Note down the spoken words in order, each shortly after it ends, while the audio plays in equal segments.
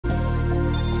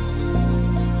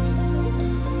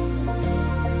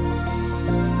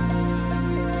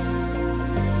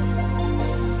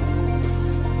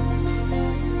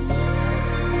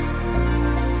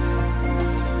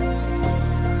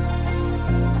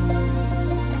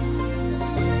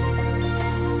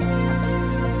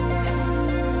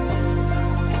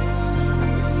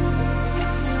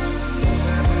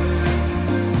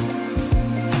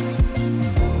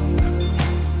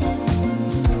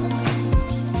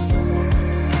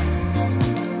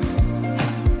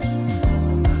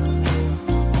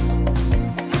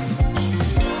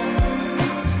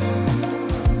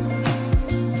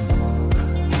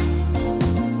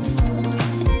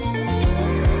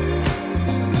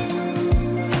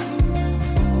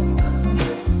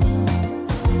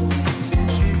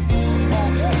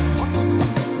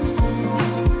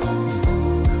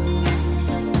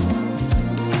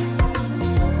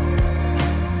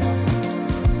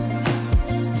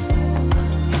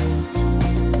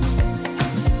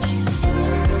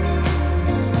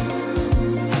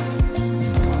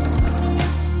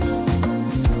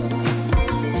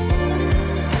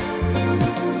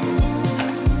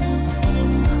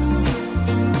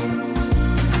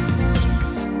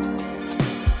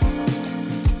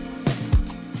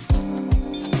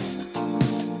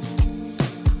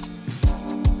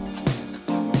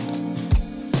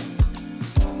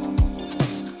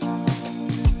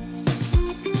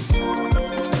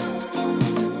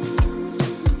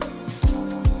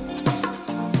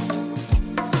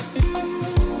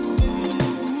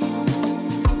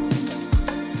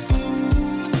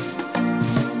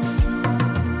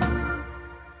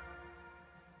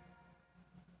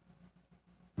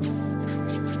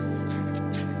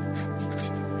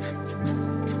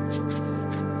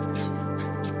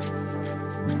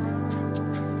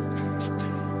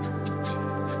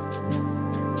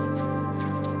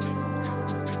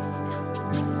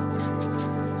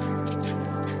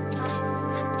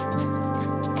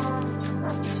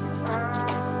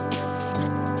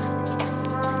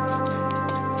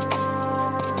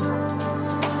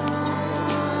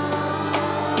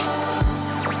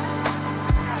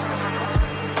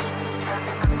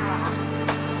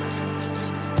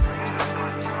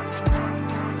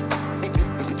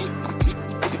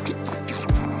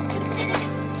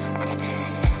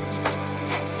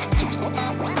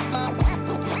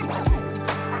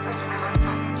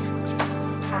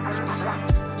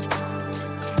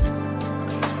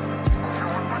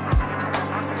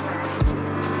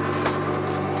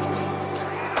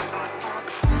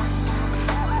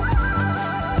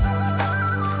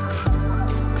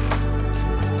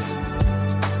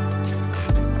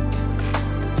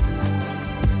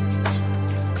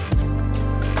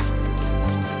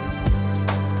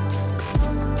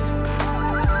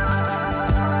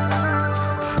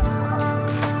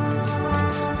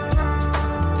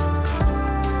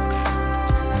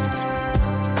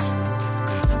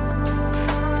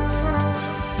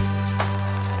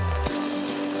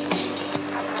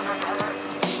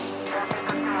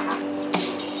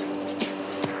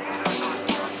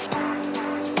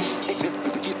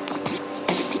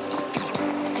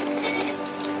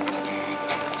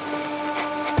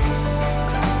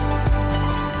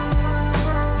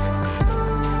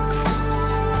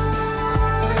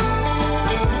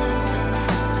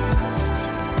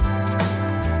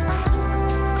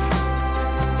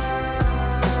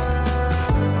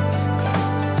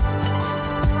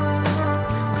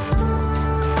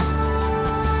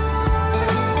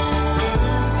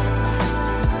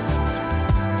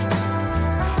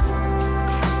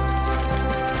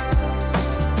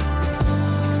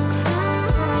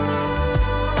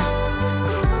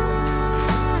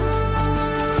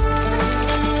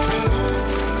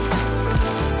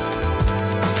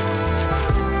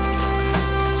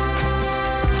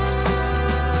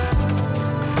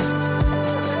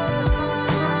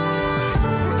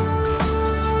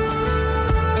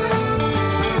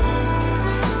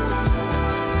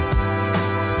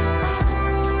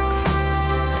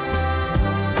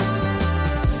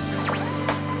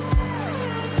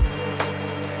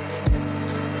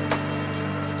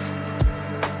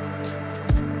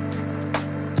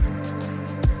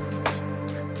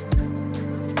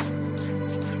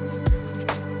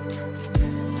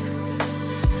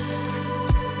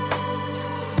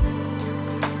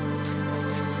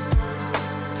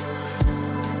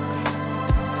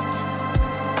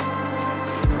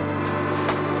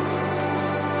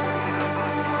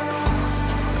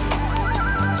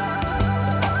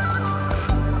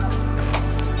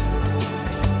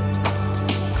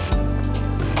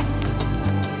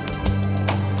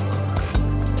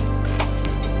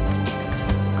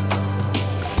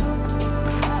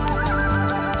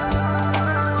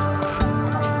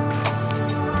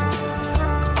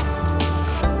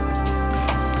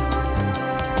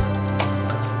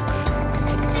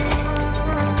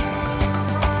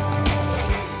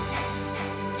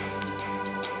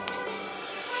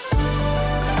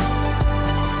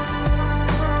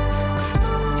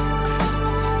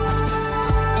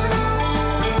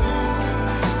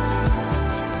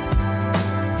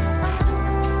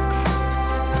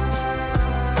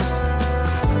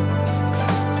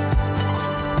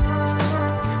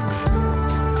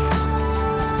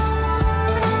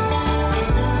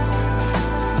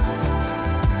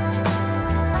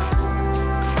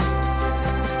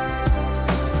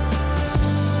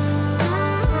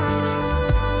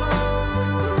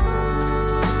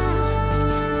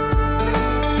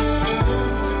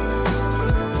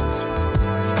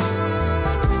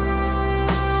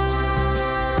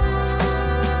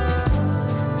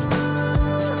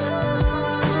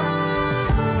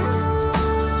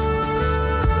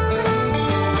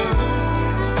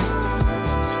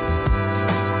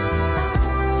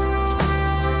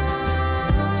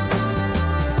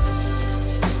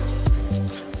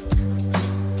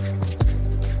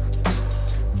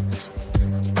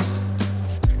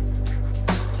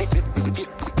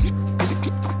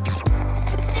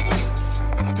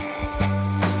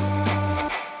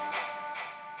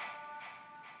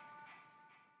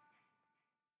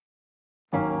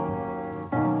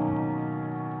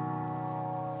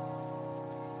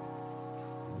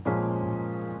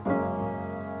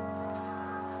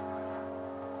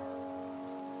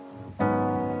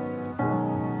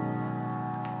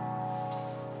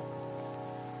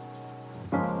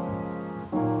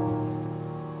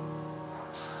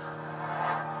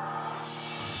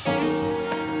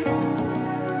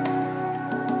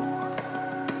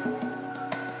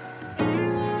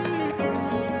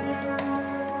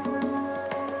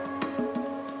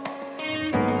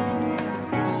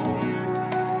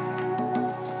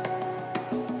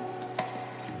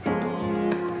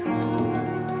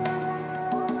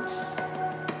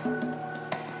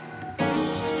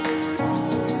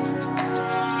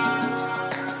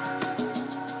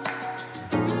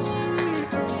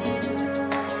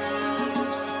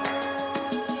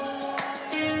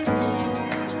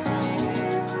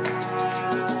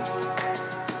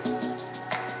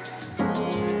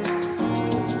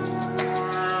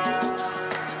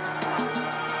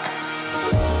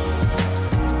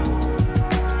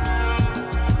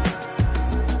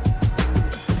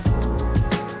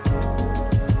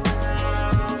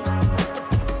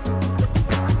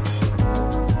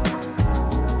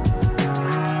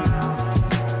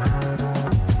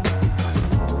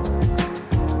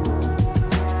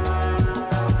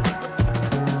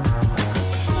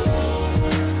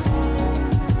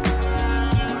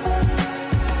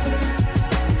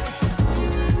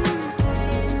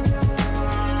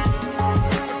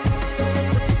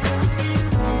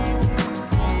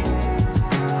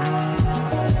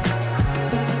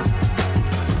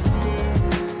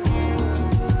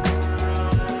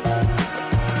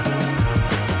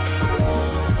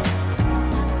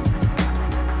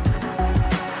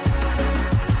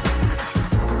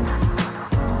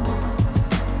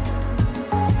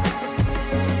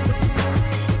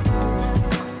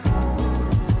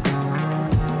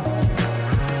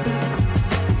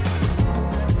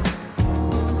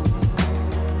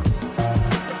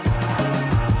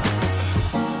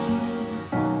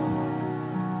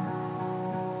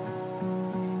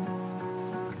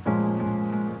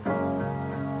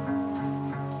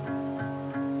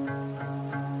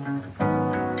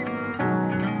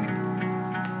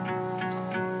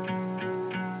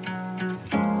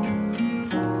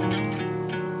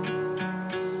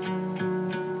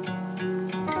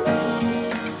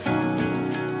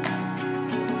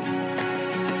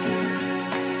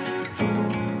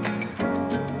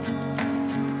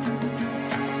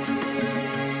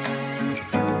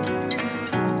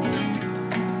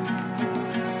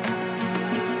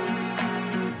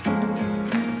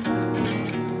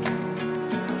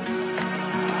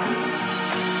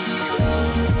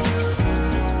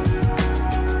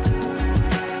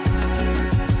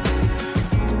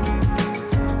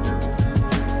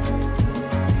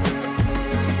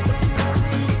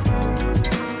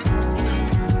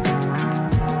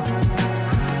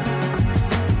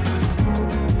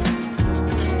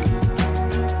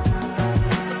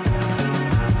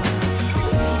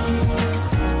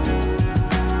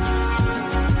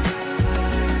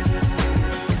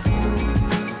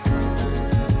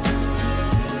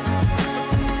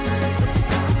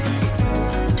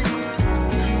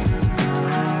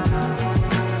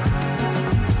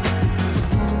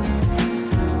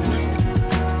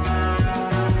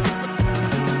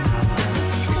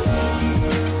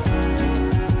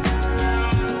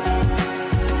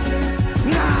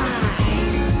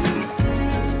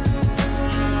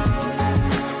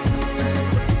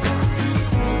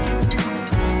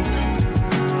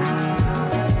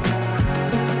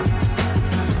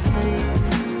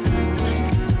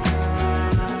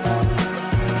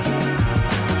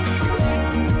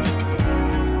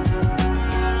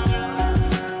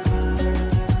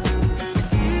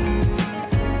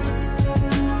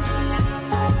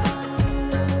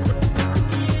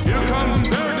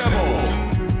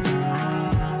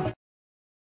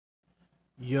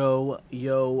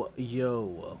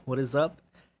Yo, what is up?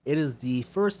 It is the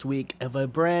first week of a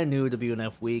brand new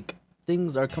WNF week.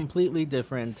 Things are completely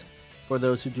different. For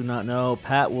those who do not know,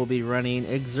 Pat will be running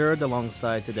Exert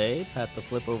alongside today. Pat the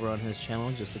Flip over on his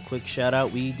channel. Just a quick shout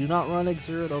out, we do not run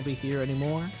Exert over here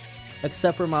anymore.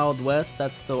 Except for Mild West,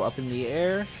 that's still up in the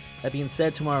air. That being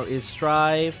said, tomorrow is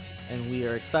Strive, and we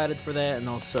are excited for that and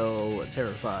also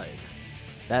terrified.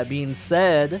 That being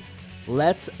said,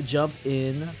 let's jump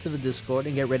in to the Discord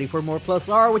and get ready for more Plus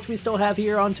R, which we still have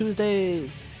here on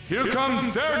Tuesdays. Here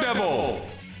comes Daredevil!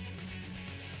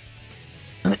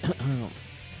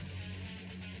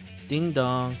 Ding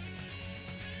dong.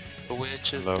 The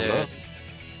witch is Hello. dead.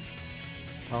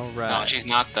 Alright. No, she's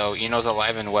not though. Eno's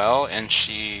alive and well, and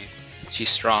she's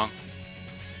strong.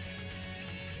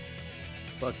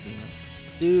 Fuck you.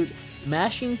 Dude,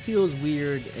 mashing feels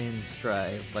weird in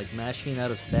Strive. Like mashing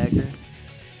out of stagger.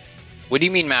 What do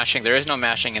you mean mashing? There is no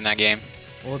mashing in that game.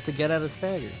 Well, to get out of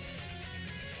stagger.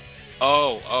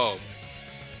 Oh.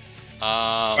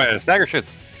 Wait, stagger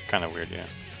shit's kind of weird, yeah.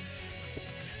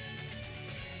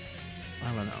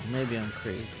 I don't know. Maybe I'm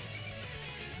crazy.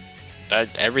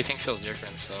 Everything feels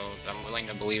different, so I'm willing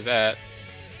to believe that.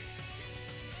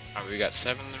 Alright, we got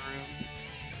 7 in the room.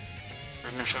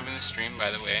 We've been showing the stream,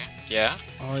 by the way. Yeah?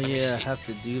 Oh Let me yeah, I see. have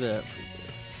to do that for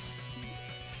this.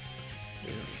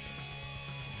 Yeah.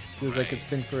 Feels like it's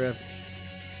been forever.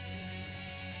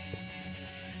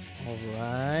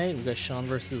 Alright, we got Sean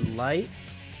versus Light.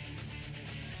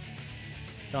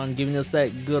 Sean giving us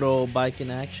that good old bike in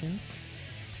action.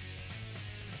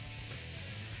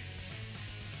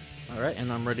 Alright,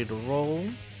 and I'm ready to roll.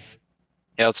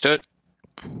 Yeah, let's do it.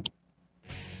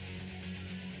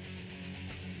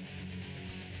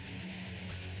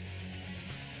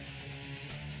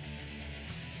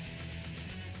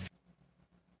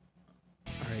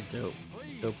 Alright,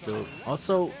 dope.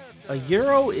 Also, a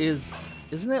Euro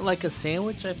isn't it like a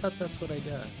sandwich? I thought that's what I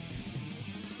got.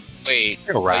 Wait.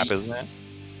 Like a wrap, isn't it?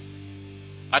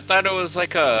 I thought it was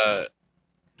like a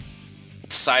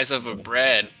size of a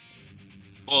bread.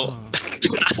 Well,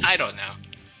 I don't know.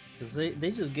 Cause they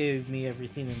just gave me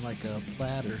everything in like a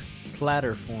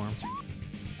platter form.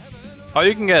 Oh,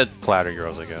 you can get platter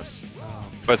gyros, I guess. Oh.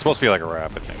 But it's supposed to be like a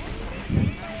wrap, I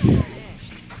think.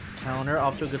 Counter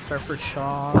off to a good start for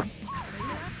Sean.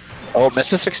 Oh,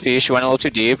 misses 6P. She went a little too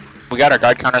deep. We got our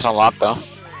guard counters on lock though.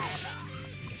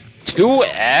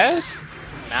 2S?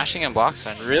 Mashing and block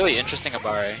stun. Really interesting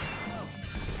Abare.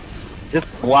 Just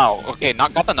wow. Okay,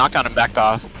 got the knockdown and backed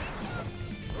off.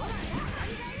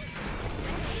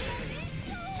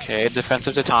 Okay,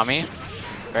 defensive to Tommy.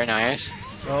 Very nice.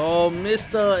 Oh,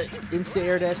 missed the instant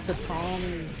air dash to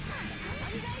Tommy.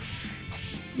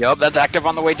 Yup, that's active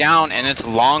on the way down, and it's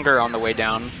longer on the way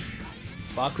down.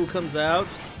 Baku comes out.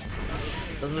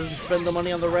 Doesn't spend the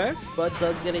money on the rest, but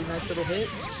does get a nice little hit.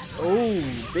 Oh,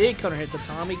 big counter hit to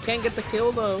Tommy. Can't get the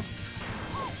kill though.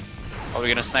 Are we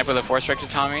gonna snipe with a force strike to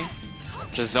Tommy?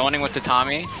 Just zoning with the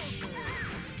Tommy.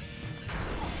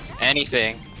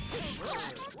 Anything.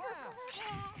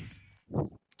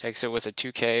 Takes it with a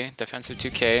 2K, defensive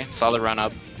 2K, solid run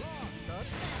up.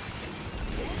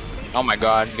 Oh my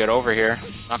god, get over here.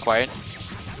 Not quite.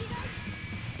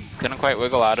 Couldn't quite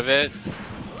wiggle out of it.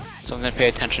 Something to pay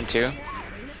attention to.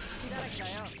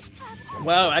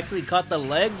 Wow, actually caught the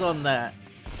legs on that.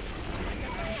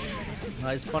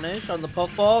 Nice punish on the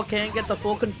puffball. Can't get the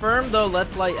full confirm though.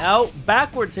 Let's Light out.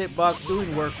 Backwards hitbox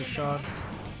doing work for Sean.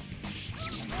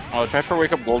 Oh, try for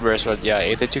wake up gold burst, but yeah,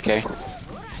 8th at 2K.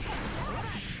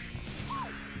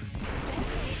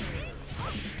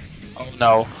 Oh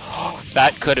no.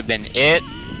 That could have been it.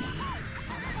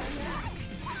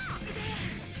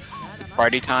 It's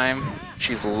party time.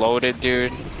 She's loaded,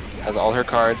 dude. Has all her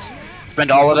cards.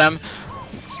 Spend all of them.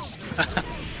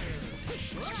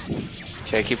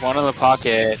 Okay, keep one in the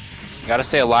pocket. You gotta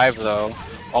stay alive though.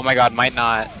 Oh my god, might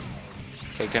not.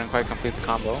 Okay, couldn't quite complete the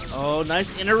combo. Oh,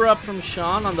 nice interrupt from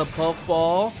Sean on the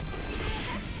puffball.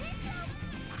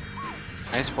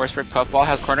 Nice force break puffball,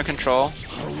 has corner control.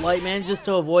 Oh, Light manages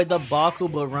to avoid the Baku,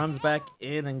 but runs back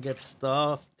in and gets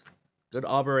stuffed. Good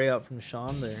Aubrey out from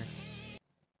Sean there.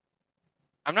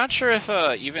 I'm not sure if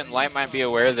even Light might be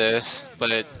aware of this,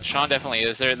 but Sean definitely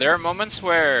is. There are moments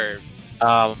where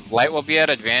Light will be at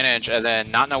advantage and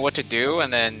then not know what to do,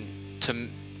 and then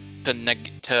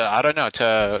I don't know,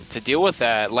 to deal with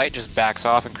that, Light just backs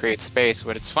off and creates space.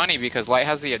 But it's funny because Light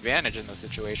has the advantage in those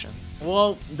situations.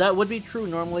 Well, that would be true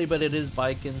normally, but it is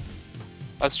biking.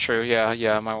 That's true. Yeah.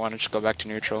 I might want to just go back to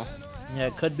neutral.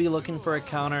 Yeah, could be looking for a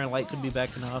counter, and Light could be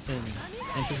backing off in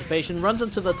anticipation. Runs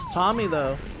into the tatami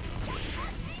though.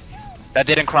 That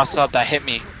didn't cross up. That hit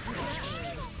me.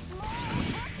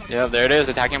 Yeah, there it is,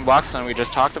 attacking block stun. We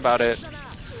just talked about it.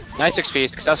 Nice XP,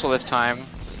 successful this time.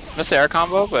 Missed the air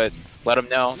combo, but let him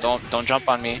know. Don't jump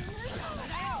on me.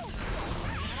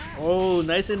 Oh,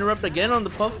 nice interrupt again on the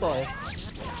puffball.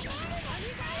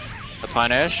 The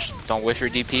punish. Don't whiff your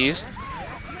DPs.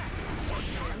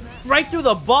 Right through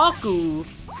the Baku.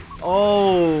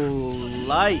 Oh,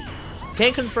 light.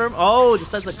 Can't confirm. Oh,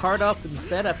 decides to card up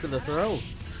instead after the throw.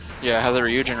 Yeah, has a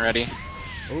Ryujin ready.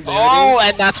 Oh,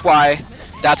 and that's why.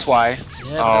 That's why.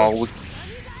 Yeah, oh,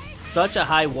 such a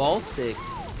high wall stick.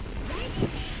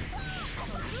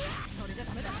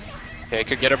 okay,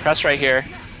 could get a press right here.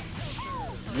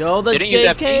 Yo, the Didn't use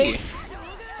JK. FP.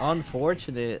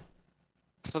 Unfortunate.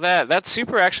 So that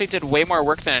super actually did way more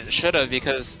work than it should have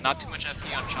because not too much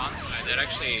FD on Sean's side. That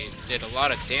actually did a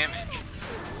lot of damage.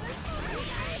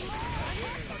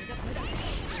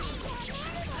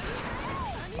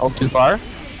 Oh, too far?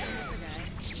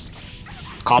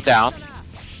 Calm down.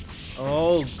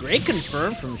 Oh, great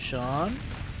confirm from Sean.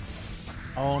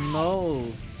 Oh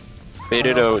no.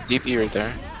 Baited a DP right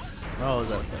there. Oh, is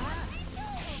that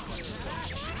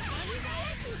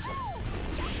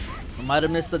I might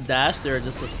have missed the dash there,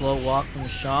 just a slow walk from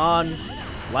Sean.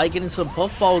 Light getting some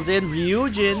puffballs in.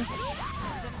 Ryujin.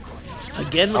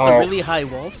 Again with the really high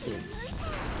wall stick.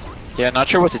 Yeah, not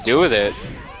sure what to do with it.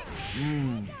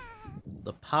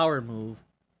 The power move.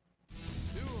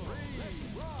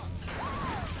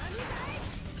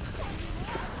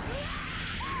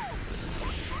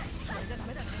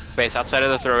 Base outside of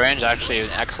the throw range, actually an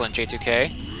excellent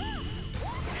J2K.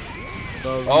 The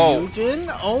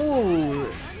Ryujin? Oh!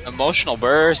 Emotional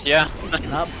burst, yeah.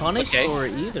 Not punished for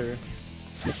it either.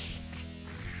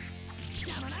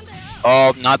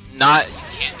 Oh, not, you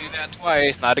can't do that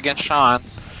twice, not against Sean.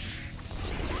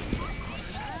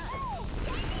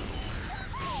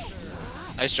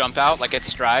 Nice jump out, like it's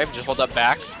strive, just hold up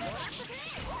back.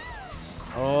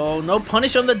 Oh, no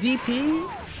punish on the DP?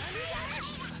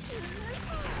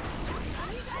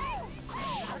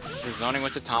 He's zoning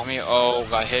with the Tommy. Oh,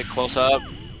 got hit close up.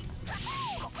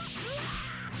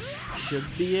 Should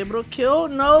be able to kill.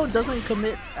 No, doesn't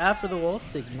commit after the wall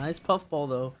stick. Nice puffball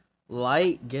though.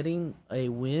 Light getting a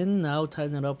win. Now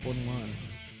tying it up 1-1.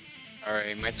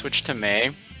 Alright, might switch to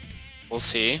May. We'll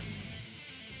see.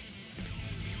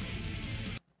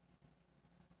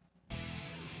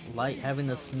 Light having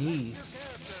a sneeze.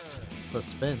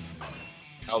 Suspense.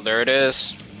 Oh, there it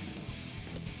is.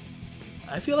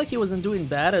 I feel like he wasn't doing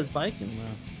bad as biking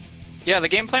though. Yeah, the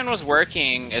game plan was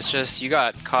working. It's just you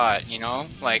got caught, you know?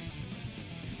 Like,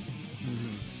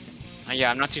 yeah,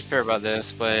 I'm not too sure about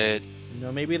this, but you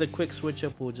know, maybe the quick switch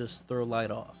up will just throw Light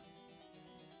off.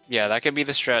 yeah, that could be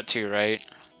the strat too, right?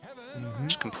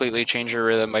 Just completely change your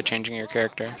rhythm by changing your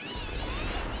character.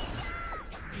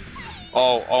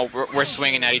 Oh, we're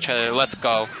swinging at each other. Let's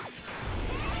go.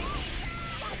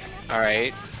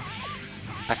 Alright.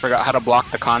 I forgot how to block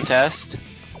the contest.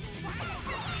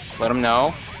 Let him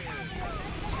know.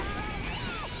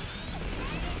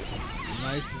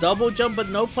 Nice double jump, but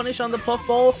no punish on the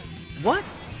puffball. What?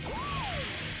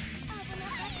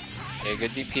 Okay,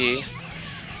 good DP.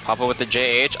 Papa with the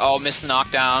JH. Oh, missed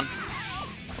knockdown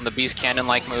on the Beast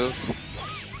Cannon-like move.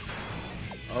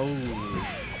 Oh.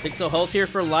 Pixel health here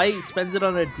for Light. Spends it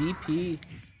on a DP.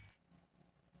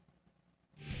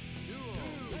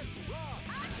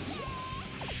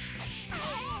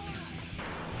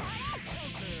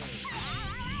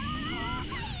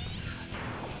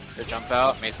 Good jump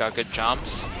out. May's got good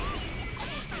jumps.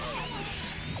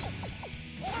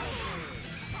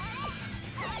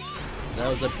 That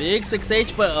was a big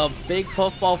 6H, but a big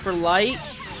puffball for Light.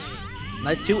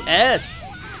 Nice 2S.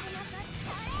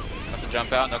 Got the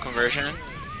jump out, no conversion.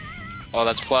 Oh,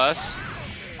 that's plus.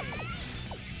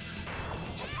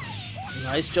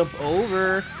 Nice jump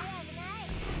over.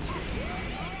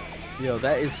 Yo,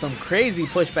 that is some crazy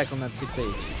pushback on that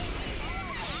 6H.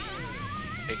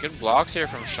 Okay, good blocks here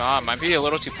from Sean. Might be a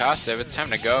little too passive. It's time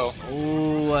to go.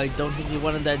 Oh, I don't think he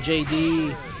wanted that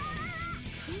JD.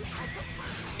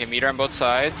 Okay, meter on both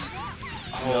sides.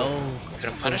 No.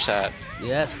 Couldn't punish that.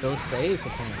 Yeah, still safe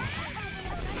apparently.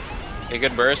 Okay,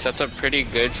 good burst. That's a pretty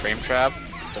good frame trap.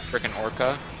 It's a freaking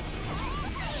Orca.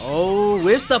 Oh,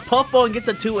 whiffs the puffball and gets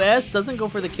a 2S. Doesn't go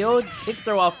for the kill. Kick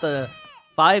throw off the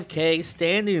 5K.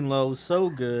 Standing low. So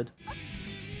good.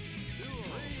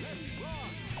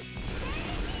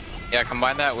 Yeah,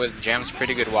 combine that with Jam's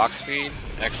pretty good walk speed.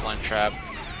 Excellent trap.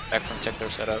 Excellent tick throw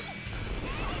setup.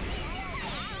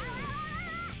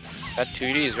 That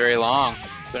 2D is very long.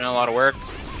 Putting in a lot of work.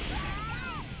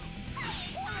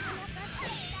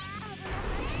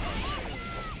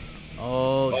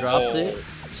 Oh, drops it.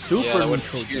 Super yeah, that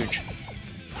neutral. huge.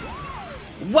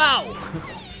 Wow!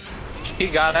 He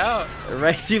got out.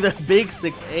 Right through the big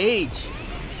 6H.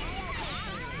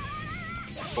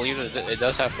 I believe it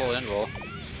does have full invul.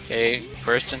 Okay,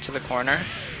 burst into the corner.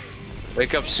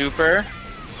 Wake up super.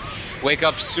 Wake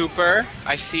up super.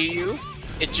 I see you.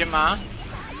 Ijima.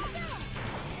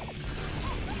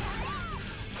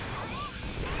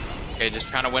 Okay, just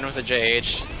trying to win with a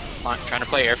JH. Trying to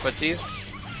play air footsies.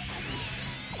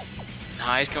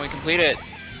 Nice, can we complete it?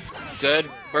 Good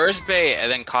burst bait,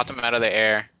 and then caught them out of the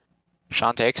air.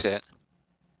 Sean takes it.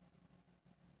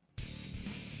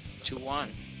 2-1.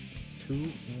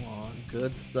 2-1.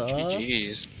 Good stuff.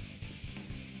 GG's.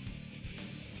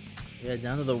 Yeah,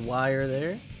 down to the wire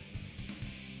there.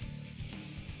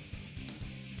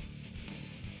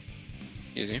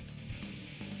 Easy.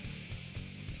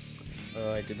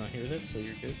 I did not hear that, so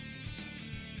you're good.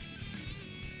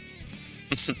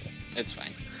 It's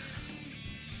fine.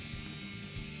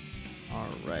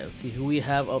 Alright, let's see who we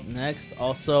have up next.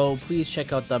 Also, please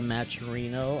check out the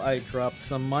Matcherino. I dropped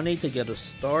some money to get us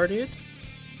started.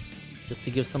 Just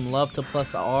to give some love to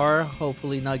Plus R.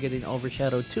 Hopefully not getting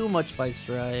overshadowed too much by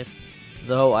Strive.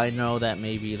 Though I know that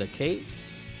may be the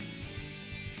case.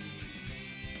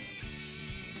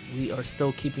 We are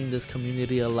still keeping this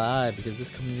community alive because this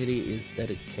community is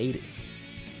dedicated.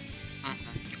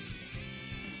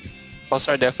 Plus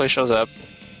R definitely shows up.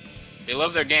 They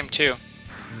love their game too.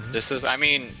 This is, I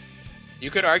mean, you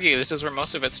could argue this is where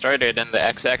most of it started in the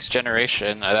XX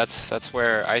generation. That's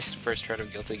where I first heard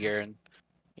of Guilty Gear, and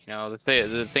you know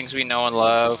the things we know and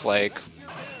love. Like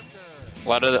a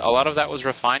lot of that was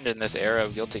refined in this era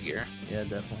of Guilty Gear. Yeah,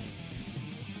 definitely.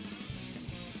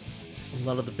 A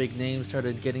lot of the big names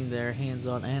started getting their hands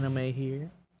on anime here.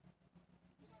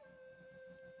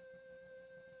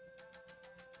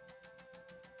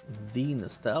 The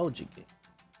nostalgia game.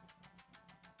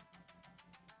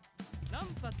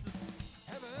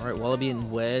 Alright, Wallaby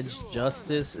and Wedge.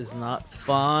 Justice is not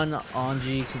fun.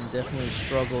 Anji can definitely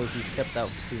struggle if he's kept out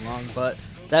for too long, but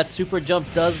that super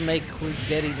jump does make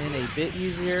getting in a bit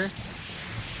easier.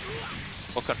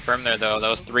 We'll confirm there though, that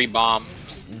was 3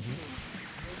 bombs.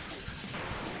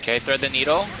 Okay, thread the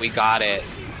needle. We got it.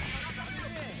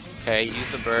 Okay,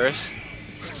 use the burst.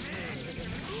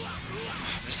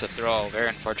 Missed a throw, very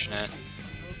unfortunate.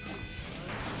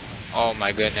 Oh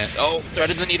my goodness. Oh,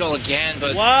 threaded the needle again,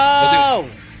 but wow!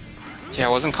 I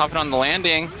wasn't confident on the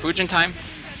landing. Fujin time.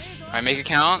 Alright, make it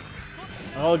count.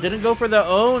 Oh, didn't go for the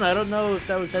own. I don't know if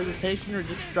that was hesitation or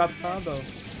just drop combo.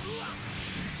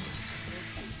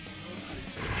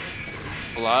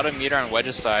 A lot of meter on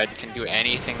Wedge's side can do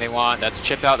anything they want. That's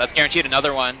chip out. That's guaranteed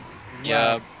another one.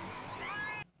 Yeah.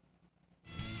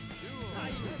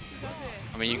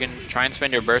 I mean, you can try and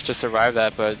spend your burst to survive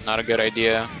that, but not a good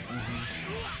idea.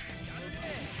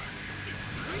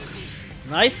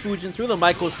 Nice Fujin through the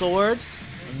Michael Sword.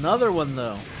 Another one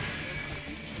though.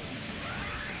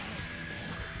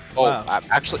 Oh, wow. I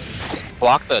actually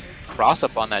blocked the cross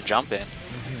up on that jump in.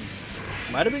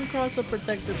 Might have been cross up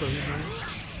protected, but who knows?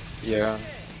 Yeah.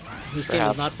 This game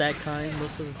is not that kind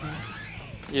most of the time.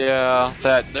 Yeah,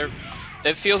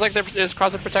 it feels like there is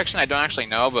cross up protection. I don't actually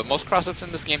know, but most cross ups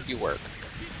in this game do work.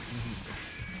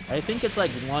 I think it's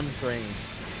like 1 frame.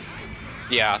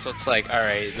 Yeah, so it's like,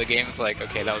 alright, the game's like,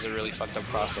 okay, that was a really fucked up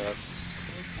cross up.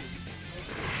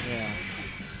 Yeah.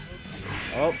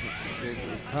 Oh, here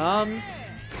it comes.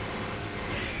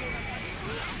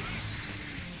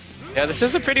 Yeah, this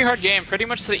is a pretty hard game. Pretty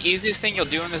much the easiest thing you'll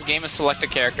do in this game is select a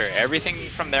character. Everything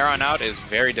from there on out is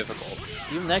very difficult.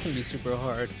 Even that can be super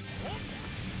hard.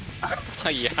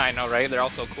 Yeah, I know, right? They're all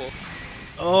so cool.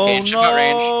 Oh, okay,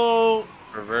 no! Range.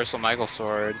 Reversal Michael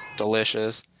Sword.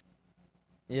 Delicious.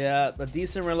 Yeah, the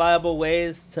decent, reliable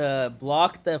ways to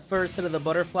block the first hit of the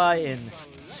butterfly and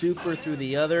super through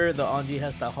the other. The Anji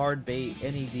has to hard bait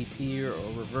any DP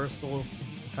or reversal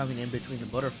coming in between the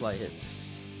butterfly hits.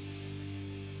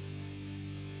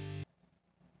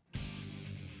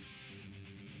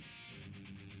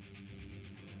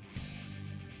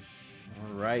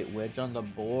 Alright, Wedge on the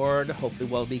board. Hopefully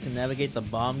Wallaby can navigate the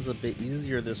bombs a bit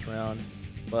easier this round.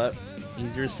 But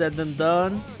easier said than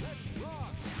done.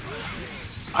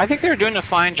 I think they're doing a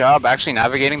fine job actually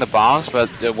navigating the bombs, but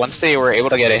once they were able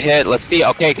to get a hit, let's see.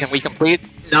 Okay, can we complete?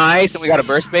 Nice, and we got a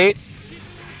burst bait.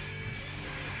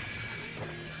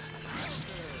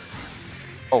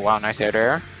 Oh wow, nice air to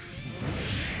air.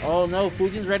 Oh no,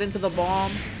 Fujin's right into the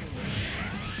bomb.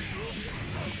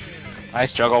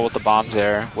 Nice juggle with the bombs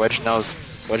there. Wedge knows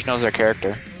their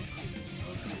character.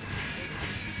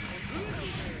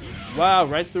 Wow,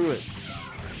 right through it.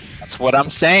 That's what I'm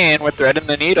saying. We're threading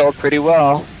the needle pretty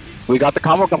well. We got the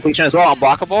combo completion as well.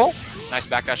 Unblockable. Nice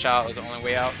backdash out. It was the only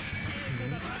way out.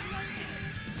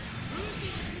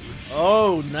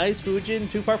 Oh, nice Fujin.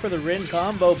 Too far for the Rin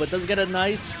combo, but does get a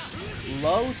nice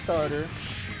low starter.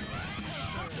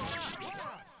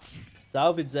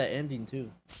 Salvage that ending too.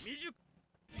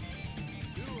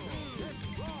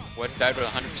 What died with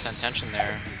 100% tension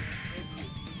there.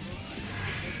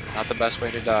 Not the best way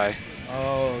to die.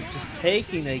 Oh, just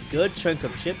taking a good chunk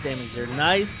of chip damage there.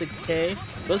 Nice 6K.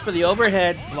 Goes for the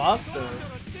overhead. Blocked though.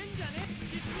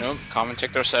 Nope, common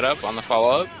tick throw setup on the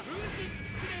follow-up.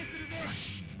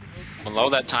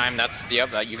 Below that time, that's the up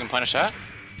that you can punish that.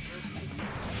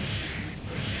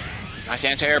 Nice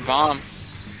anti-air bomb.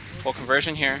 Full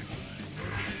conversion here.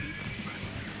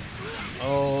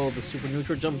 Oh, the super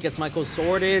neutral jump gets Michael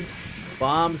sorted.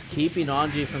 Bombs keeping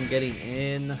Anji from getting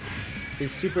in.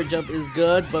 His super jump is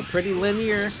good, but pretty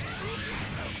linear.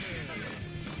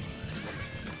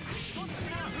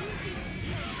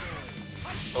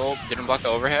 Oh, didn't block the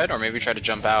overhead, or maybe try to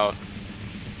jump out.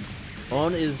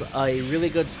 On is a really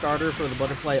good starter for the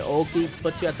butterfly Oki.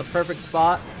 Puts you at the perfect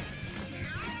spot.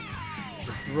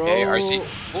 The throw. Okay, RC.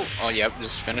 Oh, yep,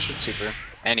 just finish with super.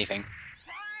 Anything.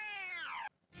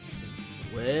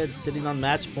 Wed sitting on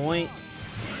match point.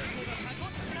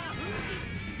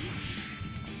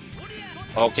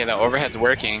 Okay, the overhead's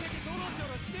working.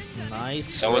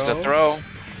 Nice. So is the throw.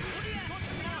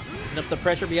 Up the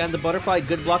pressure behind the butterfly.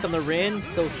 Good block on the Rin.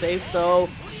 Still safe though.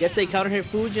 Gets a counter hit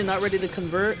Fujin. Not ready to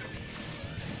convert.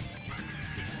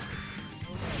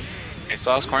 Okay,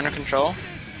 so his corner control.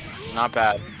 It's not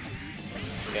bad.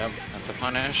 Yep, that's a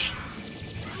punish.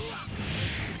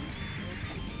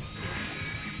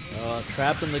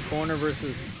 Trapped in the corner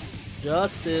versus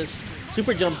Justice.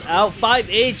 Super jumps out.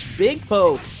 5H. Big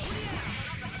poke.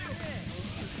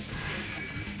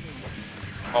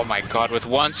 Oh my god, with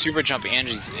one super jump,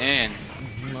 Angie's in.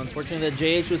 Unfortunately, the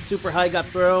JH was super high, got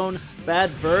thrown. Bad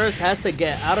burst, has to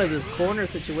get out of this corner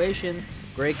situation.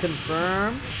 Great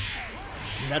confirm.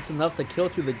 And that's enough to kill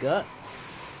through the gut.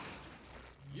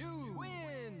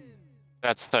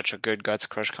 That's such a good Guts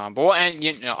Crush combo. And,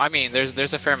 you know, I mean,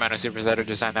 there's a fair amount of supers that are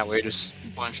designed that way, just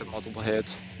a bunch of multiple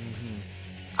hits.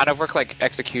 Kind of work like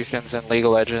executions in League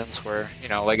of Legends, where, you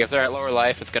know, like if they're at lower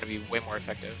life, it's going to be way more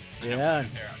effective. Yeah.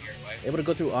 Able to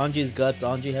go through Anji's guts,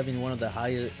 Anji having one of the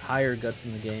higher guts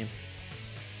in the game.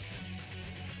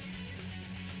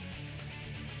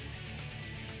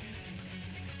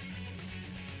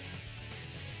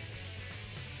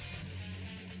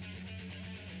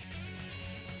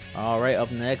 Alright,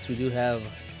 up next we do have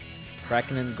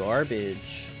Kraken and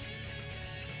Garbage.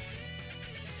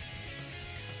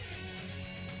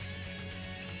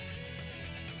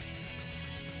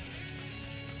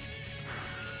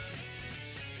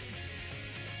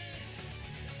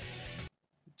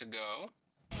 To go.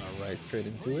 Alright, straight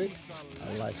into it.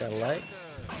 I like.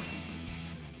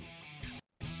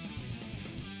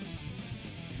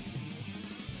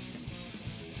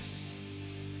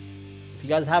 If you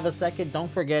guys have a second,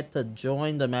 don't forget to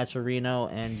join the match arena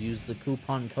and use the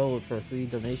coupon code for a free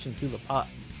donation to the pot.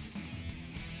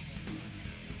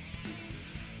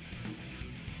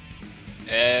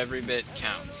 Every bit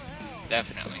counts.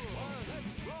 Definitely.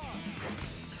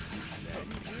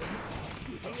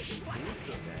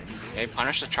 Okay,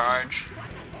 punish the charge.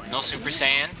 No Super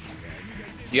Saiyan.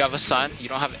 You have a son. You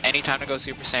don't have any time to go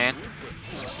Super Saiyan.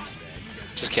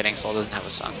 Just kidding, Soul doesn't have a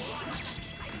son.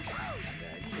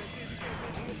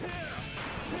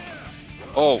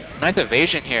 Oh, nice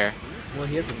evasion here. Well,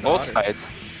 he has a Both daughter. sides.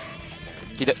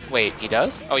 Wait, he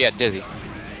does? Oh yeah, Dizzy.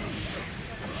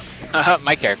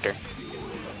 My character.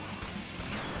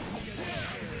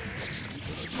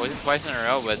 Poison twice in a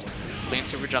row, but clean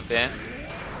super jump in.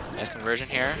 Nice conversion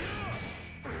here.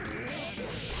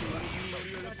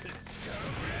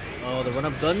 Oh, the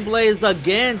run-up Gunblaze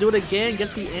again. Do it again.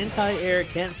 Gets the anti-air.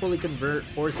 Can't fully convert.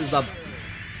 Forces a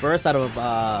burst out of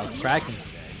Kraken.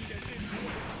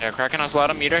 Yeah, Kraken has a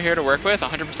lot of meter here to work with.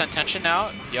 100% tension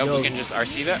now. Yep, we can just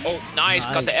RC that. Oh, nice.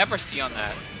 Got the FRC on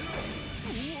that.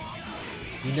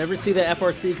 You never see the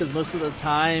FRC because most of the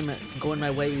time going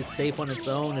my way is safe on its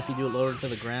own if you do it lower to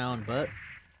the ground. But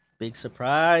big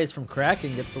surprise from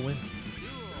Kraken, gets the win.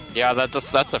 Yeah,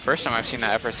 that's the first time I've seen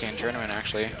that FRC in tournament,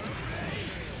 actually.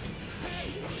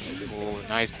 Ooh,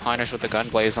 nice punish with the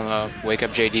Gunblaze on the Wake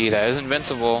Up JD. That is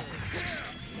invincible.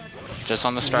 Just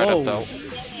on the startup, though.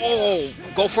 Oh,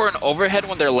 go for an overhead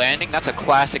when they're landing. That's a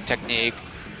classic technique.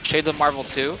 Shades of Marvel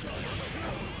 2.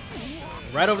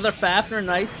 Right over there, Fafner.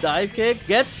 Nice dive kick.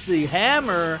 Gets the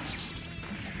hammer.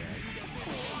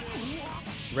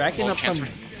 Racking up some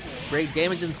great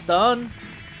damage and stun.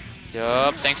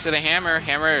 Yup, thanks to the hammer.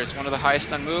 Hammer is one of the highest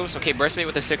stun moves. Okay, burst bait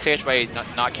with the 6H by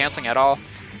not canceling at all.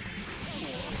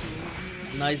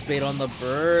 Nice bait on the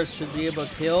burst. Should be able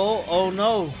to kill. Oh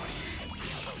no.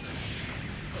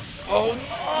 Oh,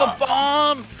 the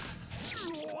bomb!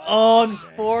 Oh,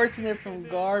 unfortunate from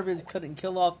Garbage. Couldn't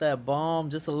kill off that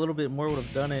bomb. Just a little bit more would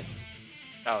have done it.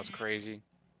 That was crazy.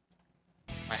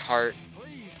 My heart.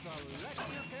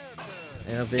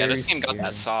 Yeah, this game got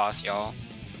that sauce, y'all.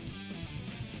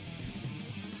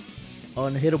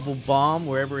 Unhittable bomb,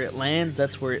 wherever it lands,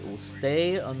 that's where it will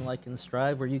stay, unlike in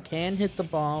Strive, where you can hit the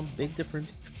bomb. Big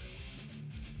difference.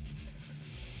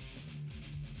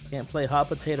 Can't play hot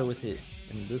potato with it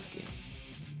in this game.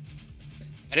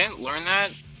 I didn't learn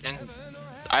that, and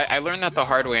I learned that the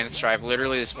hard way in Strive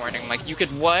literally this morning. I'm like, you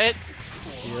could what?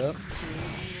 Yep.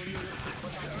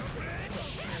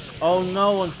 Oh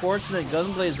no, unfortunate.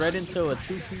 Gunblaze right into a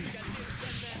 2-piece.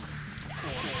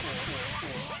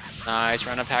 Nice,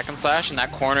 run up hack and slash, and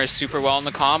that corner is super well in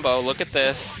the combo. Look at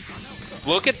this.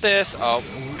 Look at this. Oh,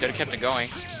 could have kept it going.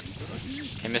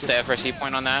 He missed the FRC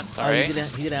point on that. It's alright. He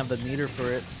didn't have the meter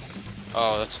for it.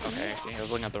 Oh, that's okay. See, I was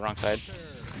looking at the wrong side.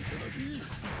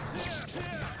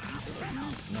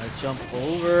 Nice jump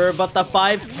over, but the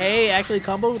 5K actually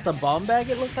comboed with the bomb bag,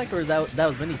 it looked like, or that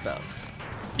was mini fouls?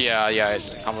 Yeah, it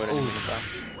comboed into mini foul.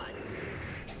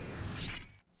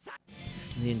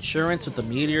 The insurance with the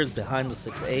meteors behind the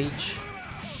 6H.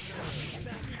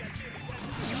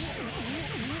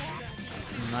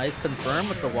 Nice confirm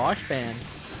with the wash band.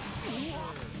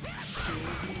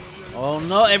 Oh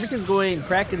no, everything's going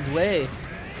Kraken's way.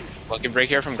 Lucky break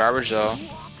here from Garbage though.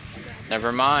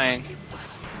 Never mind.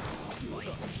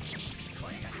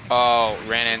 Oh,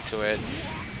 ran into it.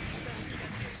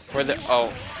 Where the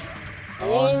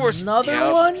we're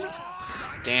another one?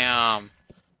 Damn.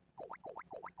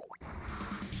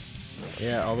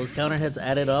 Yeah, all those counter hits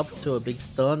added up to a big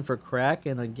stun for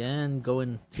Kraken, again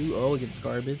going 2-0 against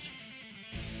Garbage.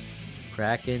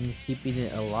 Kraken keeping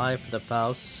it alive for the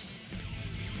Faust,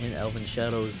 and Elven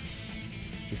Shadows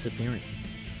disappearing.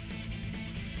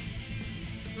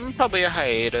 Probably a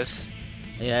hiatus.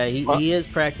 Yeah, he is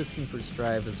practicing for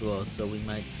Strive as well, so we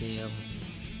might see him.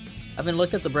 I haven't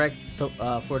looked at the brackets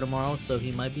for tomorrow, so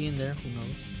he might be in there. Who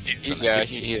knows? Yeah,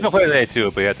 he'll play today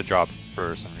too, but he had to drop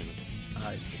for some reason.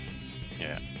 I see.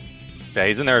 Yeah,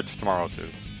 he's in there tomorrow too,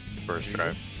 for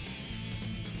Strive.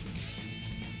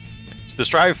 The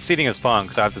Strive seating is fun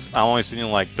because I'm only seating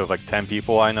like 10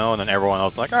 people I know, and then everyone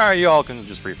else is like, all right, you all can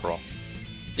just free for all.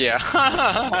 Yeah,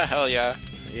 hell yeah.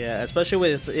 Yeah, especially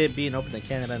with it being open to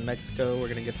Canada and Mexico, we're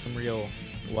gonna get some real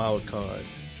wild cards.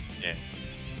 Yeah.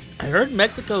 I heard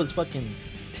Mexico is fucking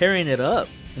tearing it up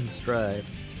in Strive.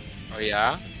 Oh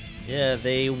yeah? Yeah,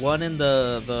 they won in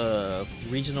the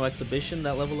regional exhibition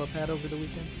that Level Up had over the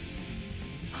weekend.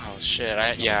 Oh shit!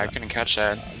 I couldn't catch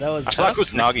that. That was. I saw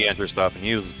Kusanagi enter stuff, and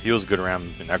he was good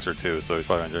around in Xer too, so he's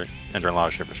probably entering a lot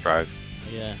of shit for Strive.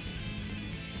 Yeah.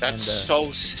 That's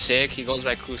so sick. He goes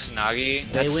by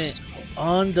Kusanagi. They went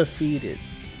undefeated.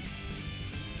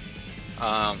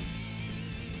 Yeah,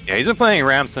 he's been playing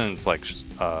Ram since like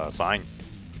Sign.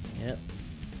 Yep.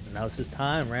 And now it's his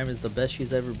time. Ram is the best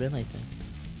she's ever been, I think.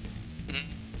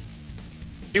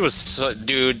 He was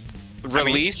dude.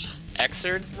 Release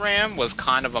Xrd Ram was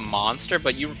kind of a monster,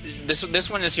 but this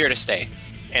one is here to stay.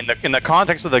 In the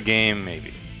context of the game,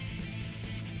 maybe.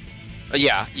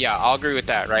 Yeah, I'll agree with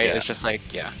that. Right? Yeah. It's just like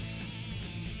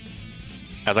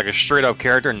As like a straight up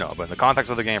character, no, but in the context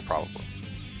of the game, probably.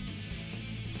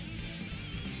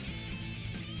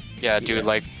 Yeah, dude.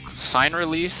 Like Sign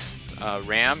released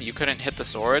Ram, you couldn't hit the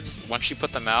swords. Once you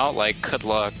put them out, like good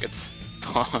luck. It's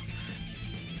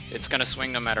it's gonna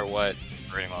swing no matter what.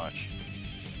 Pretty much.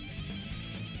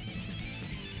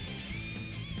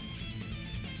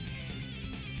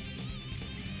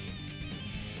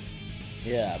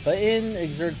 Yeah, but in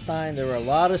Exert Sign, there were a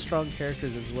lot of strong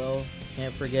characters as well.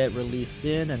 Can't forget Release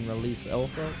Sin and Release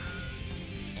Alpha.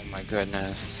 Oh my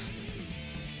goodness.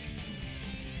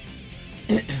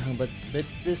 but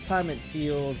this time it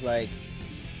feels like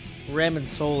Ram and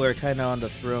Soul are kind of on the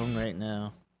throne right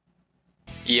now.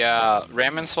 Yeah,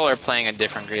 Ram and Soul are playing a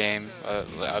different game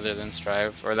other than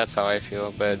Strive, or that's how I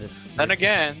feel. But then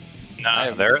again,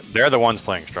 nah, they're the ones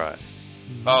playing Strive.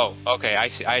 Oh, okay, I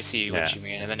see what you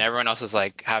mean. And then everyone else is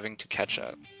like having to catch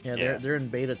up. Yeah, they're in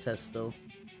beta test still.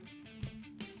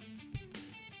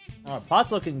 Oh,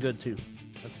 Pot's looking good too.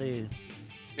 I'll tell you.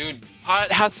 Dude,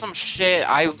 Pot had some shit.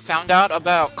 I found out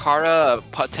about Kara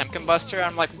Temkin Buster.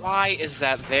 I'm like, why is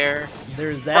that there?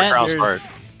 There's that.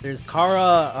 There's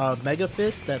Kara Mega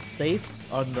Fist that's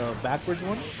safe on the backwards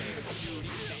one.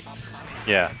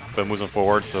 Yeah, but moving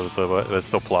forward, so it's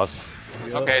still plus.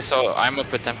 Yep. Okay, so I'm a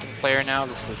Potemkin player now.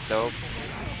 This is dope.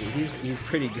 Dude, he's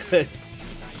pretty good.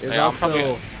 There's Yeah,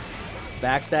 also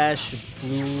Backdash,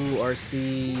 blue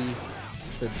RC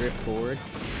to drift forward.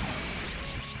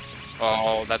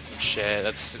 Oh, that's some shit.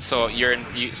 That's so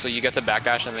so you get the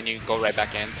backdash and then you go right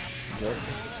back in. Yep.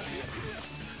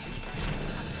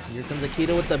 Here comes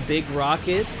Akita with the big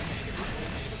rockets.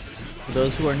 For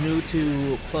those who are new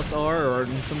to Plus R or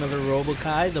some other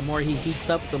Robokai, the more he heats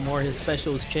up, the more his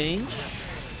specials change.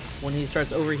 When he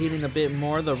starts overheating a bit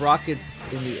more, the rockets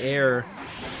in the air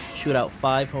shoot out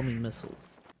 5 homing missiles.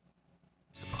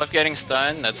 Cliff getting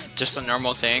stunned, that's just a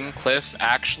normal thing. Cliff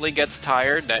actually gets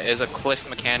tired. That is a Cliff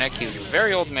mechanic. He's a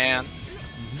very old man.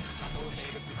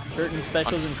 Certain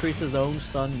specials increase his own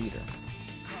stun meter.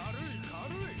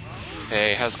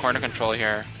 Okay, has corner control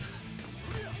here.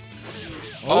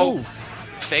 Oh!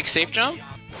 Fake safe jump?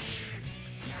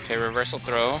 Okay, reversal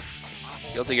throw.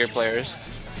 Guilty Gear players.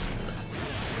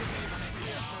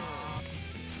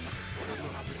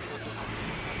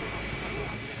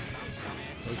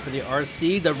 Goes for the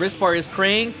RC. The wrist bar is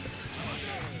cranked.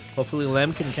 Hopefully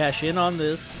Lem can cash in on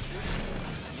this.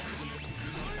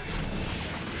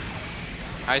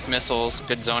 Nice missiles.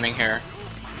 Good zoning here.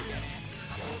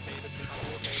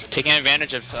 Taking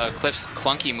advantage of Cliff's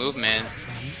clunky movement.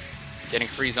 Getting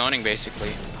free zoning,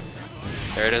 basically.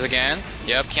 There it is again.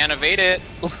 Yep, can't evade it.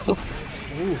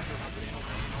 Ooh.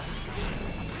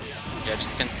 Yeah,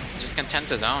 just content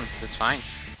the zone. It's fine.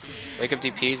 Wake up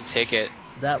DPs, take it.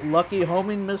 That lucky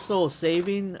homing missile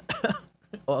saving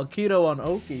Akito on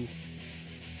Oki.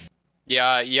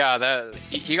 Yeah, that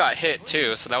he got hit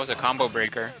too, so that was a combo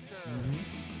breaker.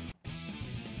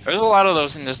 There's a lot of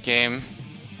those in this game.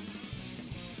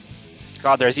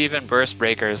 God, there's even burst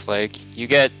breakers. Like, you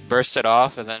get bursted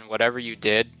off, and then whatever you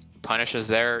did punishes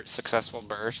their successful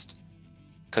burst.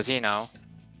 Cause you know,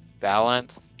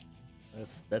 balance.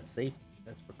 That's safe.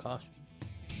 That's precaution.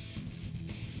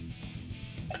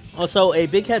 Also, a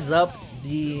big heads up: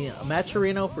 the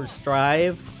Matcherino for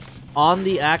Strive on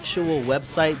the actual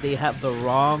website, they have the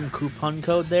wrong coupon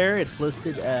code there. It's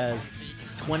listed as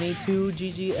 22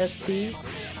 GGST.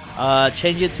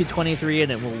 Change it to 23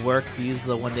 and it will work. If you use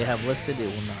the one they have listed, it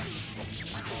will not.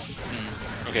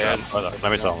 Okay,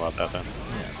 let me tell them about that then.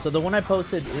 Yeah, so the one I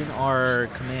posted in our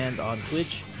command on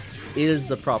Twitch is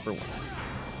the proper one.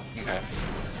 Okay.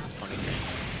 23.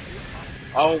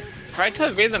 Oh, tried to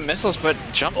evade the missiles, but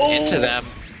jumped into them.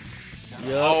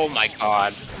 Yep. Oh my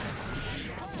god.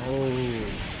 Oh.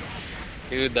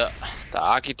 Dude, the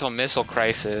Akito missile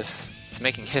crisis. It's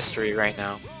making history right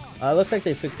now. Looks like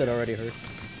they fixed it already, Hirsch.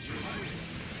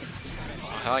 Oh,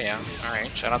 hell yeah.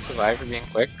 Alright, shout out Survive for being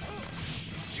quick.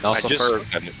 And also for...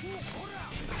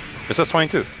 It says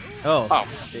 22. Oh. Oh.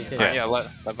 JK. Yeah, let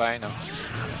Vi know.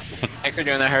 Thanks for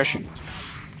doing that, Hirsch.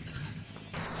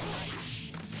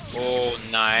 Oh,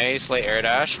 nice. Late air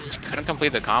dash. Couldn't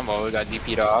complete the combo. We got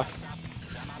DP'd off.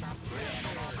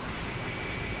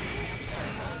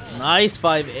 Nice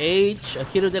 5H.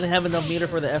 Akito didn't have enough meter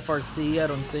for the FRC, I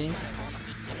don't think.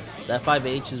 That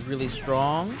 5H is really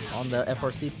strong on the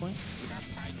FRC point.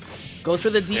 Goes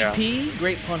for the DP. Yeah.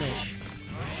 Great punish.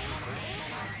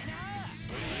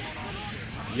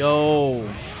 Yo.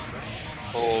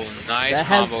 Oh, nice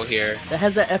combo here. That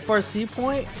has that FRC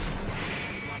point.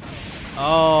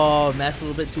 Oh, mashed a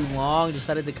little bit too long.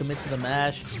 Decided to commit to the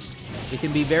mash. It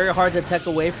can be very hard to tech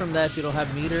away from that if you don't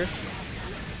have meter.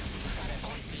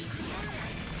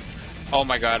 Oh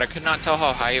my god, I could not tell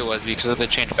how high it was because of the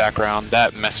changed background.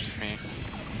 That messed with me.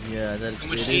 Yeah, it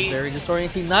is very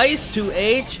disorienting. Nice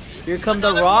 2H. Here come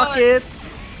the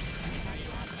rockets.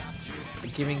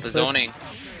 Giving the Cliff, zoning.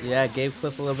 Yeah, gave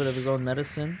Cliff a little bit of his own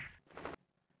medicine.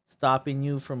 Stopping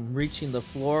you from reaching the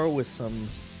floor with some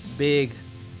big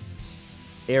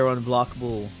air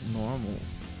unblockable normals.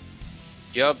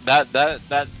 Yep,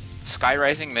 that Sky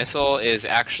Rising missile is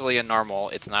actually a normal.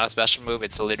 It's not a special move,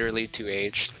 it's literally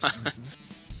 2H.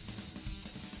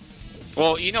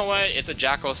 Well, you know what? It's a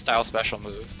Jacko style special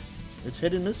move. It's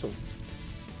hidden missile.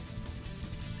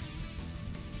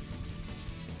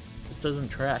 It doesn't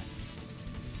track.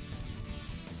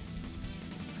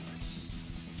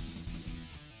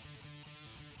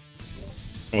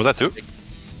 Was that 2?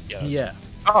 Yes. Yeah.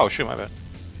 Oh shoot, my bad.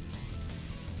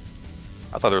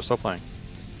 I thought they were still playing.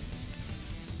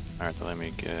 Alright, then let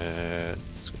me get...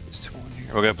 Let's get these 2 on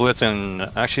here. We'll get Blitz and...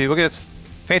 Actually, we'll get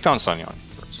Phaeton Sunyon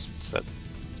first. Instead.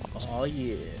 Oh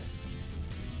yeah.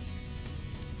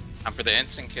 I'm for the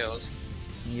instant kills.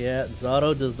 Yeah,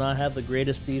 Zato does not have the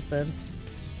greatest defense.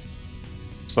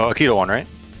 So, Akito one, right?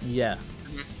 Yeah.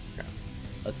 Okay.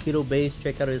 Akito base,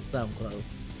 check out his SoundCloud.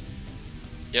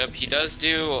 Yep, he does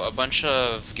do a bunch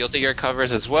of Guilty Gear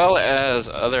covers as well as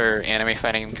other anime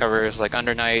fighting covers like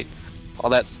Under Night, all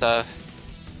that stuff.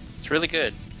 It's really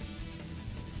good.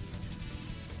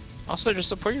 Also, just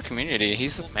support your community.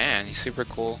 He's the man. He's super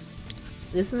cool.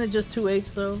 Isn't it just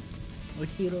 2H though,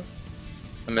 Akira?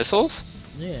 The missiles?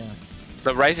 Yeah.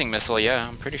 The rising missile, yeah,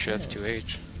 I'm pretty sure that's Yeah.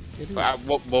 2H. It is.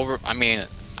 I mean,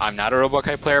 I'm not a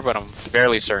Robokai player, but I'm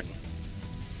fairly certain.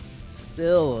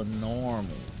 Still a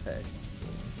normal tech.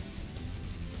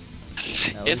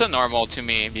 It's a normal to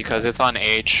me because it's on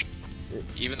H,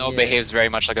 even though it behaves very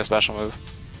much like a special move.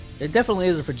 It definitely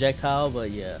is a projectile,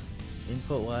 but yeah,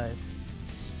 input wise,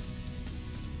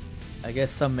 I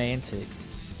guess semantics.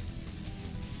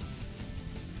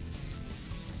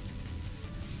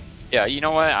 Yeah, you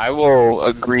know what? I will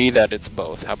agree that it's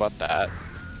both. How about that?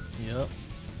 Yep.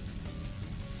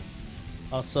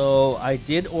 Also, I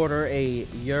did order a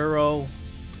Euro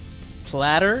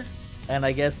platter, and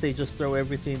I guess they just throw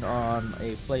everything on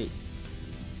a plate.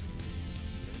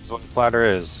 That's what a platter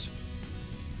is.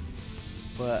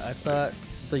 But I thought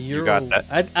the Euro. You got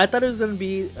that? I thought it was gonna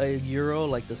be a Euro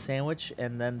like the sandwich,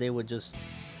 and then they would just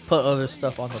put other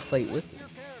stuff on the plate with it.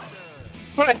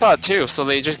 That's what I thought too. So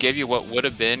they just gave you what would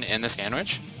have been in the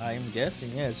sandwich? I'm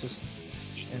guessing, yeah, it's just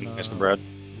in It's the bread.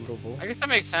 little bowl. I guess that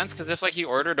makes sense because if like you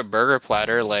ordered a burger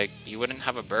platter, like you wouldn't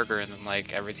have a burger and then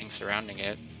like everything surrounding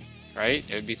it, right?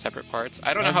 It would be separate parts.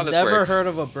 I don't know how this I've never works. heard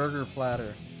of a burger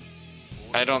platter.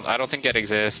 I don't think it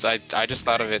exists. I just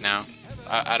thought of it now,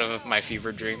 out of my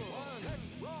fever dream.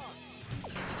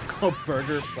 A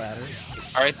burger platter.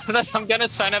 All right, I'm gonna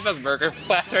sign up as burger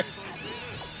platter.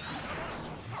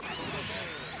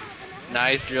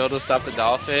 Nice drill to stop the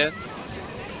dolphin.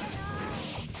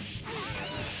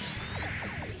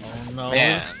 Oh no.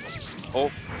 Man.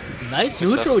 Oh. Nice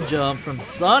Successful. neutral jump from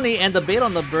Sunny and the bait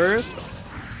on the burst.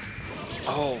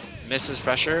 Oh, misses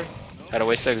pressure. Had to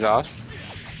waste the exhaust.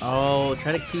 Oh,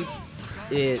 try to keep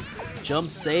it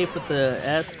jump safe with the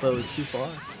S, but it was too far.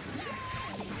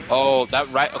 Oh,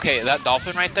 that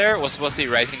dolphin right there was supposed to be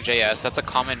Rising JS. That's a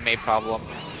common May problem.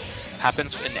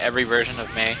 Happens in every version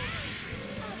of May.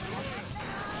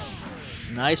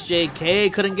 Nice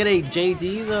JK, couldn't get a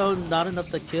JD though, not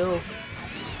enough to kill.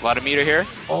 A lot of meter here.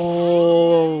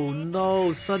 Oh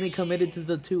no, Sunny committed to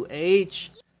the 2H.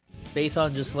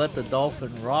 Phaethon just let the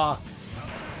dolphin rock.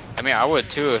 I mean, I would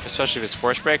too, especially if it's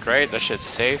force break, right? That shit's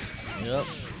safe. Yep,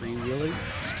 free wheelie.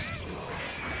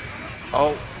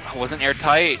 Oh, I wasn't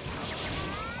airtight.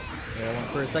 Yeah, went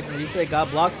for a second reset, got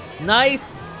blocked.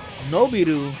 Nice!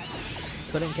 Nobiru.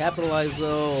 Couldn't capitalize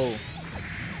though.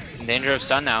 In danger of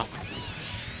stun now.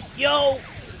 Yo!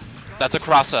 That's a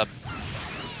cross up.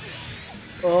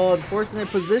 Oh, unfortunate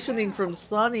positioning from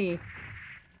Sunny.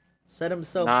 Set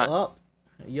himself up.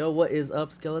 Yo, what is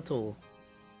up, Skeletal?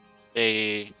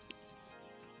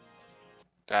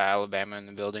 Alabama in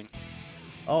the building.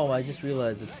 Oh, I just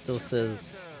realized it still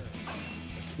says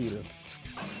Akira.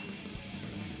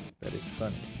 That is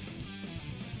Sunny.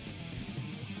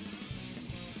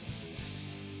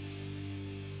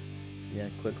 Yeah,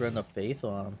 quick run of Faith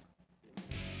on.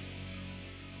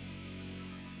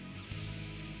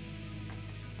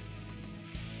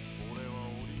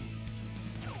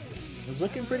 It was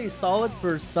looking pretty solid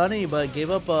for Sunny, but gave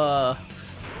up a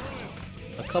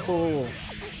couple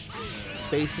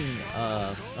spacing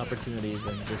opportunities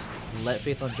and just let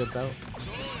Phaethon jump out.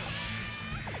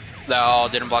 No,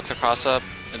 didn't block the cross up.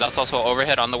 And that's also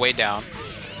overhead on the way down.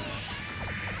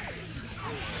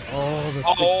 Oh, the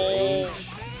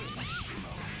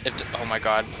 6H. Oh my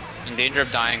god. In danger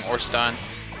of dying or stun.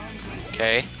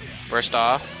 Okay. Burst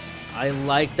off. I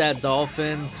like that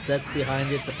dolphin. Sets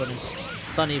behind it to punish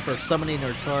Sunny for summoning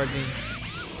or charging.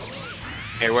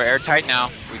 Okay, we're airtight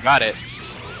now. We got it.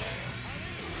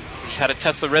 We just had to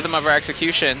test the rhythm of our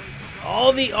execution.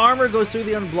 Oh, the armor goes through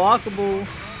the unblockable.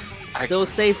 Still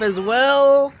safe as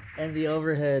well. And the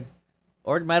overhead.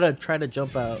 Or might have tried to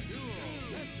jump out.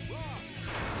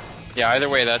 Yeah, either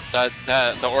way,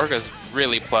 the Orga's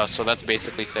really plus, so that's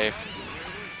basically safe.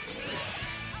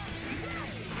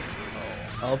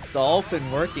 Oh,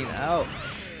 dolphin working out.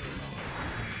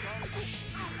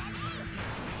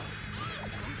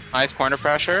 Nice corner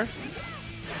pressure.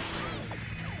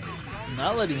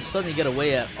 Not letting Sunny get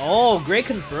away at all. Great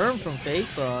confirm from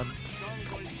Phaethon.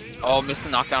 Oh, missed the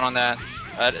knockdown on that.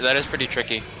 That is pretty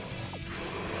tricky.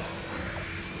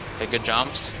 Okay, good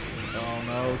jumps. Oh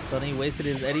no, Sunny wasted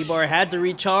his Eddie bar, had to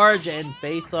recharge, and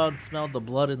Phaethon smelled the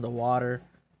blood in the water.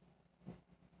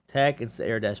 Attack, it's the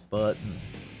air dash button.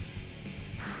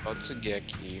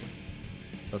 Otsugeki.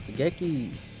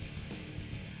 Otsugeki.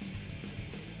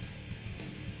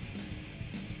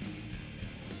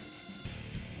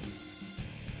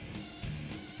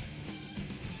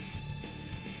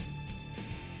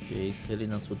 Jace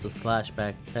hitting us with the slash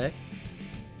back tech.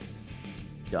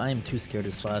 Yeah, I am too scared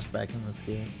to slash back in this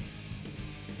game.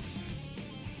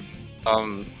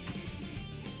 Um,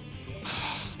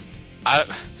 I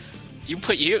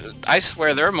I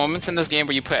swear there are moments in this game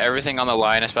where you put everything on the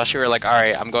line, especially where like, all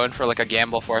right, I'm going for like a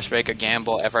gamble force break, a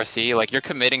gamble FRC. Like you're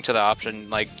committing to the option.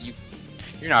 Like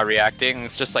you're not reacting.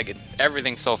 It's just like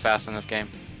everything's so fast in this game.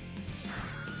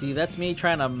 See, that's me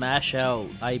trying to mash out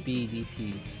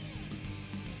IBDP.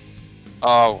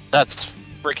 Oh, that's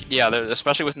freaking yeah.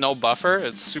 Especially with no buffer,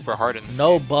 it's super hard in this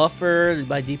No game. buffer,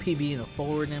 my DP being a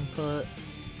forward input.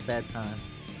 Sad time.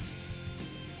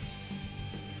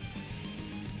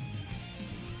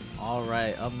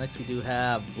 Alright, up next we do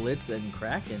have Blitz and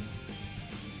Kraken.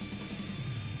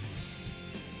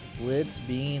 Blitz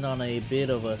being on a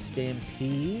bit of a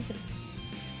stampede.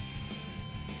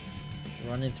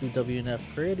 Running through WNF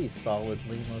pretty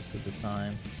solidly most of the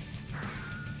time.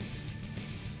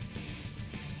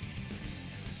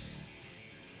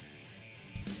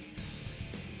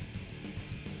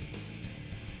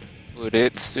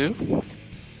 Blitz too.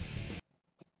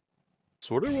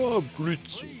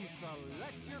 Blitz.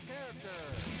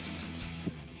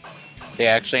 They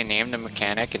actually named a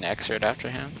mechanic and excerpt after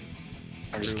him.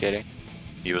 I'm just kidding.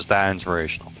 He was that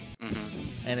inspirational.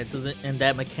 And it doesn't, and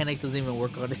that mechanic doesn't even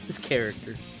work on his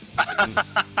character.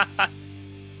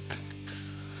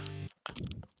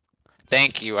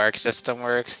 Thank you, Arc System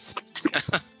Works.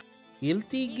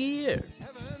 Guilty Gear.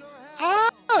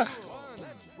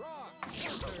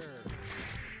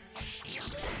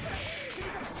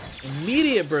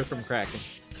 Immediate burst from Kraken.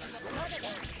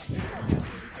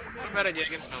 What about idea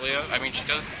against Melia? I mean, she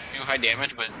does do high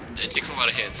damage, but it takes a lot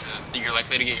of hits. So you're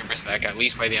likely to get your wrist back at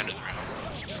least by the end of the round.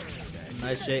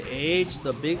 Nice JH,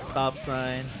 the big stop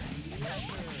sign.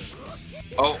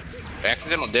 Oh,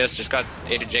 accidental diss just got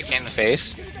A to JK in the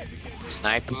face.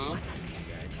 Snipe move.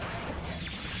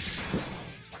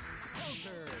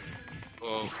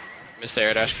 Oh, miss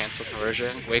air dash, cancel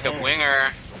conversion. Wake up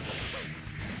winger.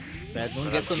 Bad Moon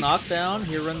gets a knockdown.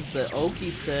 Here runs the Oki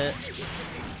set.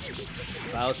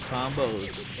 Faust combos.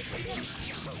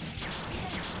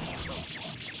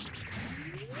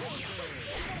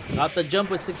 Got the jump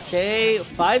with 6k.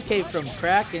 5k from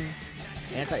Kraken.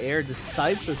 Anti-air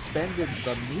decides suspended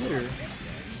the meter.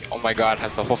 Oh my god,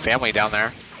 has the whole family down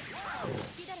there.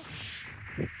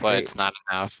 But Wait. it's not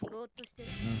enough.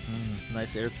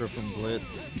 Nice air throw from Blitz.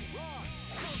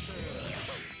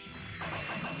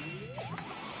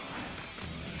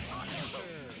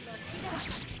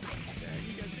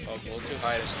 Oh, go too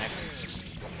high to snipe.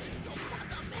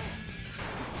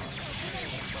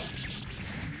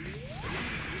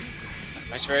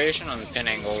 Nice variation on the pin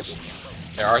angles.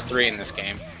 There are 3 in this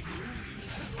game.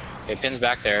 Okay, pin's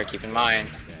back there, keep in mind.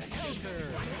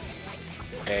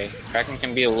 Okay, Kraken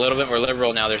can be a little bit more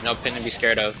liberal now, there's no pin to be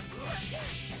scared of.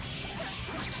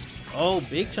 Oh,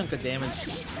 big chunk of damage.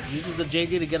 Uses the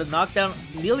JD to get a knockdown.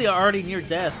 Amelia already near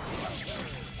death.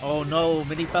 Oh no,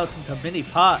 Mini Faust into Mini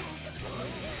Pot.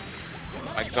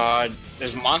 Oh my god,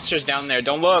 there's monsters down there,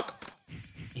 don't look!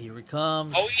 Here it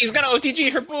comes. Oh, he's gonna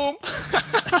OTG her, boom!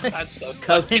 That's so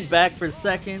funny. Coming back for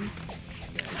seconds.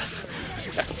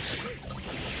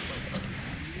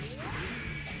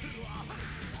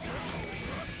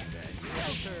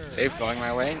 Save going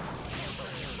my way.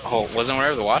 Oh, wasn't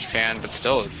aware of the watch pan, but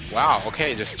still, wow,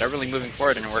 okay, just stubbornly moving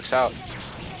forward and it works out.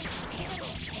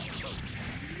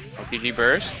 OPG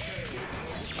burst?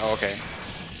 Oh, okay.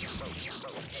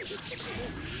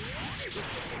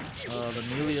 The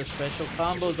Amelia special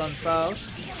combos on Faust.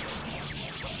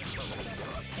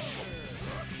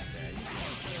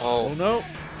 Oh no.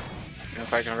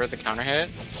 If I convert the counter hit.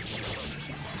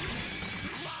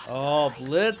 Oh,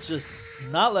 Blitz just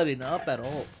not letting up at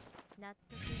all.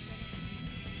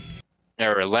 Yeah,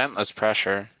 relentless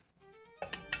pressure.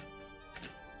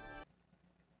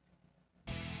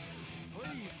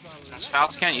 Since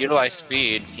Faust can't utilize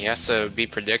speed, he has to be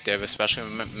predictive, especially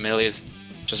when Millie's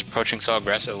just approaching so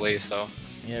aggressively, so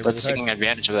Yeah, Blitz taking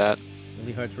advantage of that.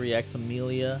 Really hard to react to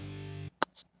Amelia.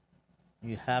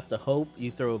 You have to hope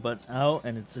you throw a button out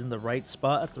and it's in the right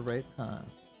spot at the right time.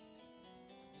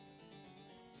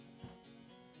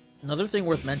 Another thing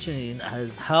worth mentioning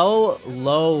is how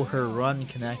low her run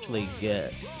can actually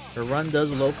get. Her run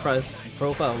does low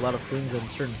profile a lot of things and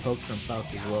certain pokes from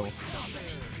Faust as well.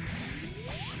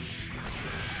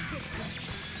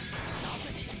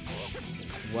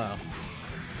 Wow.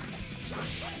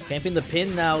 Camping the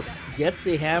pin now, gets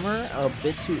the hammer a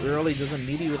bit too early, doesn't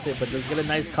meet you with it, but does get a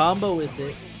nice combo with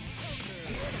it.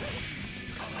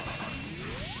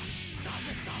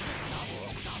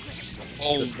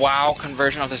 Oh wow,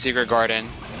 conversion of the Secret Garden.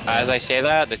 As I say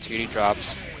that, the 2D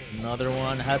drops. Another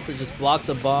one, has to just block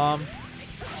the bomb.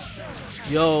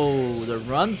 Yo, the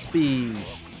run speed.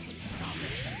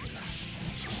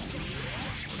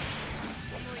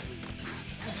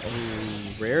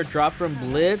 Rare drop from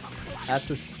Blitz. Has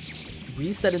to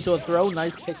reset into a throw.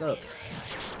 Nice pickup.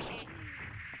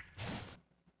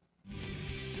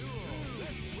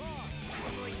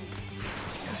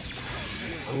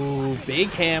 Ooh, big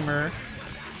hammer.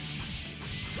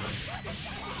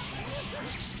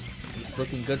 He's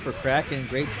looking good for Kraken.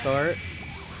 Great start.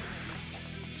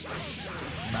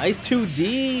 Nice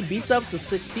 2D. Beats up the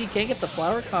 6P. Can't get the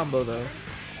flower combo though.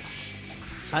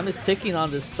 Time is ticking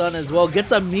on this stun as well.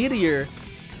 Gets a meteor.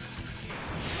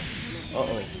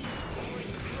 Uh-oh.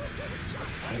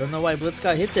 I don't know why Blitz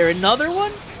got hit there. Another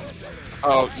one?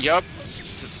 Oh, yup.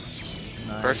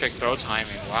 Nice. Perfect throw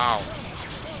timing. Wow.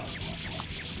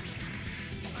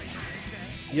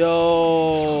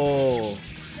 Yo.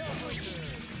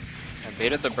 I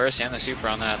baited the burst and the super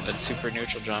on that super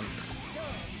neutral jump.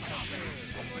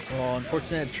 Oh,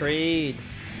 unfortunate trade.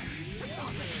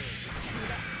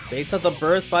 Baits up the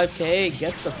burst 5k.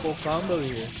 Gets the full combo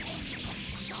here.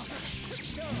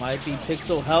 Might be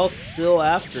pixel health still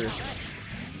after.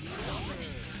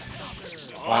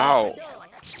 Wow.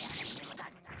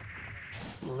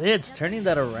 Blitz turning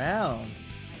that around.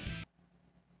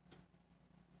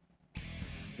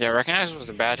 Yeah, I recognize it was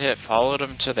a bad hit. Followed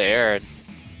him to the air.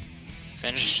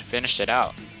 And finished it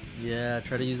out. Yeah,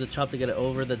 try to use a chop to get it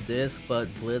over the disc, but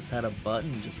Blitz had a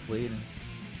button just waiting.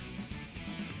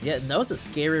 Yeah, that was a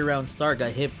scary round start.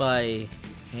 Got hit by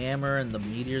Hammer and the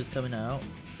meteors coming out.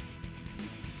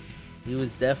 He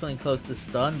was definitely close to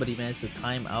stun, but he managed to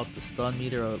time out the stun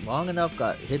meter long enough.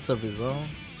 Got hits of his own.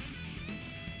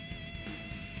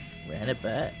 Ran it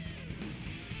back.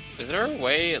 Is there a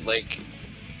way, like,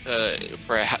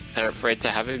 for it to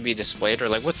have it be displayed, or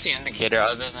like, what's the indicator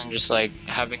other than just like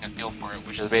having a feel for it,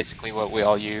 which is basically what we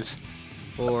all use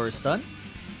For stun?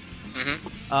 Mm-hmm.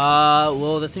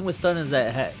 Well, the thing with stun is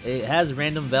that it has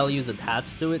random values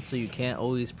attached to it, so you can't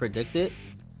always predict it.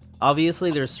 Obviously,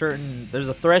 there's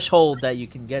a threshold that you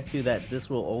can get to that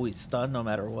this will always stun no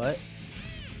matter what.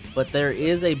 But there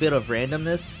is a bit of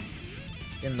randomness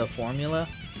in the formula.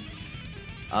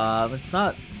 It's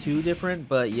not too different,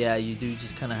 but yeah, you do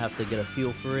just kind of have to get a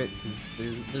feel for it,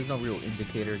 because there's no real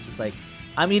indicator. It's just like,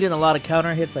 I'm eating a lot of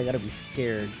counter hits, I gotta be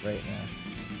scared right now.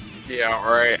 Yeah,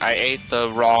 or I ate the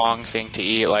wrong thing to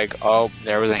eat, like, oh,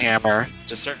 there was a hammer.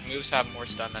 Just certain moves have more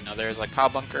stun than others, like Pow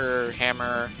Bunker,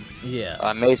 Hammer,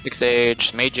 Yeah. May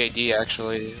 6H, May JD,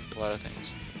 actually, a lot of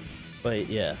things. But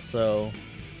yeah, so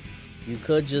you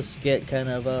could just get kind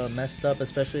of messed up,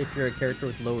 especially if you're a character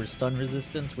with lower stun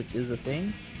resistance, which is a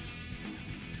thing.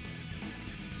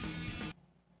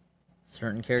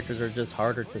 Certain characters are just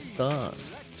harder to stun.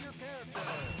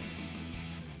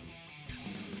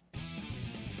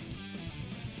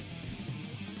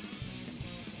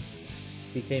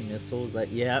 PK missiles,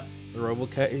 yeah, the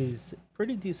Robocat is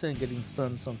pretty decent at getting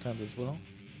stunned sometimes as well.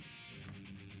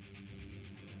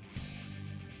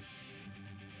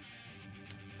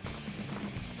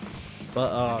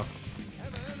 But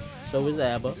so is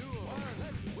Abba.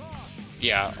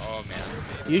 Yeah, oh man.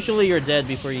 Usually you're dead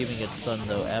before you even get stunned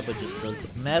though. Abba just does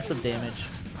massive damage.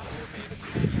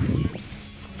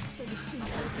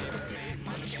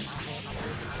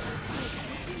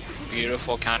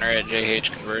 Beautiful counter at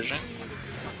JH conversion.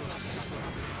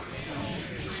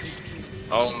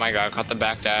 Oh my god, caught the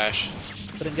backdash.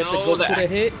 Couldn't get No, the Goku to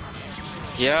hit.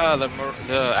 Yeah,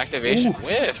 the activation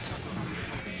whiffed.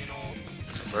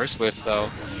 It's a burst whiff though.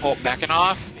 Oh, backing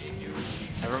off.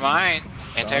 Never mind.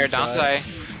 Anti-air downside.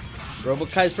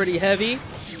 Robokai's pretty heavy,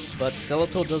 but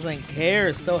Skeletal doesn't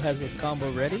care. Still has his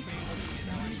combo ready.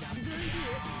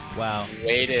 Wow.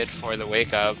 Waited for the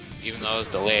wake up, even though it was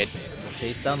delayed.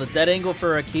 Chase down the dead angle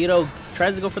for Akito.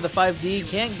 Tries to go for the 5D.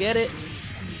 Can't get it.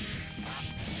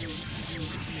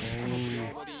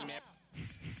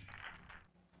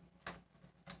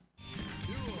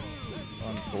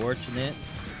 Unfortunate.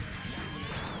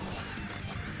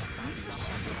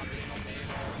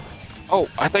 Oh,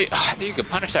 I thought you could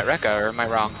punish that Rekka, or am I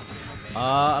wrong?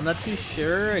 I'm not too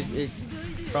sure. It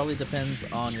probably depends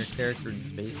on your character and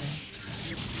spacing.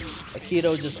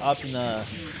 Akito just opting to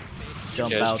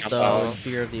jump out though, in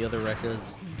fear of the other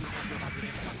Rekkas.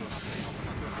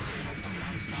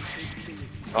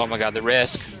 Oh my god, the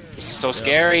risk. This is so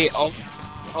scary. Oh,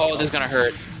 this is gonna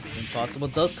hurt. Impossible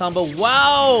does combo.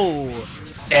 Wow!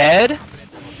 Dead?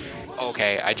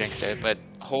 Okay, I jinxed it, but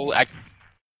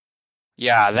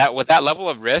yeah, that with that level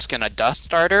of risk and a dust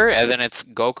starter, and then it's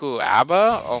Goku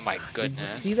Abba. Oh my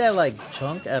goodness! Did you see that like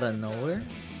chunk out of nowhere?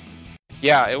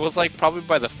 Yeah, it was like probably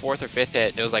by the 4th or 5th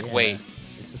hit. It was like, wait,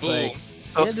 it's just boom. like,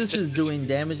 yeah, this is doing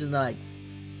damage, and like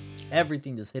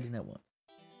everything just hitting at once.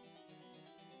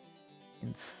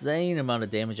 Insane amount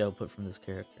of damage output from this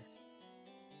character.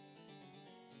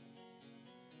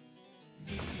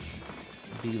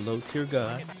 the low tier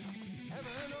god.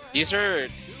 These are,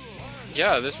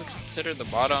 yeah, this is considered the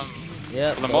bottom.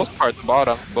 Yeah, For the most part, the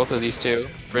bottom. Both of these two.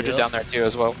 Bridget Yep. down there too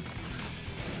as well.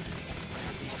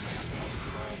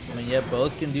 I mean, yeah,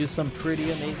 both can do some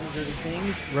pretty amazing dirty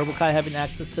things. Robokai having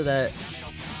access to that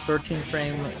 13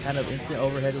 frame kind of instant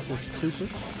overhead with his super.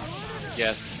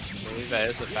 Yes, I believe that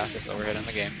is the fastest overhead in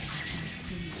the game.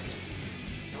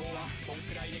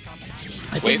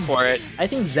 Wait for it. I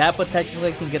think Zappa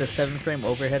technically can get a 7 frame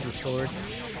overhead with sword.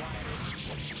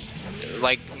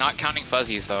 Like, not counting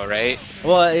fuzzies though, right?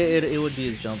 Well, it would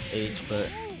be his jump age, but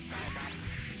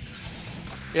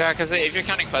Yeah, because if you're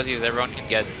counting fuzzies, everyone can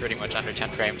get pretty much under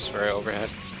 10 frames for overhead.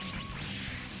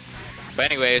 But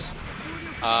anyways,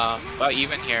 about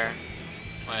even here.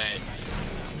 But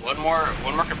one more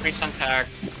Capri Sun tag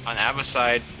on Abba's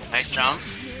side. Nice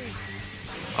jumps.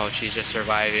 Oh, she's just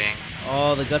surviving.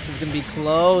 oh, the guts is gonna be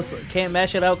close. Can't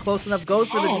mash it out close enough. Goes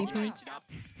for the DP.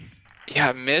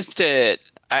 Yeah, missed it.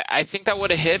 I think that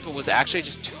would have hit, but was actually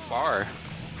just too far.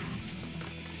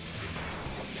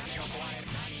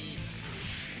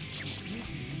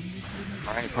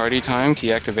 Alright, party time,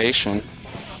 key activation.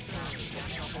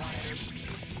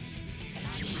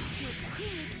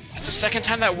 It's the second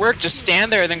time that worked. Just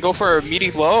stand there and then go for a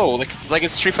meaty low. Like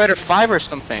it's Street Fighter 5 or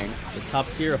something. The top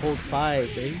tier holds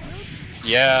 5, baby.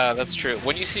 Yeah, that's true.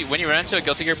 When you run into a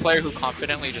Guilty Gear player who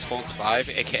confidently just holds 5,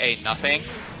 aka nothing,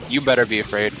 you better be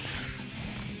afraid.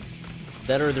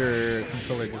 That or their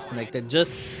controller disconnected.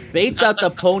 Just baits out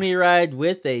the pony ride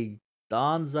with a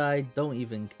Donzai. Don't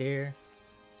even care.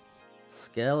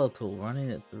 Skeletal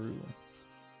running it through.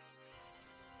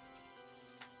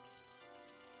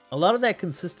 A lot of that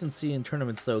consistency in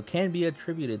tournaments, though, can be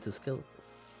attributed to Skeletal.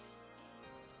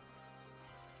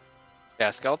 Yeah,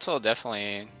 Skeletal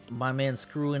definitely. My man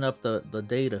screwing up the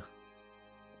data.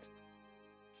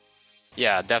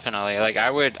 Yeah, definitely. Like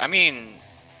I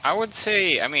would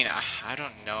say, I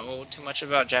don't know too much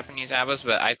about Japanese ABBAs,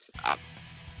 but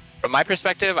from my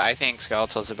perspective, I think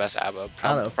Skeletal's the best ABBA. I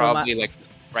don't know, Probably like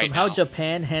right from now. how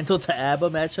Japan handled the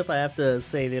ABBA matchup, I have to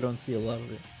say they don't see a lot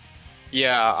of it.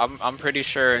 Yeah, I'm pretty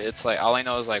sure it's like all I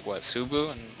know is like what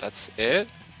Subu, and that's it.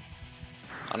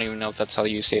 I don't even know if that's how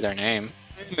you say their name.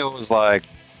 It was like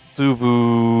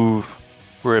Subu,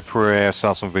 Pure, I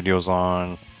saw some videos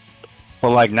on.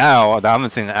 But like now, I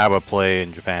haven't seen ABBA play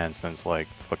in Japan since like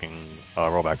fucking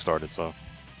rollback started. So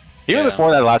even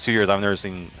before that, last few years, I've never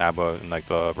seen ABBA in like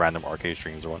the random arcade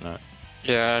streams or whatnot.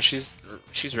 Yeah, she's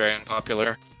very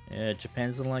unpopular. Yeah,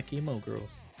 Japan's don't like emo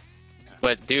girls.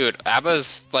 But dude,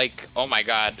 ABBA's like, oh my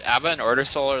god, ABBA and Order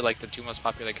Soul are like the two most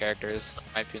popular characters, in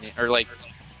my opinion. Or like,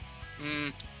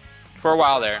 for a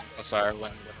while there. Oh, sorry,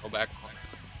 when go back.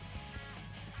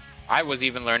 I was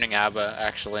even learning ABBA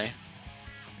actually.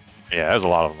 Yeah, there's a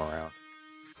lot of them around.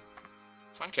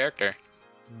 Fun character.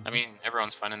 I mean,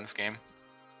 everyone's fun in this game.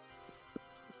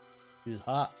 She's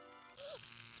hot.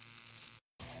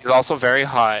 He's also very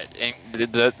hot, and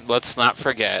let's not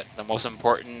forget the most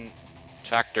important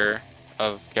factor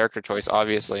of character choice,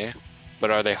 obviously. But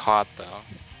are they hot though?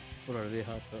 What are they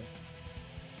hot though?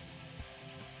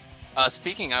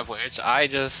 Speaking of which, I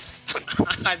just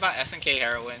I bought SNK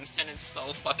heroines, and it's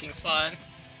so fucking fun.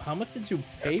 How much did you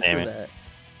pay for that?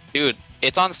 Dude,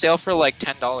 it's on sale for like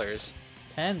 $10.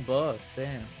 $10,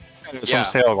 damn. There's some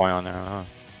sale going on there, huh?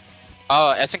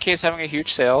 SNK is having a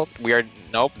huge sale. They're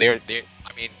not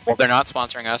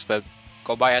sponsoring us, but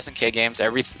go buy SNK games.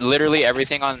 Literally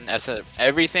everything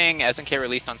everything SNK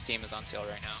released on Steam is on sale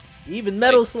right now. Even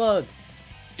Metal Slug.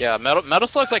 Yeah, Metal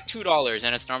Slug's like $2,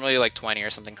 and it's normally like 20 or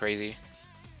something crazy.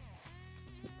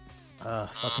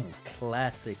 Fucking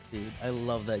classic, dude. I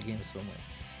love that game so much.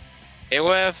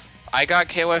 KOF, I got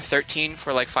KOF 13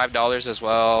 for like $5 as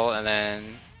well, and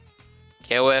then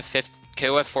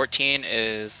KOF 14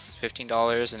 is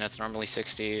 $15, and it's normally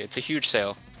 $60. It's a huge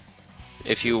sale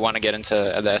if you want to get into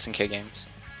the SNK games.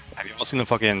 Have you all seen the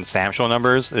fucking Sam Show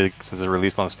numbers since it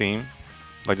released on Steam?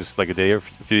 Like just like a day or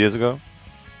a few years ago?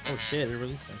 Oh shit, it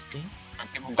released on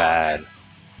Steam? Bad.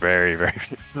 Very, very,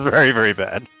 very, very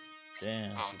bad.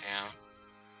 Damn. Oh, damn.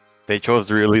 They chose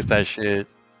to release that shit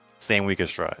same week as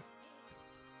Strive.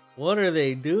 What are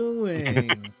they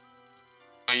doing?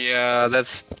 Yeah,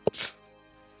 that's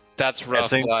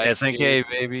rough. SNK,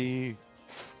 baby.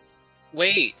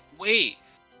 Wait.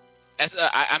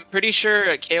 I'm pretty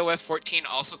sure KOF 14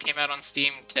 also came out on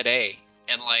Steam today,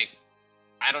 and like,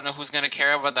 I don't know who's gonna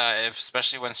care about that,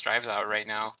 especially when Strive's out right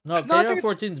now. No, KOF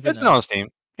 14's been been on Steam.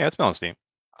 Yeah, it's been on Steam.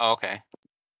 Oh, okay.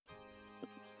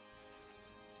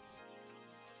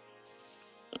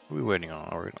 What are we waiting on?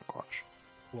 Are we gonna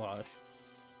Quash?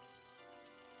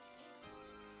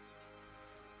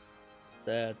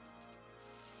 Sad.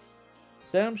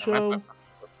 Sam Show.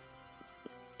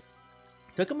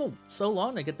 Took him so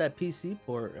long to get that PC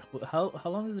port. How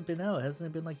long has it been out? Hasn't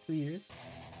it been like 2 years?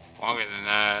 Longer than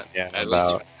that. Yeah, At least.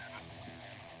 about.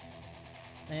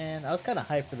 Man, I was kind of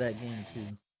hyped for that game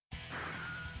too.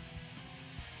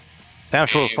 Damn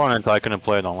sure it was fun until I couldn't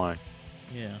play it online.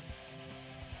 Yeah.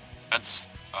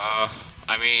 That's. I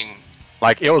mean.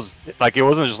 Like it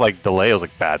wasn't just like delay, it was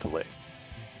like bad delay.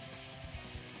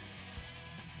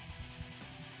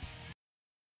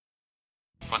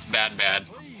 What's bad?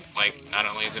 Like, not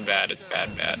only is it bad, it's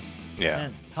bad. Yeah.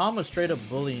 Man, Tom was straight up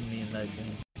bullying me in that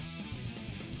game.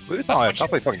 I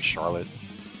play fucking Charlotte.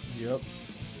 Yep.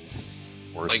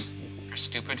 Worse. Like, your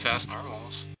stupid fast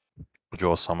normals.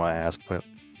 Joe saw my ass, but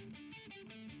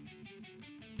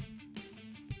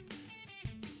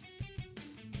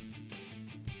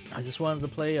I just wanted to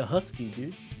play a Husky,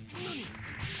 dude.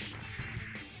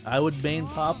 I would main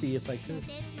Poppy if I could.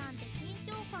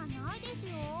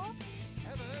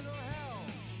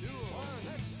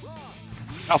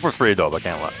 Alpha's pretty dope, I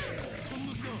can't lie.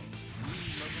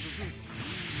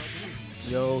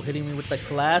 Yo, hitting me with the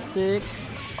classic.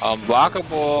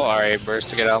 Unblockable. Alright, burst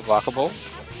to get unblockable.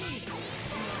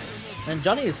 And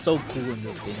Johnny is so cool in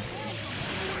this game.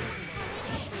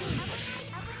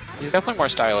 He's definitely more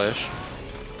stylish.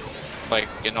 Like,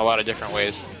 in a lot of different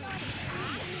ways.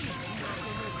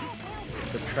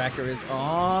 The tracker is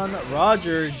on.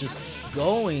 Roger just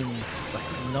going like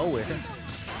nowhere.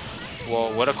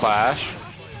 Well, what a clash.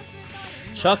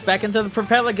 Chuck back into the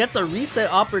propeller, gets a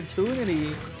reset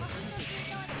opportunity.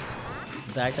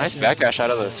 Nice backdash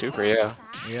out of the super, yeah.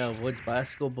 Yeah, Woods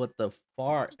bicycle, but the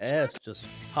far S just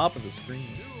top of the screen.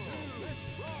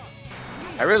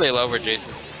 I really love where Jace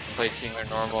is placing their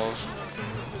normals.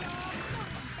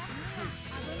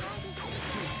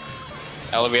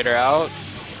 Elevator out.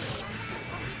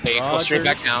 Okay, go straight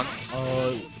back down.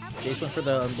 Jace went for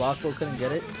the unblockable, couldn't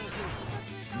get it.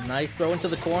 Nice throw into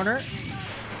the corner.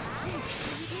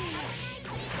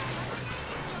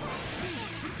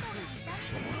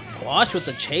 Quash with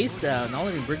the chase down. Not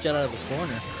only bridge out of the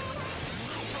corner.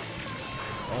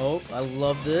 Oh, I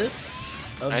love this.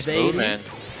 Nice movement.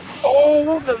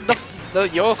 Oh, the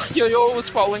yo was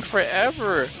falling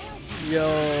forever.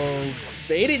 Yo,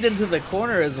 baited into the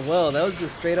corner as well. That was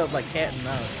just straight up like cat and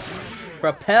mouse.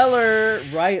 Propeller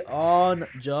right on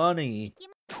Johnny.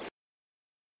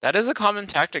 That is a common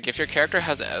tactic. If your character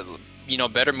has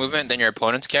better movement than your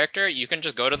opponent's character, you can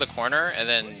just go to the corner and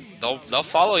then they'll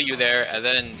follow you there, and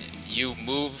then you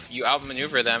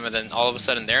outmaneuver them, and then all of a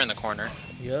sudden they're in the corner.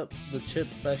 Yep, the chip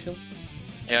special.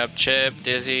 Yep, Chip,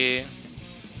 Dizzy,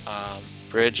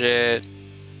 Bridget,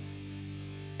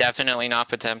 definitely not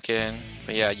Potemkin,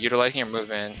 but yeah, utilizing your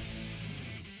movement.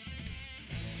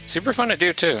 Super fun to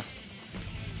do too.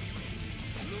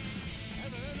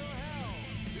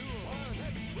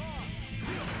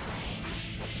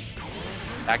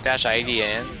 Backdash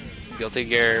IDN, Guilty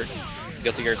Gear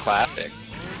Classic.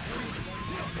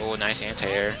 Oh, nice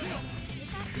anti-air.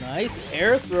 Nice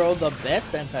air throw, the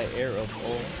best anti-air of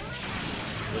all.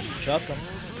 Just chuck him.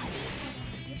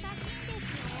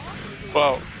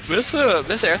 Well, this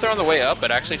air throw on the way up, but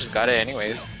actually just got it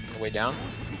anyways on the way down.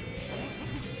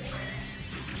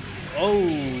 Oh,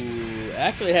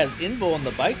 actually has Invo on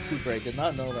the bike super. I did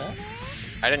not know that.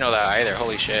 I didn't know that either.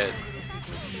 Holy shit.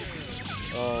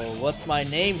 Oh, what's my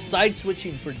name? Side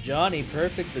switching for Johnny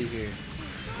perfectly here.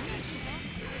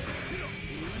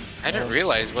 I didn't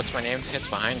realize what's my name hits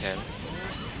behind him.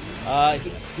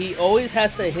 He always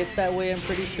has to hit that way, I'm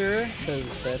pretty sure, because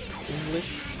that's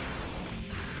English.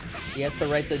 He has to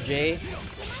write the J.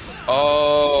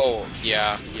 Oh,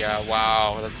 yeah,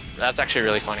 wow. That's actually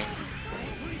really funny.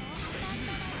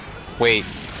 Wait,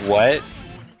 what?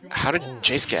 How did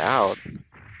Jace get out?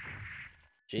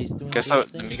 Jace doing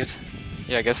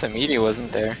I guess the media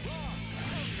wasn't there.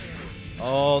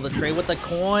 Oh, the trade with the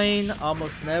coin.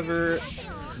 Almost never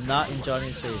not in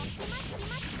Johnny's favor.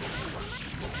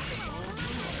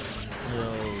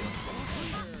 Yo.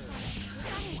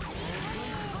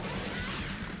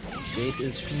 Jace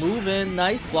is moving.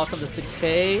 Nice block on the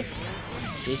 6K.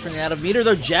 Jace running out of meter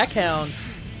though. Jackhound.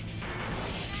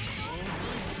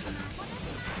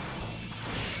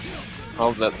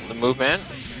 Oh, the movement.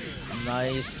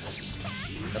 Nice.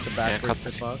 Got the back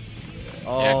box.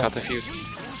 Oh, yeah, cut the feud.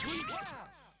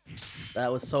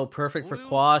 That was so perfect for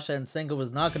Quash, and Senga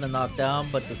was not going to knock down,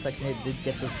 but the second hit did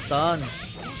get the stun.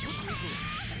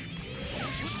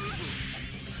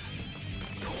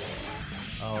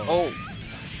 Oh,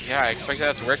 yeah, I expected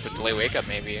that to work, but delay wake up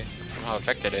maybe somehow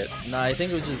affected it. Nah, I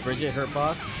think it was just Bridget hurt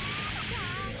box.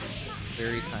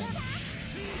 Very tiny.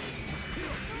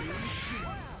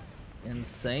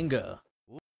 Nsenga.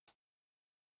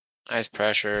 Nice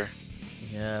pressure.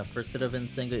 Yeah, first hit of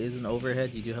Nsenga is an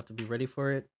overhead. You do have to be ready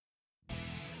for it.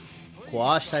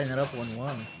 Quash tying it up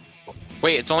 1-1.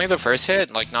 Wait, it's only the first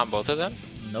hit? Like, not both of them?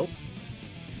 Nope.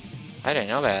 I didn't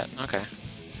know that. Okay.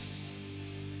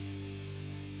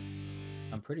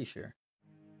 I'm pretty sure.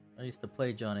 I used to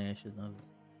play Johnny, I should know this.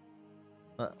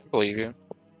 But, Believe you.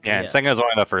 Yeah, Yeah. Nsenga is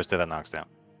only the first hit that knocks down.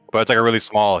 But it's like a really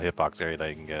small hitbox area that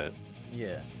you can get.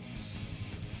 yeah.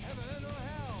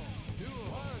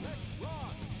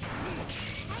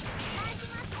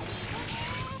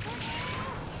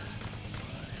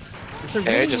 It's a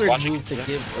really just weird watching move to it.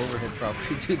 give overhead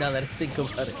property to, now that I think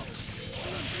about it.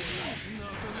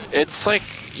 It's like,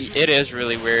 it is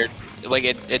really weird. Like,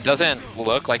 it doesn't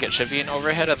look like it should be an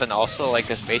overhead, and then also, like,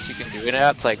 the space you can do it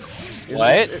at, it's like,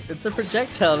 what? It's a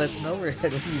projectile that's an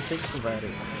overhead when you think about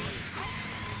it.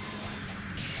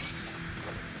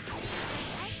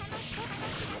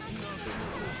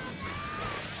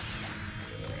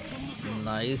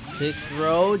 Nice tick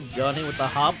throw. Johnny with the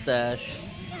hop dash.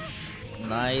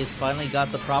 Nice. Finally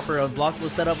got the proper unblockable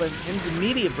setup and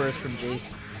immediate burst from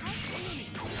Jace.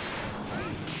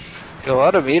 A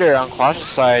lot of meter on Quash's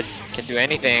side can do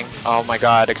anything. Oh my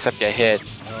god, except get hit.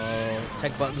 Oh,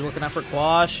 tech buttons working out for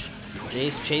Quash.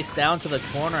 Jace chased down to the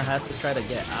corner, has to try to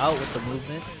get out with the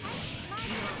movement.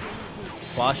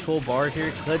 Quash full bar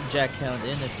here, could jack count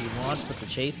in if he wants, put the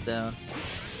chase down.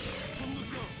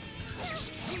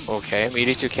 Okay,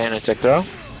 meter to cannon tick throw.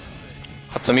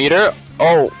 That's a meter.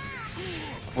 Oh!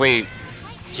 Wait.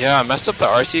 Yeah, I messed up the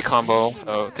RC combo.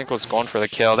 So I think I was going for the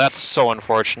kill. That's so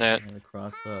unfortunate. And the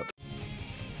cross up.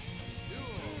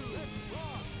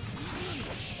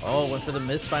 Oh, went for the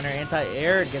misfinder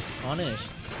anti-air, gets punished.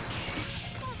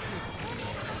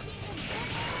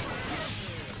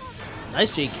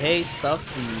 Nice JK, stuffs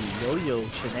the yo-yo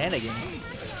shenanigans.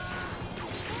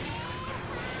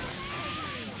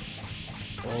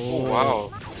 Oh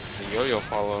wow, the yo-yo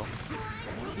follow.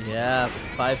 Yeah,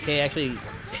 5K actually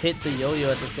hit the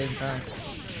yo-yo at the same time.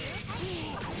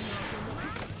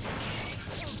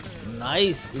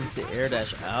 Nice instant air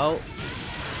dash out.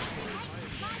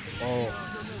 Oh.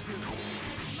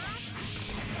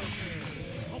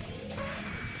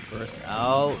 First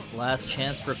out, last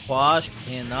chance for Quash,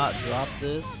 cannot drop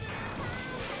this.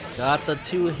 Got the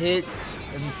 2-hit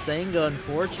Nsenga,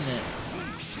 unfortunate.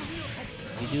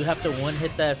 You do have to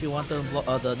one-hit that if you want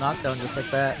the knockdown just like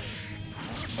that.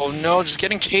 Oh no, just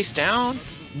getting chased down?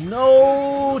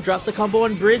 No! Drops the combo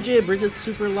on Bridget. Bridget's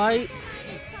super light.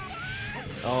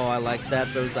 Oh, I like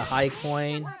that. There's a high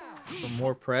coin for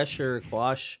more pressure.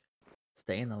 Quash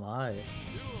staying alive.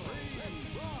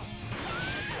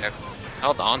 Yeah,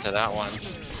 held on to that one.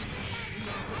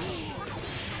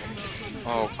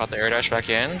 Oh, caught the air dash back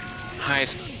in.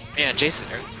 Nice. Man, Jason.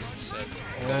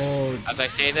 Oh, As I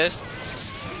say this,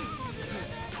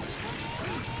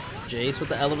 Jace with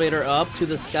the elevator up to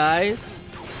the skies.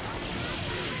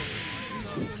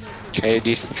 okay,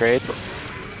 decent trade.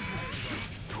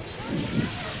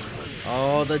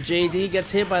 Oh, the JD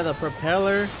gets hit by the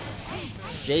propeller.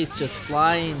 Jace just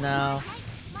flying now.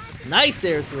 Nice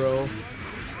air throw.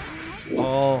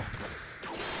 Oh,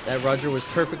 that Roger was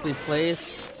perfectly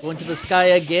placed. Going to the sky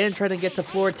again, trying to get to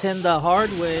 410 the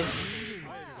hard way.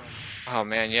 Oh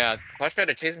man, yeah. Quash tried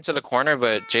to chase him to the corner,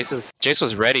 but Jace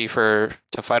was ready to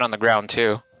fight on the ground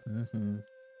too.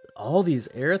 All these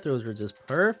air throws were just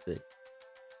perfect.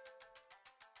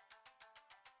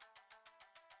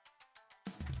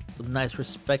 Some nice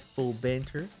respectful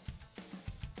banter.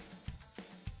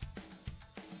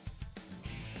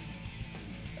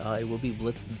 It will be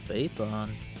Blitz and Faith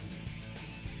on.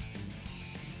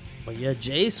 But yeah,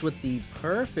 Jace with the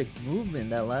perfect movement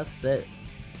that last set.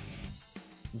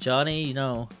 Johnny, you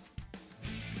know,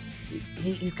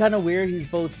 he's kind of weird. He's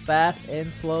both fast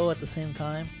and slow at the same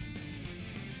time.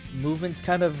 Movement's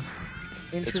kind of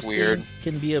interesting. It's weird.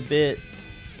 Can be a bit.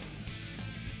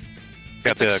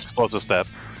 Got the explosive step.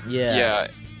 Yeah. Yeah,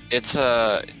 it's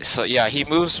so yeah, he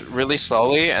moves really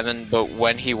slowly, and then but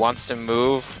when he wants to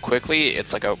move quickly,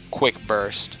 it's like a quick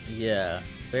burst. Yeah.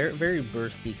 Very, very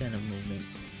bursty kind of movement.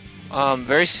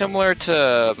 Very similar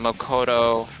to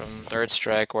Makoto from Third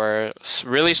Strike, where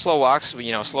really slow walks,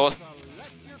 you know, slowest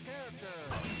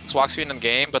walk speed in the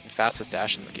game, but the fastest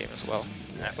dash in the game as well.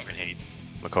 I fucking hate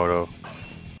Makoto.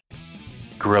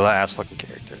 Gorilla ass fucking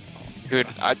character. Dude,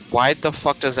 why the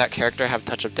fuck does that character have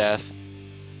Touch of Death?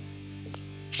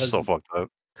 So fucked up.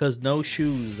 Cause no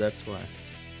shoes, that's why.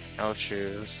 No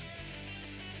shoes.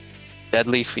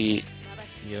 Deadly feet.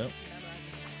 Yep.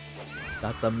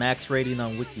 Got the max rating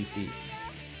on WikiFeet.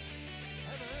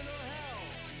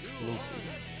 Exclusive.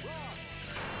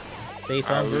 Faith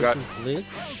Alright, on we got- versus Blitz.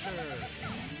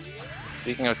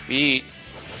 Speaking of feet,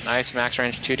 nice max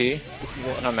range 2D.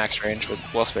 Well, not max range, but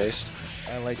well spaced.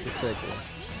 I like the segue.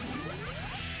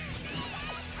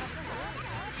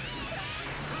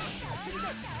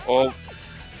 Oh,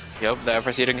 yep, the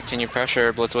FRC to continue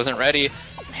pressure. Blitz wasn't ready.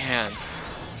 Man.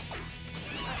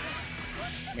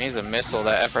 Made the missile,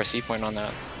 that FRC point on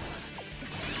that.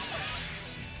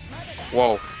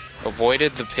 Whoa.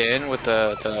 Avoided the pin with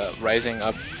the rising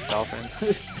up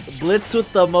dolphin. Blitz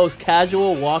with the most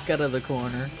casual walk out of the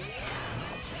corner.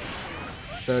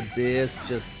 The disc,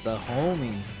 just the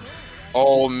homie.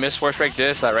 Oh, missed force break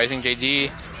disc, that rising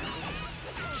JD.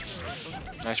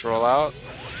 Nice rollout.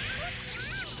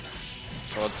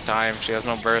 Well, it's time. She has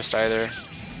no burst either.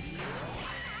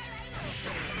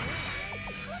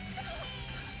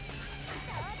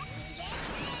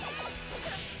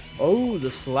 Oh,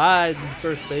 the slide in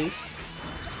first base.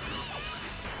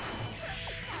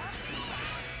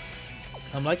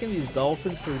 I'm liking these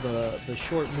dolphins for the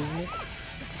short movement.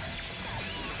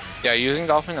 Yeah, using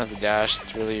dolphin as a dash,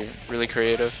 it's really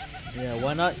creative. Yeah,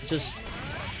 why not just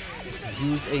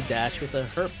use a dash with a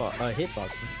hitbox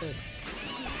instead?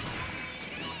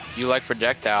 You like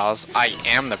projectiles. I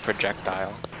am the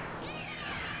projectile.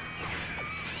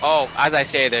 Oh, as I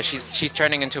say this, she's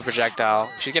turning into a projectile.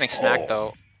 She's getting smacked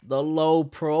though. The low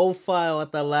profile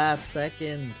at the last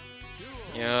second.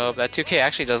 Yup, that 2K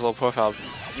actually does low profile.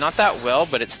 Not that well,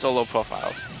 but it's still low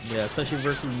profiles. Yeah, especially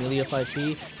versus Melia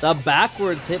 5P. The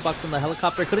backwards hitbox on the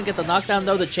helicopter. Couldn't get the knockdown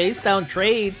though. The chase down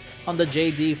trades on the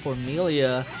JD for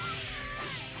Melia.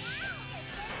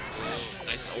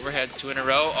 Nice overheads, 2 in a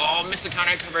row. Oh, missed the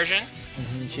counter conversion.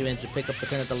 She managed to pick up the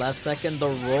pin at the last second. The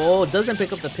roll doesn't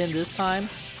pick up the pin this time.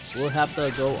 We'll have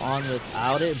to go on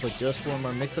without it, but just one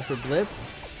more mix-up for Blitz.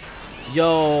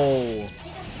 Yo!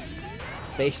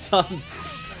 Face on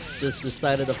just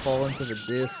decided to fall into the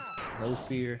disc. No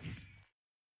fear.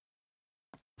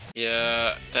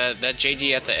 Yeah, that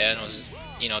JD at the end was,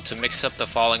 you know, to mix up the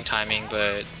falling timing,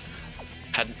 but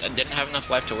didn't have enough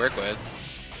life to work with.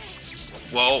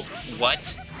 Whoa,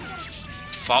 what?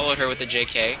 Followed her with the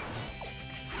JK.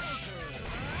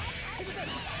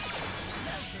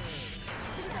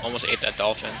 Almost ate that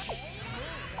dolphin.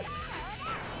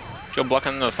 Go block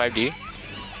on the 5D.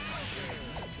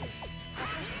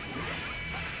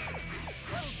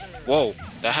 Whoa,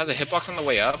 that has a hitbox on the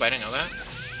way up? I didn't know that.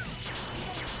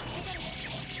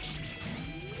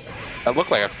 That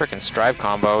looked like a freaking strive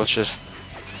combo. It's just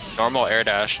normal air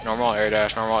dash, normal air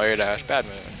dash, normal air dash. Bad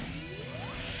move.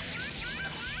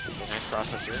 Nice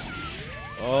cross up here.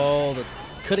 Oh,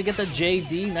 couldn't get the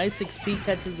JD. Nice XP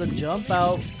catches the jump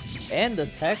out and the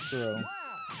tech throw.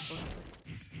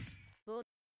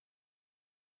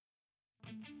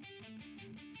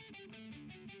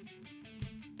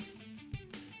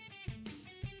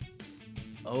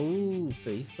 Oh,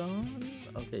 Faith on?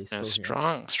 Okay, Yeah,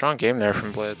 still strong game there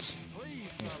from Blitz.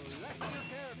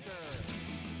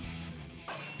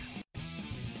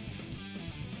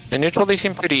 The neutral they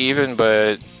seem pretty even,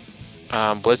 but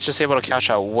Blitz just able to catch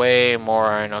out way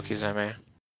more in Okizeme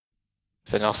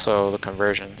than also the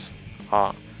conversions.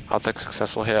 Off the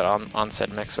successful hit on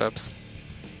said mix-ups.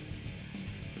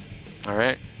 All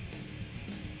right.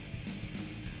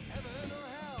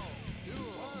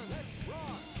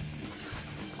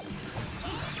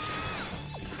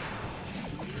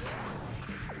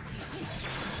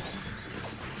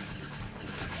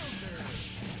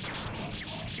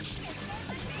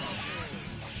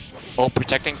 Oh,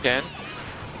 protecting pin.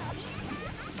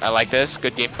 I like this.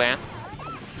 Good game plan.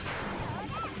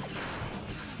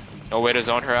 No way to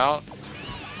zone her out.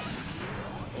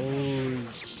 Oh,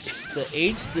 the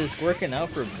H disc working out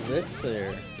for Blitz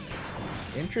there.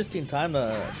 Interesting time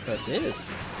to this.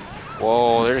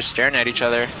 Whoa, they're just staring at each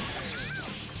other.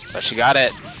 But she got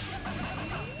it.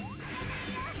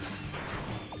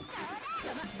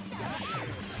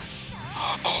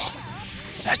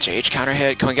 That JH counter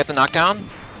hit. Can we get the knockdown?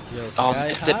 Yo, Oh, Sky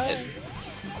missed it. High.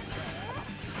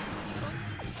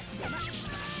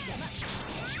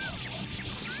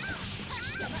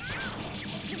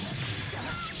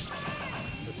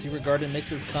 The Secret Garden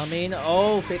mix is coming.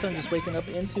 Oh, Phaethon just waking up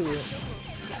into it.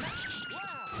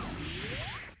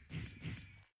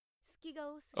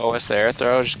 Oh, it's the air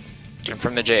throw. Just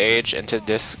from the JH into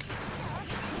disc.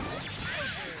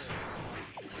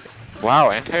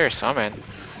 Wow, anti-air summon.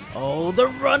 Oh, the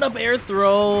run-up air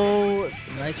throw!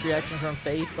 Nice reaction from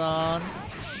Phaethon.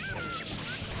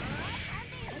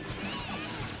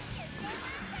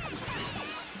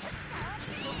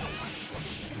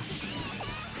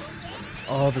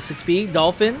 Oh, the 6B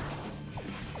Dolphin.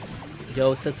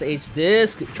 Yo, sets the H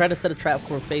disc. Try to set a trap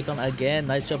for Phaethon again.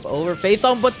 Nice jump over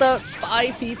Phaethon, but the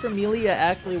IP from Melia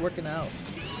actually working out.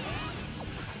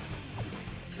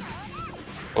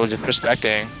 Well, just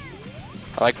respecting.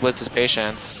 I like Blitz's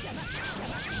patience.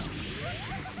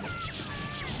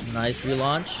 Nice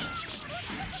relaunch.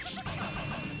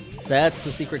 Sets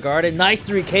the Secret Garden. Nice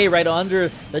 3K right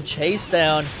under the chase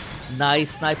down.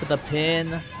 Nice snipe with a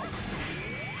pin.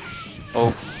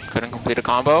 Oh, couldn't complete a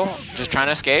combo. Just trying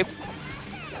to escape.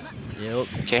 Yep.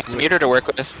 Okay, has meter to work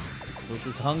with. This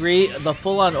is hungry. The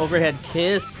full-on overhead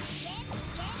kiss.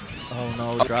 Oh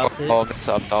no, drops it. Oh, mix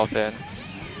up Dolphin.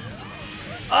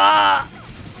 Ah!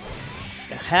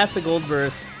 Has to gold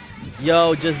burst.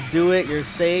 Yo, just do it. You're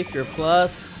safe. You're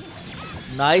plus.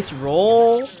 Nice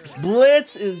roll.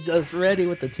 Blitz is just ready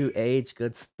with the 2H.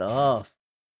 Good stuff.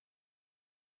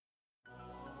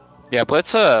 Yeah,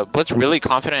 Blitz really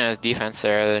confident in his defense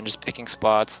there, than just picking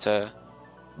spots to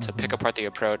pick apart the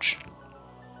approach.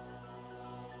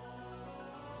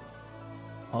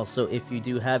 Also, if you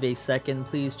do have a second,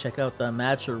 please check out the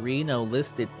match arena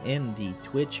listed in the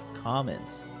Twitch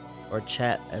comments, or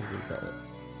chat as they call it.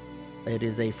 It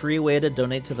is a free way to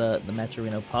donate to the match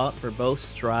arena pot for both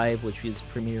Strive, which is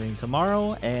premiering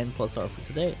tomorrow, and Plus R for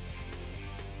today.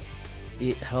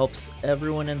 It helps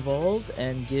everyone involved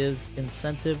and gives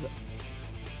incentive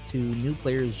to new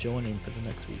players joining for the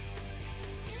next week.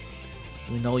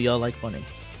 We know y'all like money.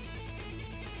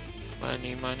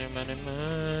 Money, money, money,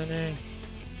 money.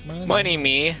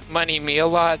 Money me a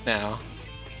lot now.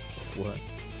 What?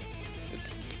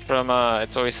 From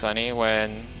It's Always Sunny,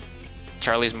 when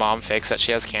Charlie's mom fakes that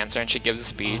she has cancer and she gives a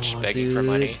speech begging for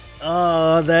money.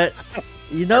 Oh, that...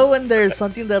 You know when there's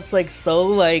something that's like so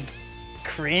like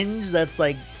cringe, that's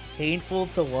like painful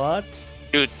to watch?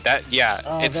 Dude, it's that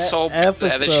so bad. And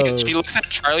then episode. she looks at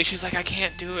Charlie, she's like, I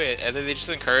can't do it. And then they just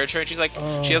encourage her, and she's like,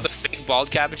 she has a fake bald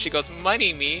cap, and she goes,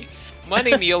 money me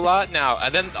a lot now.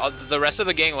 And then the rest of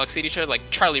the gang looks at each other like,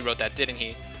 Charlie wrote that, didn't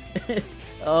he?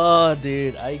 Oh,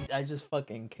 dude, I just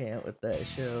fucking can't with that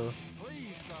show.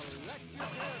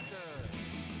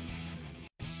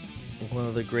 One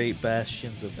of the great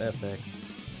bastions of FX.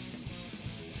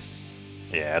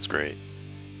 Yeah, that's great.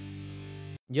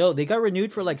 Yo, they got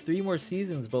renewed for like 3 more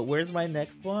seasons, but where's my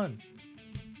next one?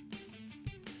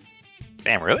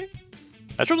 Damn, really?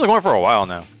 That show's been going for a while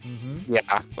now.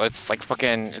 Yeah, it's like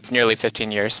it's nearly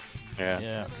 15 years.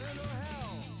 Yeah.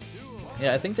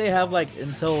 Yeah, I think they have like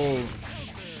until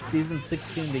season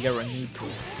 16 they got renewed for.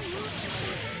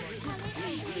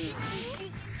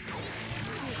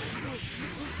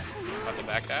 Got the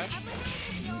backdash.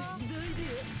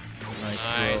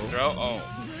 Nice throw. Oh.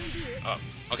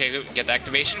 Okay, good. Get the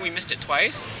activation. We missed it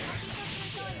twice.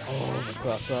 Oh, the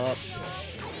cross up.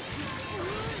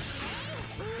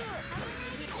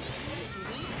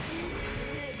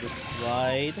 The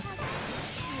slide.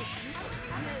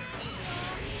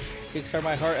 Kickstart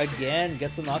my heart again.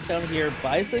 Gets a knockdown here.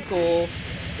 Bicycle.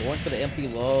 Going for the empty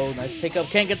low. Nice pickup.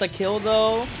 Can't get the kill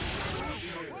though.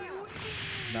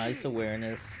 Nice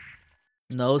awareness.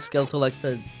 No, Skeletal likes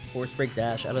to force break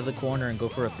dash out of the corner and go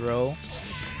for a throw.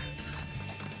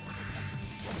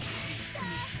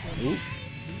 Oop.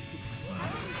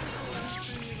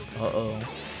 Uh-oh.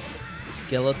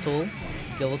 Skeletal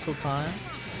time.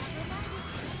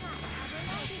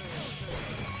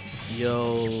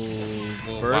 Yo,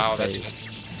 Wow, burst that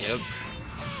save. Yep.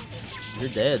 You're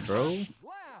dead, bro. You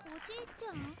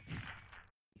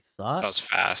thought? That was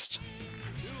fast.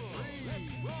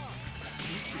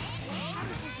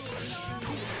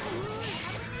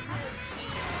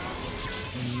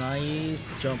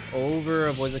 Nice jump over,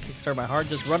 avoids a kickstart by heart.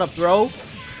 Just run up throw,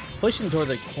 pushing toward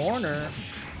the corner.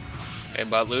 Okay,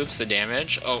 butt loops the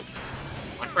damage. Oh,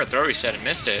 went for a throw reset and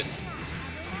missed it.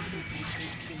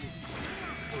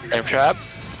 Grave trap.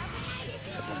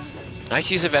 Nice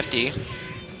use of FD.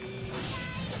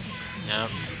 Yeah,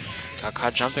 got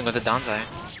caught jumping with a Danzai.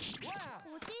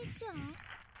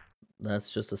 That's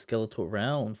just a skeletal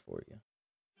round for you.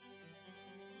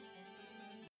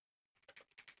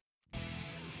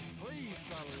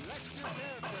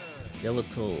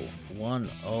 Skeletal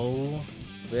 1-0.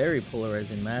 Very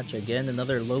polarizing match. Again,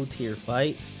 another low tier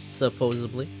fight,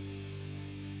 supposedly.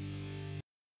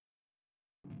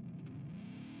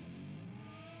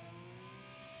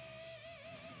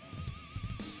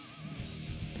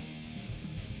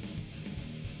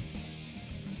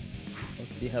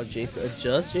 Let's see how Jace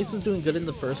adjusts. Jace was doing good in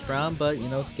the first round, but you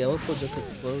know, Skeletal just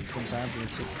explodes sometimes, and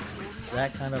it's just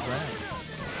that kind of round.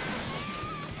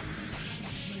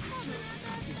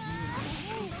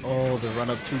 Oh, the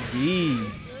run up 2D.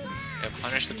 Yeah,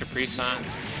 punish the Capri Sun.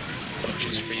 Which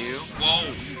is for you.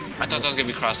 Whoa! I thought that was gonna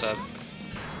be cross up.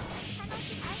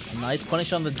 Nice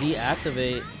punish on the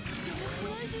deactivate.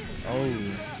 Oh.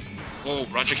 Oh,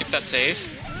 Roger kept that safe.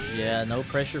 Yeah, no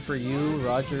pressure for you,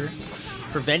 Roger.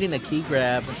 Preventing a key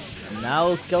grab. Now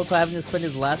Skeletor having to spend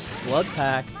his last blood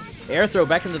pack. Air throw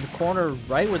back into the corner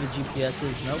right where the GPS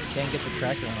is. Nope, can't get the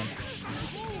tracker on.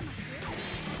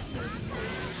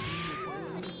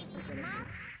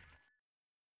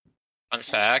 Fun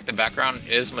fact, the background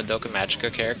is Madoka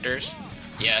Magica characters.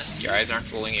 Yes, your eyes aren't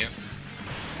fooling you.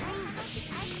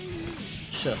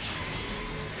 Shush.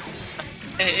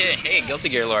 Hey, Guilty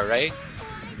Gear lore, right?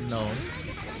 No.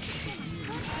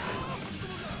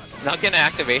 Not getting an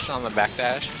activation on the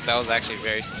backdash. That was actually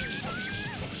very sneaky.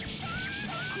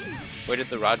 Where did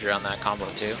the Roger on that combo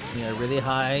too? Yeah, really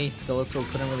high. Skeletor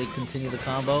couldn't really continue the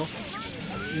combo.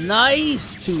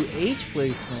 Nice 2H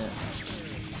placement.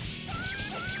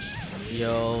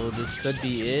 Yo, this could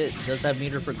be it. Does have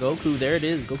meter for Goku. There it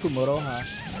is. Goku Moroha.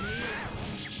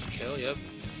 Kill, yep.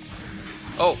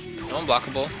 Oh, no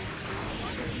unblockable.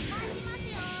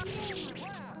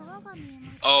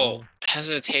 Oh,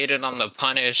 hesitated on the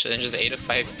punish and just ate a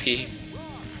 5p.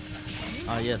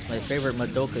 Ah, yes, my favorite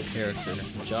Madoka character,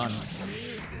 John.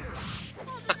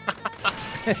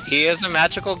 He is a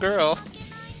magical girl.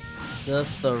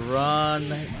 Just the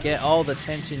run, get all the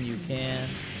tension you can.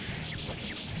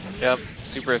 Yep,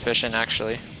 super efficient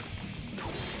actually.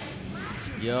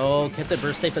 Yo, kept the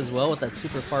burst safe as well with that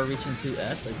super far-reaching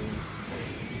 2S, I believe.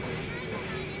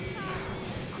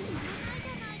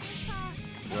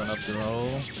 Run up the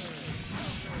roll.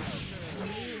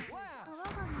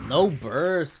 No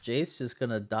burst. Jace just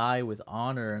gonna die with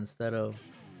honor instead of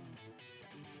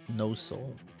no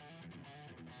soul.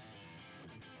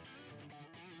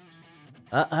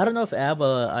 I don't know if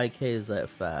ABBA IK is that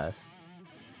fast.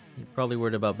 You're probably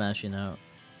worried about mashing out.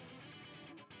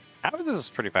 This is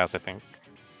pretty fast, I think.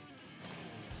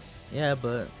 Yeah,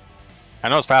 but I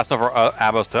know it's fast enough for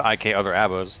Abbas to IK other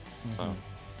Abbas. So.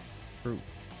 True.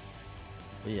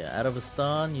 But yeah, out of a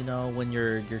stun, you know, when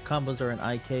your combos are an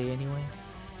IK anyway.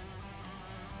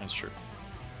 That's true.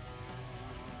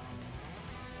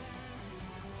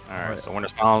 Alright, so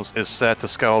Winter's Finals is set to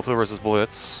Skeletor versus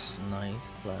Blitz. Nice,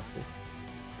 classic.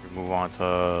 We move on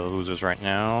to losers right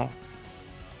now.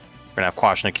 We're gonna have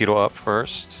Quash Nikito up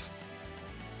first.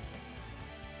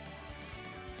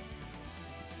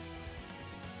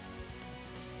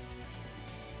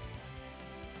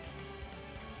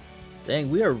 Dang,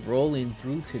 we are rolling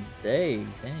through today.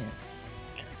 Damn.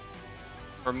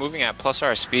 We're moving at plus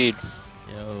our speed.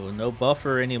 Yo, no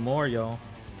buffer anymore, y'all.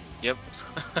 Yep.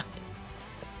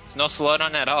 It's no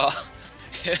slowdown at all.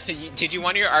 Did you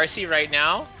want your RC right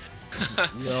now?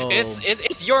 Yo.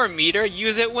 It's your meter.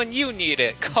 Use it when you need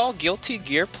it. Call Guilty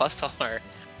Gear plus R.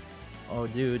 Oh,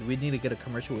 dude, we need to get a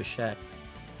commercial with Shaq.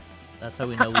 That's how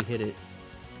we know we hit it.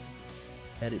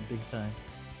 Hit it big time.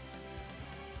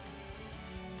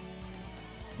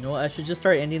 You know what? I should just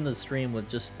start ending the stream with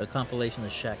just a compilation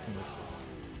of Shaq commercials.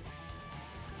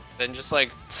 Then just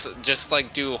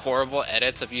like do horrible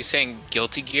edits of you saying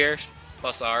Guilty Gear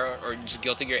plus R or just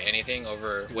Guilty Gear anything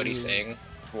over what he's saying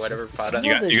for whatever product.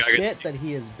 Some of the shit that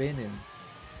he has been in.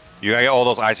 You gotta get all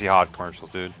those Icy Hot commercials,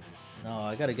 dude. No,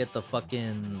 I gotta get the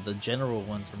general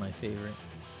ones for my favorite.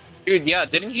 Dude, yeah,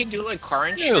 didn't he do like car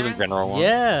insurance? Yeah, those are general ones.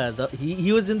 Yeah,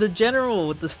 he was in the general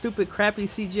with the stupid crappy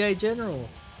CGI general.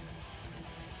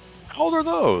 How old are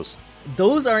those?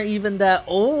 Those aren't even that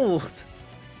old.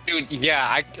 Dude,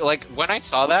 yeah, when I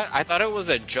saw that, I thought it was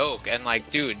a joke, and like,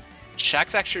 dude,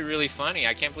 Shaq's actually really funny.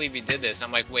 I can't believe he did this.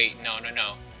 I'm like, wait, no.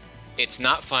 It's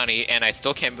not funny, and I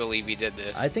still can't believe he did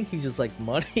this. I think he just likes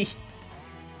money.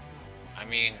 I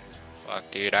mean,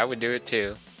 fuck, dude, I would do it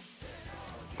too.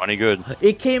 Money good.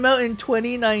 It came out in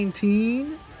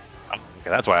 2019? Okay,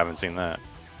 that's why I haven't seen that.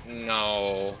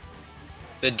 No.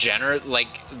 The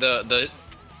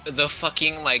the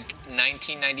fucking like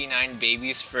 1999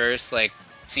 Baby's First like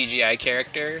CGI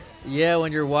character. Yeah,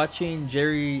 when you're watching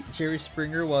Jerry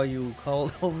Springer while you call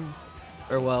him,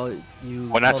 or while you.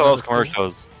 When I saw those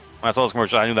commercials,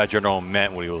 I knew that general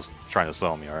meant what he was trying to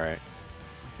sell me. All right.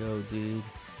 Yo, dude.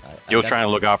 He was trying to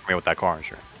look out for me with that car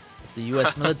insurance. The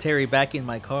U.S. military backing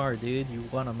my car, dude. You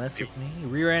want to mess with me?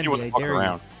 Rear end me, I dare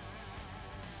you.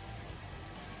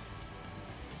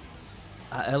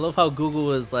 I love how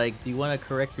Google is like, do you want to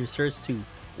correct your search to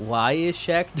why is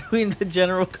Shaq doing the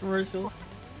general commercials?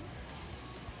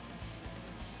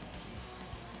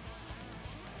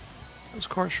 This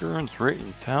car insurance rate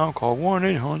in town, call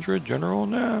 1-800-GENERAL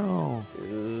now.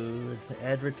 Dude,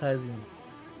 advertising's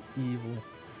evil.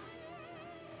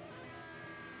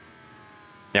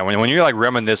 Yeah, when you're like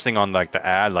reminiscing on like the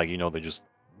ad, like you know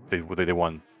they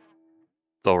want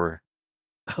lower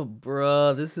Oh,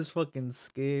 bruh, this is fucking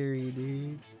scary,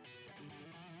 dude.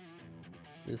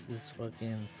 This is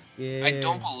fucking scary. I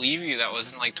don't believe you. That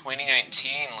was in like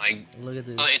 2019. Like, Look at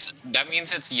this. that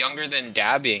means it's younger than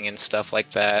dabbing and stuff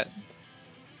like that.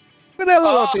 Look at that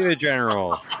little theater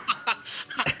general.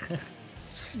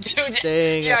 Dude,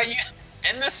 Dang. yeah, you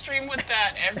end the stream with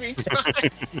that every time.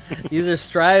 These are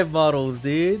Strive models,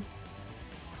 dude.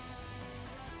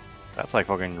 That's like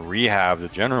fucking rehab the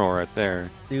general right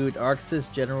there. Dude,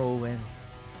 Arxis General win.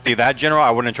 See, that general, I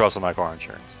wouldn't trust with my car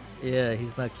insurance. Yeah,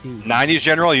 he's not cute. 90s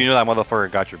general, you know that motherfucker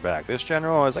got your back. This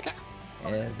general is like,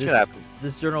 Yeah,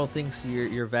 this general thinks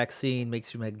your vaccine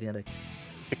makes you magnetic.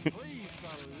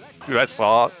 dude, I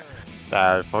saw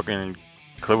that fucking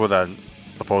clip with that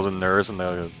supposed nurse in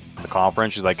the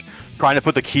conference. She's like, trying to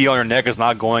put the key on her neck is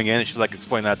not going in. She's like,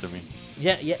 explain that to me.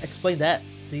 Yeah, explain that.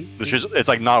 See? It's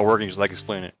like not working. She's like,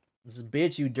 explain it. This is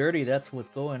bitch, you dirty. That's what's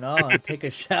going on. Take a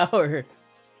shower.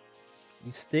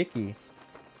 You sticky.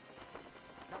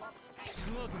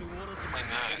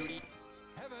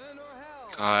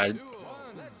 God.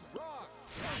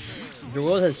 The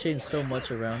world has changed so much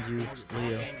around you,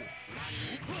 Leo.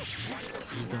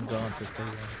 You've been gone for so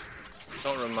long.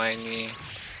 Don't remind me.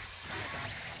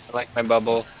 I like my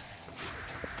bubble.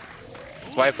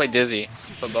 That's why I play Dizzy.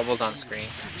 Put bubbles on screen.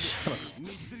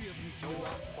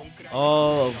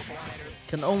 Oh,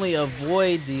 can only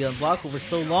avoid the unblockable for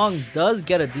so long. Does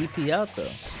get a DP out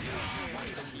though.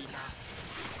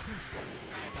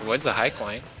 Avoids the high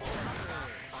coin.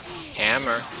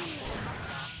 Hammer.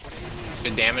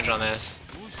 Good damage on this.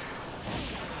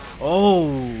 Oh,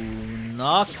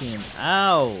 knocking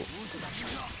out.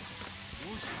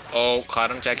 Oh,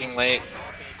 caught him checking late.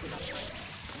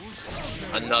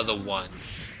 Another one.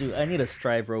 Dude, I need a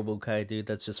Strive Robokai, dude,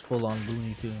 that's just full on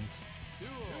Looney Tunes.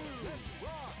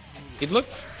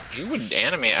 He would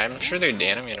animate. I'm sure they'd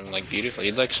animate him like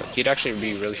beautifully. He'd actually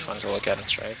be really fun to look at in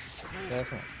Strive.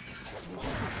 Definitely.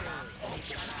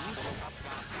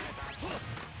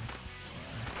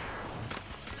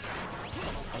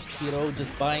 Akito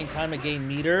just buying time to gain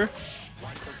meter.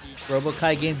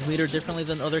 Robokai gains meter differently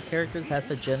than other characters, has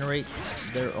to generate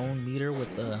their own meter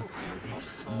with the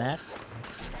mats.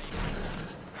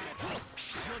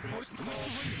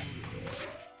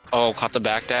 Oh, caught the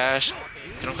backdash.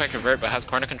 Didn't quite convert, but has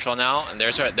corner control now. And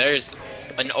there's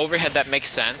an overhead that makes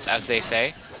sense, as they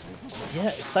say.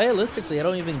 Yeah, stylistically, I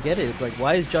don't even get it. It's like,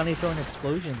 why is Johnny throwing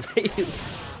explosions at you?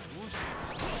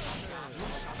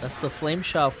 That's the flame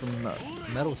shot from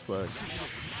Metal Slug.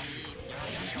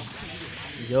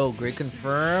 Yo, great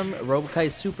confirm.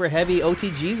 Robokai super heavy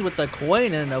OTGs with the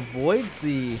coin and avoids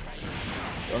the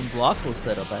unblockable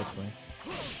setup, actually.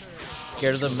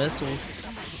 Scared of the missiles.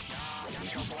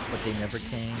 But they never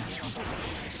came.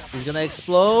 He's gonna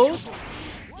explode.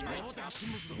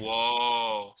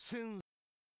 Whoa.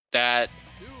 That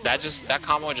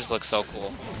combo just looks so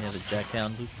cool. Yeah, the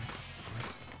jackhound loop.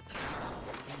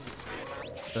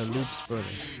 The loops, brother.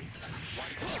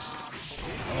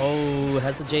 Oh,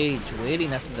 has the JH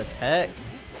waiting after the tech.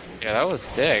 Yeah, that was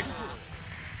sick.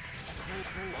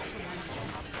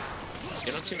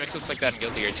 You don't see mix-ups like that in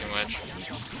Guilty Gear too much.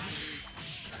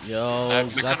 Yo,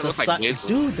 got the like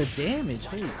dude, the damage,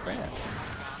 holy crap.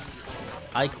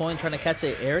 High coin trying to catch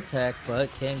an air attack, but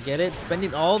can't get it.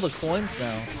 Spending all the coins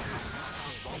now.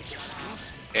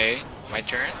 Okay, my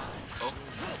turn. Oh.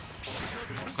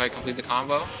 Couldn't quite complete the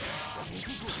combo.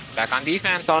 Back on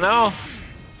defense, oh no!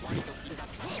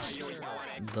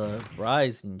 The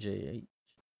rising JH.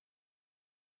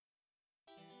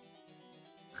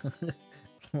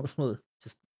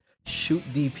 Just shoot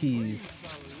DPs.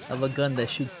 Have a gun that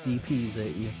shoots DPs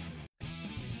at you.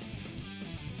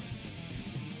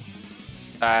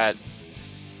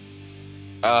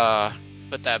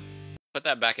 Put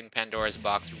that back in Pandora's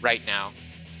box right now.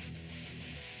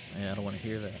 Yeah, I don't want to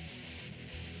hear that.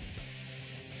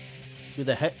 Dude,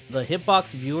 the hitbox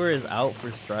viewer is out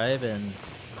for Strive, and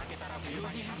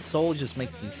Soul just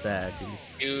makes me sad, dude.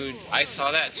 Dude, I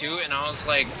saw that too, and I was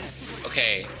like,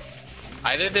 okay,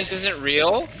 either this isn't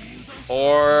real,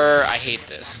 or I hate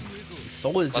this.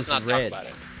 Soul is Let's just not red. talk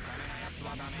about it.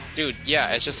 Dude,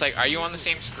 yeah, it's just like, are you on the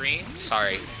same screen?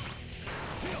 Sorry.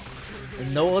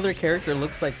 And no other character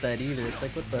looks like that either. It's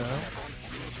like, what the hell?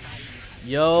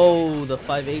 Yo, the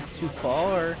 5/8's too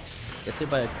far. Gets hit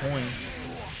by a coin.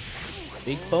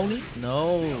 Big pony?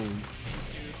 No.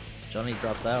 Johnny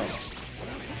drops out.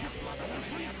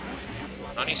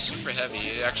 Johnny's super heavy.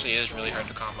 It actually is really hard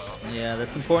to combo. Yeah,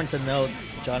 that's important to note.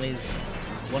 Johnny's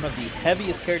one of the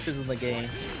heaviest characters in the game.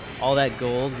 All that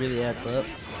gold really adds up.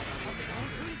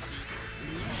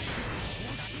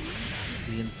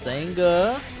 The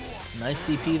Insanga. Nice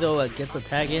DP though, gets a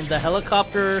tag in. The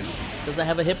helicopter doesn't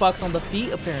have a hitbox on the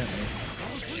feet apparently.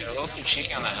 Yeah, a little too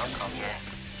cheeky on that helicopter.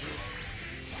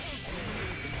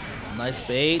 Nice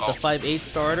bait, the 5-8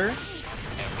 starter.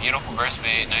 Yeah, beautiful burst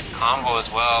bait, nice combo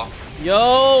as well. Yo,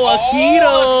 Akito!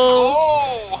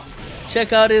 Oh, let's go!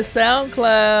 Check out his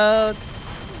SoundCloud.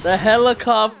 The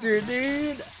helicopter,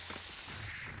 dude.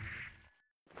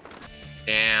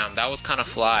 Damn, that was kind of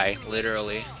fly,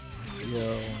 literally.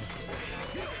 Yo.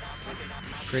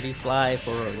 Pretty fly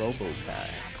for a Robo-Kai.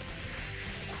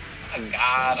 I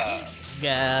gotta.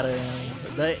 Got him.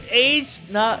 The H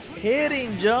not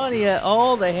hitting Johnny at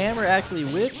all. The hammer actually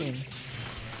whiffing.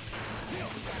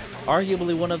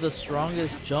 Arguably one of the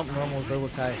strongest jump normals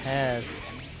Robo-Kai has.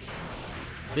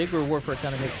 Big reward for a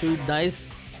kind of hit too.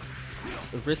 Nice.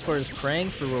 The wrist bar is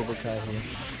cranked for Robo-Kai here.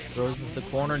 Throws into the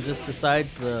corner and just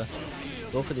decides to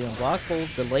go for the unblockable.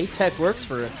 The late tech works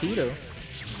for Akito.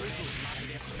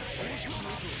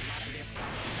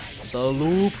 The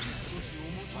loops.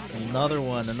 Another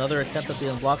one. Another attempt at the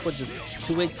unblockable. Just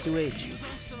 2H, 2H.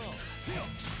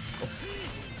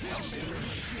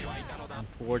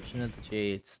 Unfortunate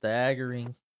Jade.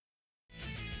 Staggering.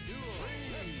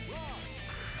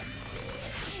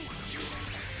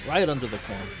 Right under the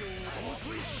corner.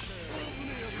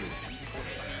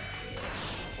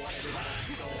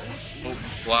 Oh,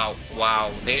 wow,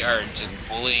 wow. They are just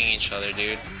bullying each other,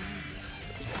 dude.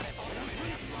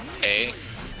 Okay.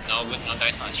 No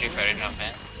dice on the Street Fighter jump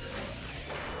in.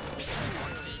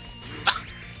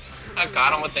 I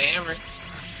got him with the hammer.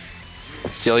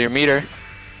 Steal your meter.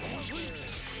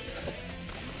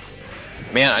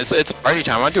 Man, it's party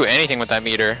time. I'll do anything with that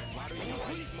meter.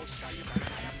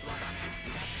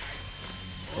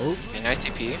 Oh. Okay, nice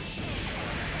DP.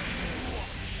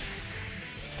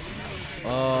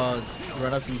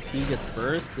 Run up DP gets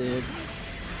bursted.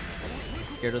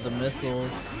 Scared of the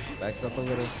missiles. Backs up a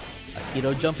little.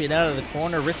 Akito jumping out of the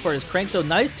corner. Wrist bar is cranked though.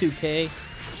 Nice 2K.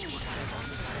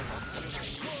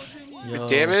 Yo.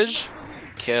 Damage.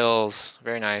 Kills.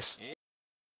 Very nice.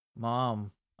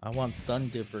 Mom, I want Stun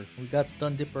Dipper. We got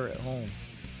Stun Dipper at home.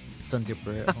 Stun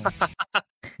Dipper at home.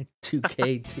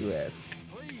 2K 2S.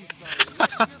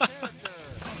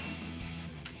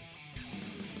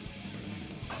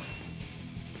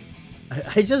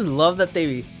 I just love that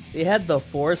they had the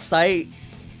foresight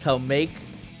to make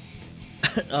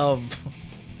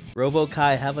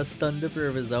Robo-Kai have a Stun Dipper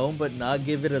of his own, but not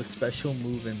give it a special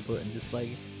move input, and just like,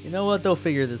 you know what, they'll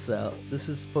figure this out. This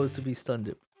is supposed to be Stun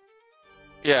Dipper.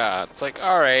 Yeah, it's like,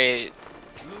 alright,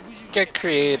 get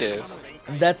creative.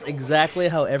 And that's exactly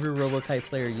how every Robo-Kai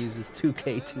player uses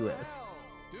 2K2S.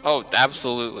 Oh,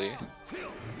 absolutely.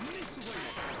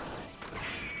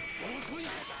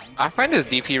 I find his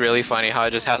DP really funny, how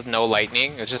it just has no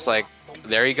lightning. It's just like,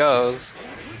 there he goes.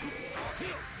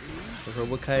 The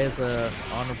Robo-Kai is a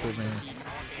honorable man.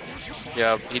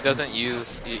 Yeah, he doesn't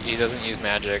use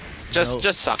magic. Just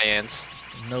science.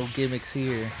 No gimmicks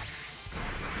here.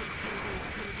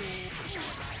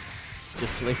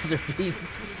 Just laser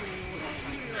beams.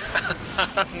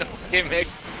 No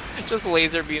gimmicks. Just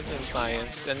laser beams and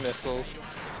science and missiles.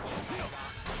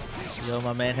 Yo,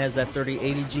 my man has that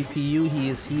 3080 GPU. He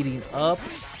is heating up.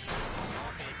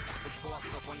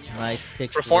 Nice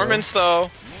tick. Performance though.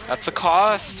 That's the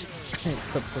cost.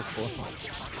 The performance.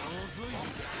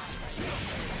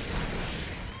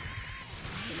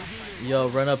 Yo,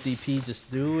 run up DP,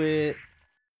 just do it.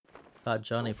 Thought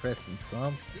Johnny pressing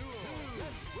some.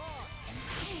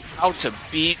 How to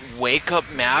beat wake up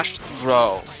mash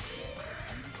throw.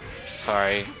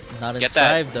 Sorry. Not in Get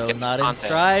Strive that, though. get Not in content.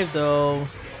 Strive though.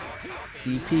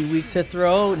 DP weak to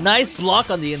throw. Nice block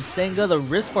on the Insenga. The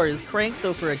wrist bar is cranked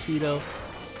though for Akito.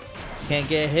 Can't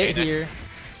get hit Okay, nice. here.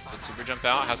 Good super jump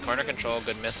out. Has corner control.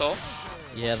 Good missile.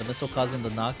 Yeah, the missile causing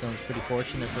the knockdown is pretty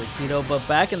fortunate for Akito, but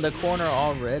back in the corner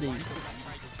already.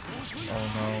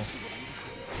 Oh no.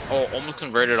 Oh, almost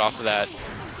converted off of that.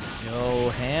 Yo,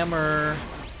 hammer.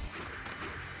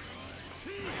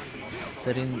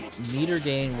 Setting meter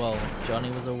gain while Johnny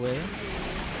was away.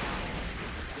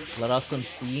 Let off some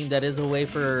steam. That is a way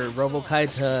for Robo-Kai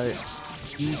to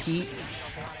deheat.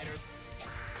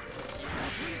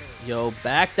 Yo,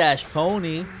 backdash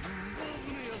pony.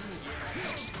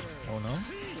 Oh no.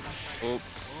 Oop.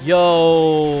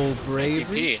 Yo,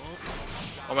 bravery. DP.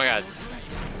 Oh my god.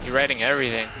 You're writing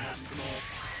everything.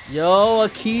 Yo,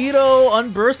 Akito,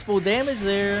 unburstable damage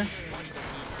there.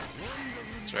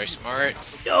 It's very smart.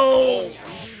 Yo!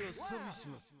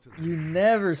 You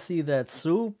never see that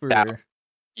super.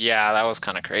 Yeah, that was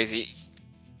kind of crazy.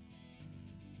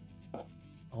 I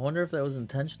wonder if that was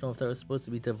intentional, if that was supposed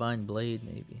to be Divine Blade,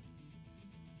 maybe.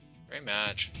 Great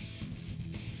match.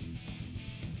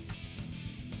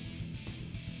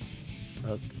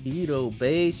 Keto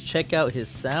Bass. Check out his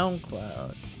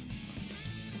SoundCloud.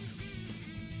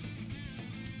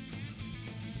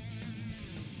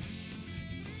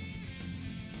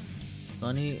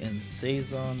 Sunny and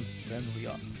Saison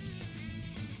Senriot.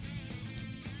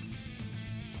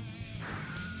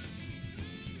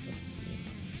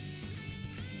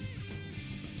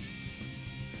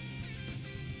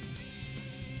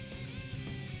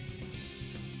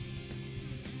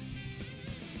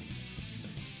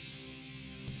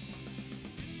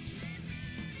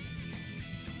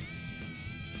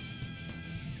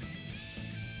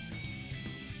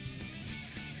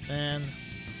 And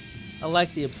I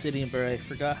like the obsidian, but I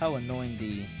forgot how annoying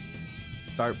the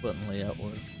start button layout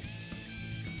was.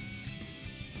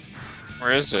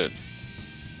 Where is it?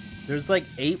 There's like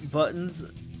 8 buttons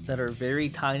that are very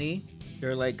tiny.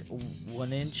 They're like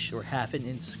 1 inch or half an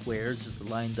inch squares just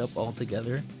lined up all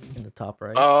together in the top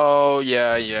right. Oh,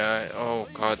 yeah. Oh,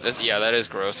 God. Yeah, that is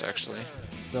gross, actually.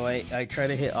 So I try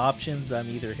to hit options. I'm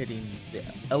either hitting the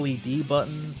LED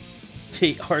button,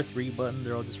 the R3 button.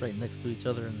 They're all just right next to each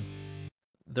other, and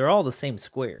they're all the same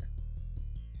square.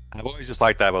 I've always just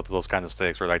liked that about those kind of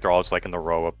sticks, where like they're all just like in the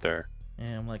row up there.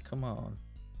 And I'm like, come on.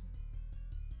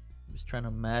 I'm just trying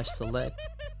to mash select.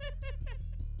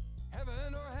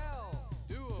 Heaven or hell?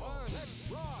 Duo. Let's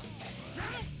rock.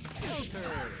 Counter.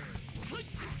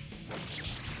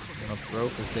 Gonna throw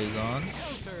for Saison.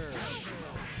 Counter.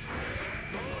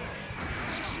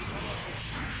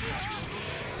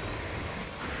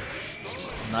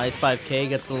 Nice 5K,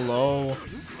 gets the low.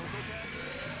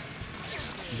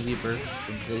 Immediate burst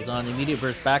from Saison. Immediate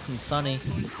burst back from Sunny.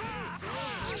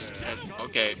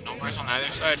 Okay, no worries on either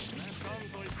side.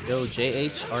 Yo,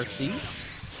 JHRC.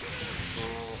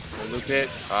 Loop it.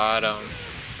 Got him.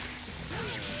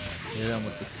 Hit him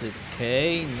with the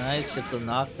 6K. Nice, gets a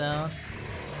knockdown.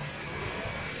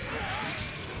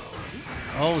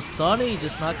 Oh, Sunny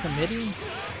just not committing.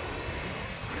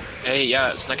 Hey,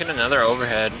 yeah, snuck in another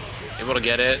overhead. Able to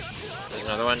get it. There's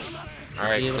another one.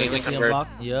 Alright, cleanly convert.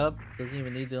 Yup, doesn't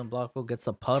even need the unblockable. Gets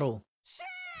a puddle.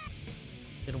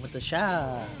 Hit him with the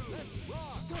shot.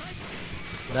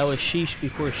 That was sheesh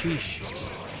before sheesh.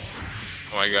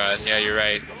 Oh my god, yeah, you're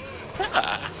right.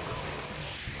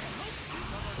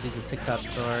 He's a TikTok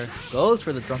star. Goes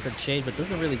for the drunken shade, but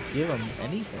doesn't really give him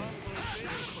anything.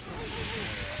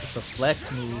 Just a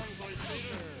flex move.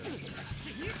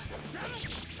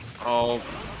 Oh,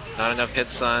 not enough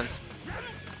hits, son.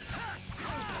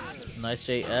 Nice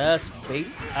JS.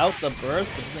 Baits out the burst,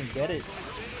 but doesn't get it.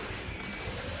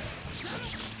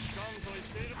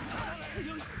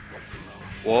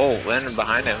 Whoa, landed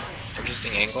behind him.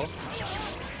 Interesting angle.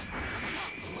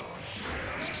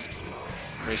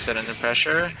 Reset under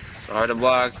pressure. It's hard to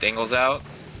block. Dangles out.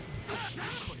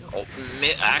 Oh,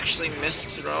 actually missed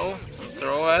throw.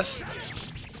 Throw us.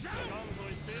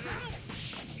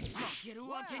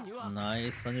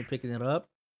 Nice. Sunny picking it up.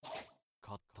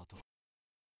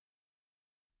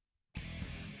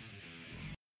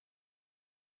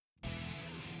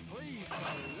 Please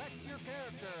select your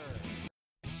character.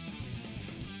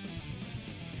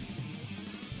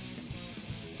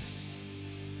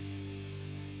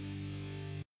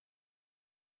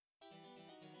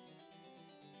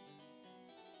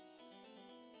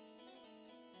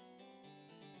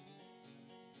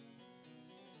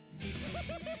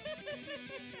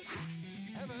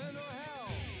 Heaven or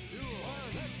hell? Duo.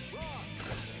 Let's rock.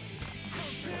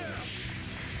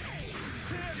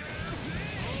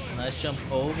 Nice jump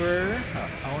over.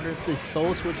 I wonder if the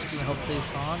soul switch is gonna help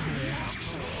Saison here.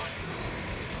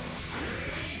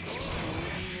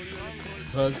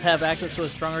 Does have access to a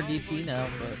stronger DP now,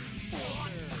 but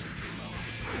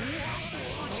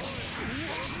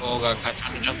Oh, got caught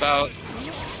trying to jump out.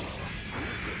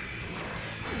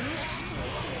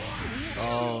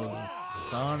 oh,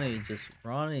 Sunny just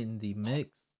running the mix.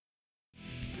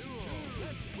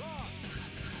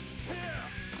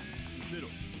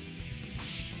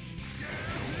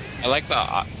 I like the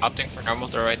opting for normal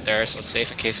throw right there, so it's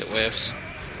safe in case it whiffs.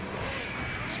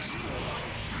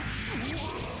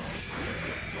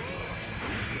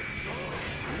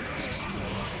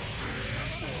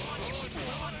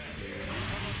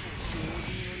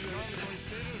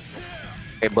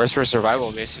 Okay, burst for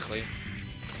survival, basically.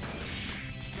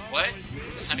 What?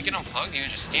 Did Sunny get unplugged? He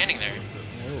was just standing there.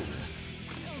 Whoa.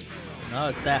 No,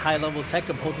 it's that high level tech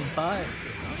of holding 5.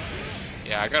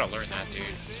 Yeah, I gotta learn that, dude.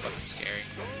 It's fucking scary.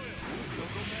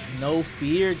 No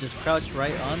fear, just crouch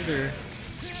right under.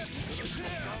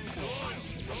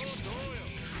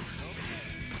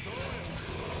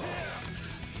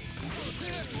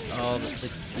 Oh, the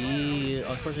 6P.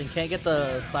 Unfortunately, can't get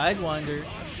the Sidewinder.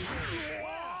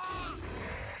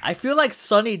 I feel like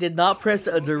Sunny did not press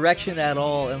a direction at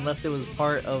all unless it was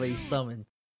part of a summon.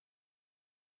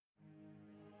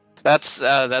 That's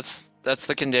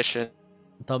the condition.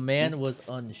 The man was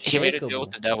He made a deal unshakable.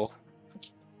 with the devil.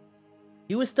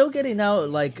 He was still getting out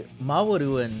like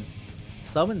Mawaru and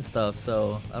summon stuff,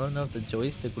 so I don't know if the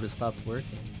joystick would have stopped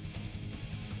working.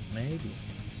 Maybe.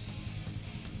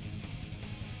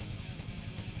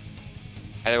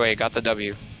 Either way, got the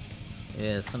W.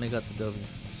 Yeah, Sunny got the W.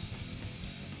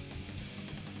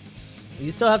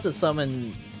 You still have to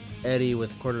summon Eddie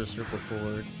with quarter circle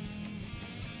forward.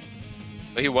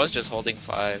 But he was just holding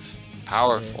 5.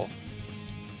 Powerful.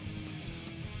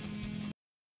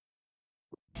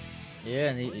 Yeah,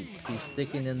 and he's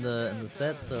sticking in the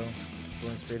set, so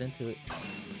going straight into it.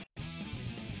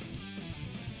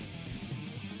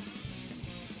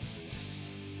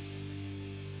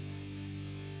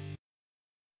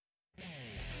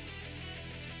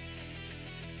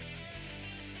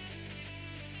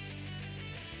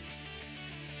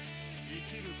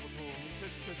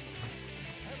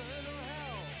 Heaven or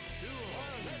hell, duel,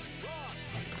 let's rock.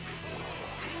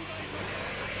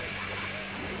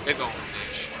 Big old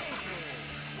fish.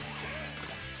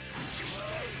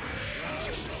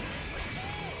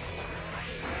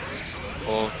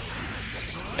 Cool.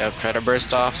 Yep, try to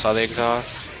burst off, saw the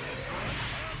exhaust.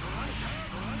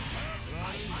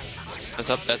 That's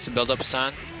up, that's the build up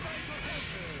stun.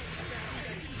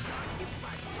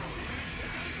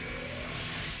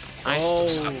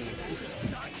 Nice. Oh,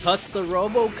 touched the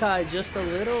Robo-Kai just a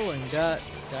little and got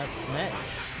smacked.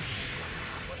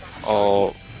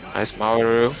 Oh, nice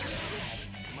Mawaru.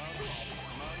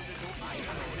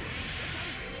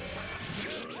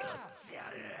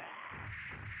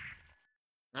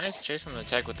 Nice chase on the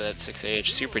tech with that 6H,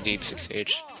 super deep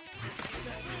 6H.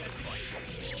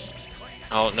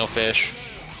 Oh, no fish.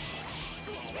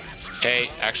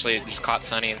 Okay, actually just caught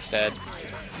Sunny instead.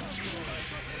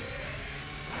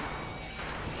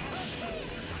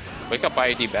 Wake up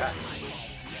IED back.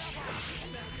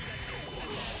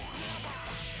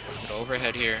 Good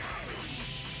overhead here.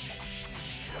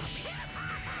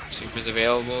 Super's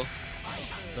available.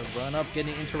 The run up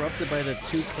getting interrupted by the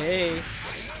 2K.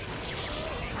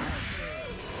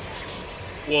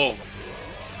 Whoa.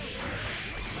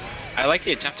 I like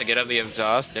the attempt to get out of the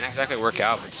exhaust. Didn't exactly work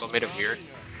out, but still made it weird.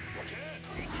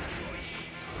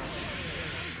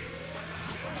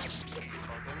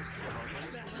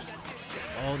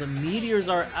 Oh, the meteors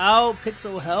are out.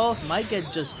 Pixel health might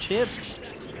get just chipped.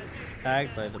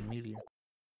 Tagged by the meteor.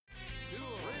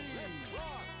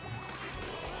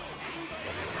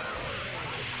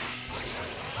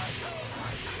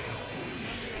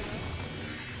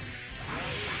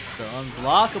 The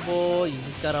unblockable, you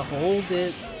just gotta hold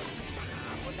it.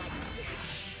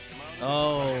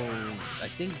 Oh, I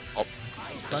think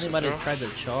Sunny might have tried to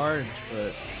charge,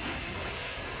 but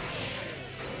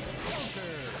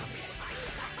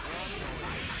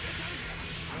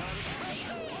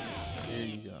there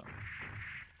you go.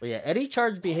 But yeah, Eddie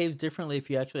charge behaves differently if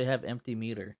you actually have empty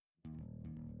meter.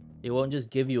 It won't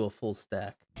just give you a full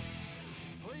stack.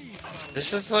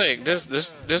 This is like this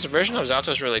version of Zato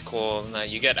is really cool in that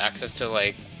you get access to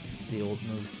like The old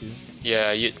moves too.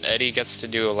 yeah, Eddie gets to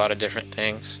do a lot of different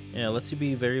things. Yeah, it lets you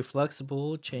be very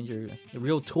flexible, change your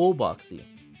real toolboxy.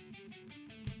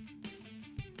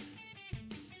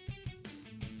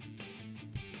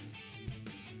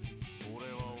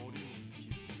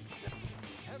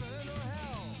 Heaven or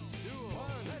hell, duel,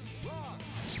 let's rock.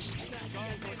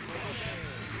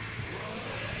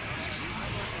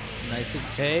 Nice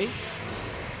 6K.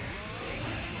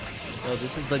 Oh,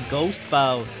 this is the Ghost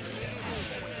Faust.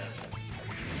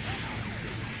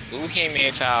 Ooh, he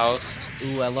made Faust.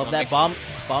 Ooh, I love that bomb.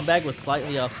 Bomb bag was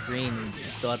slightly off screen. You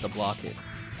still have to block it.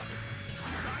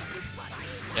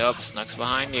 Yep, Snuck's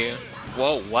behind you.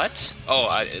 Whoa, what?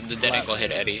 Oh, the dead ankle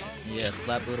hit Eddie. Yeah,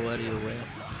 slap little Eddie away.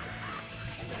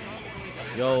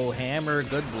 Yo, Hammer,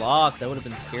 good block. That would have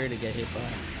been scary to get hit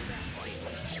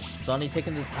by. Sunny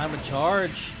taking the time to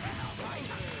charge.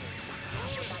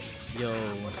 Yo.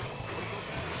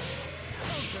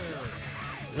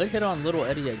 Good hit on little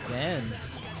Eddie again.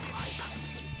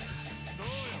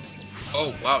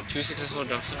 Oh wow, 2 successful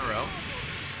jumps in a row.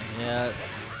 Yeah,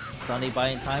 Sunny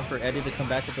buying time for Eddie to come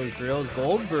back with those drills.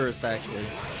 Gold burst, actually.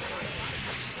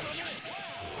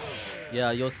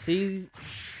 Yeah, you'll see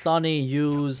Sunny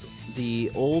use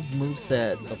the old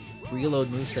moveset, the reload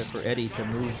moveset for Eddie to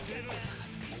move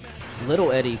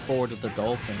little Eddie forward with the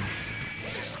dolphin.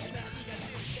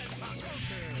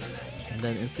 And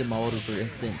then instant Maoru for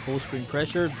instant full screen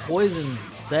pressure. Poison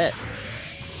set.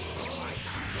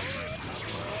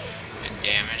 Good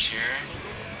damage here.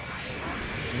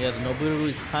 Yeah, the Nobunaga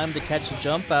is time to catch a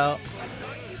jump out.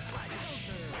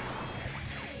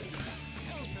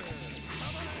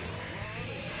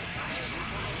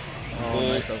 Oh,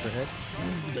 nice overhead.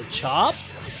 Ooh, the chop?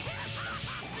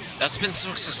 That's been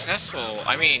so successful.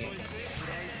 I mean,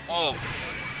 well,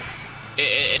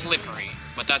 it's slippery,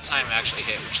 but that time it actually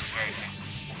hit, which is very nice.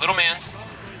 Little man's.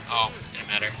 Oh, didn't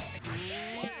matter.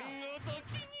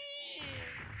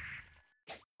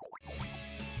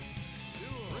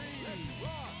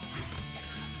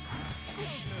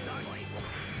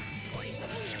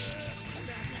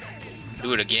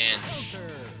 Do it again.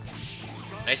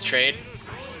 Nice trade.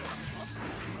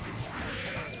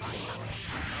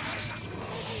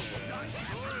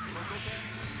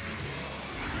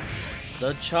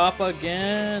 The chop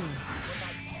again.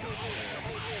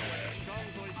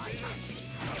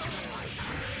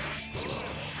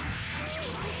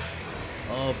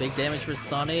 Oh, big damage for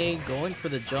Sunny. Going for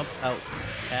the jump out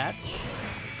catch.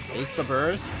 Baits the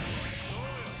burst.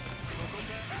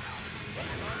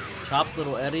 Chops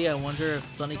little Eddie. I wonder if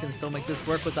Sunny can still make this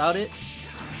work without it.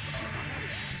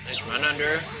 Nice run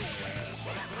under.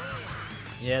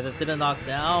 Yeah, that didn't knock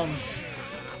down.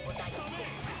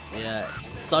 Yeah,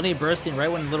 Sunny bursting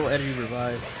right when little Eddie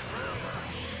revives.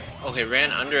 Okay, ran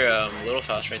under Little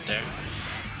Faust right there.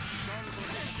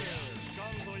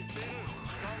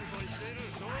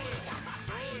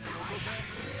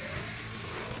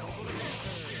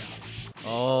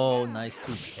 Oh, nice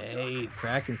 2K.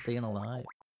 Kraken staying alive.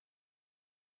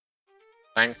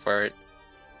 Fine for it.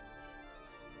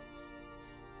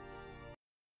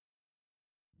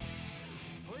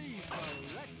 Please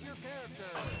select your character.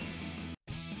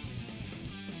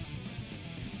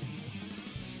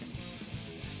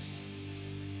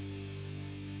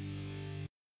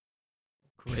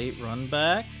 Great run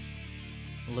back.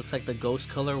 It looks like the ghost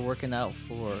color working out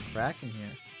for Kraken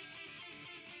here.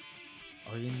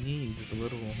 All you need is a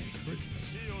little encouragement.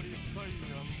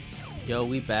 Yo,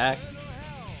 we back.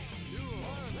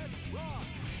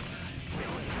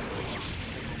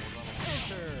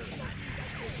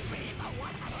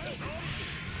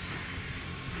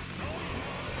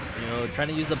 Yo, trying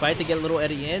to use the bite to get little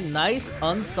Eddie in. Nice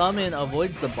unsummon,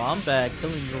 avoids the bomb bag,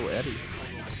 killing little Eddie.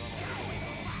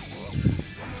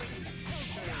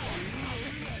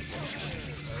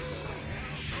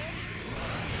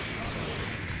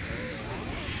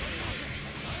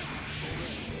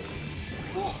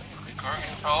 Ooh, good card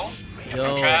control.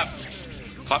 Yo. Trap.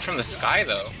 Caught from the sky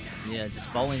though. Yeah, just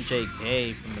following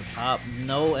JK from the top.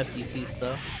 No FDC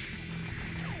stuff.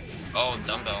 Oh,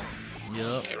 dumbbell.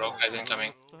 Yup. Okay, roll guy's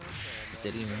incoming.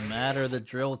 Didn't even matter. The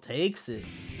drill takes it.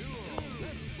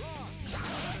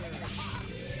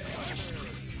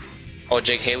 Oh,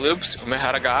 JK loops.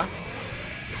 Umeharaga.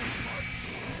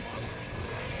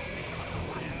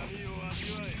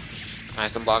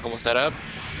 Nice unblockable setup.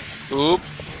 Oop.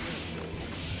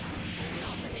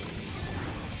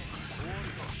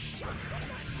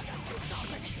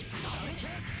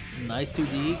 Nice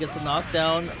 2D. Gets a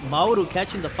knockdown. Maoru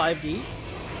catching the 5D.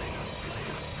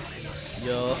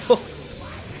 Yo.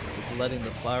 Just letting the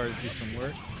flowers do some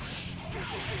work.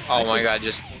 Oh my god,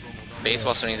 just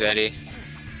baseball swings Eddie.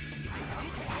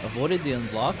 Avoided the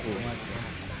unblockable.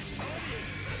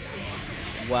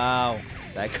 Wow.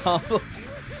 That combo.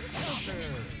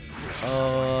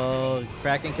 Oh,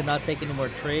 Kraken cannot take any more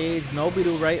trades.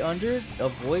 Nobiru right under.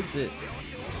 Avoids it.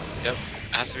 Yep,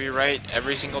 has to be right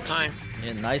every single time.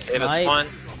 Yeah, nice Hey, that's snipe. fun.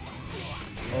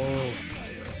 Oh,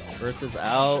 burst is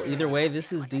out. Either way,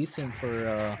 this is decent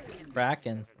for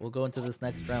Kraken. We'll go into this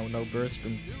next round with no burst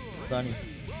from Sunny.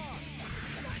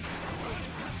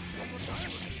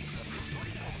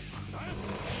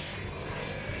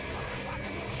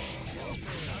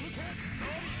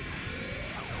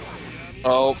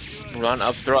 Oh, run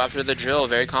up throw after the drill,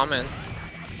 very common.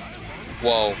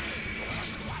 Whoa.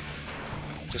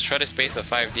 Just try to space a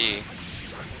 5D.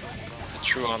 A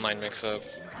true online mix-up.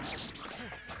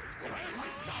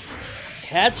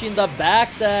 Catching the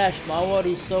backdash.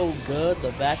 Mawaru's so good.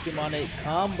 The vacuum on it,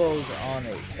 combos on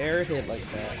it. Air hit like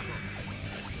that.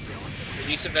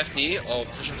 Use of FD. Oh,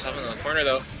 push himself in the corner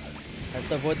though. Has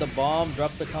to avoid the bomb.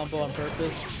 Drops the combo on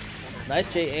purpose. Nice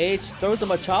JH. Throws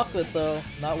him a chocolate though.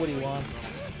 Not what he wants.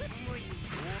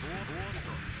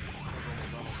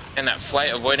 And that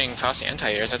flight avoiding Faust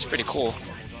anti-airs, that's pretty cool.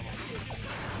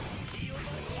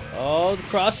 Oh, the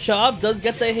cross chop does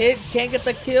get the hit. Can't get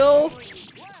the kill.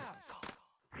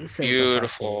 He saved the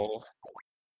Beautiful.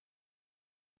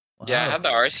 Wow. Yeah, I had the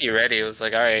RC ready. It was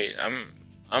like, alright,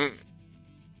 I'm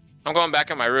going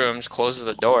back in my room, just closes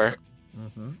the door.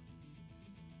 Mm-hmm.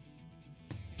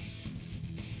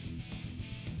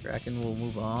 Kraken will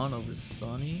move on over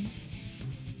Sunny.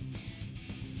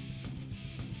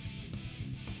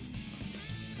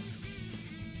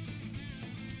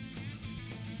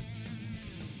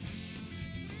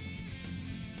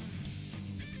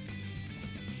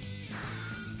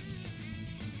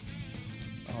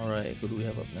 Alright, who do we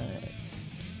have up next?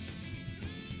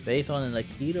 Faithon and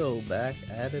Aikido back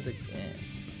at it again.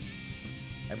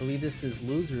 I believe this is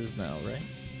losers now, right?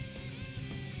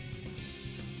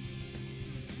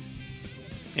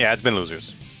 Yeah, it's been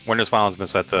losers. Winners finals been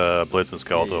set to Blitz and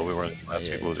Skeletal. We were in the last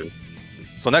week losers.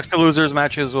 So next to losers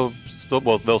matches will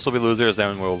they'll still be losers.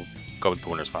 Then we'll go to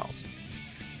winners finals.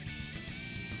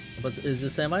 But is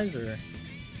this semis or?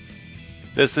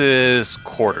 This is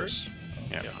quarters.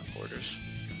 Yeah, quarters.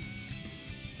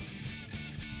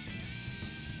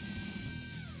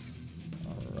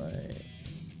 All right.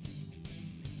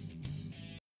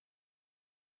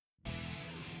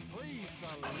 Please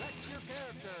select your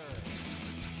character.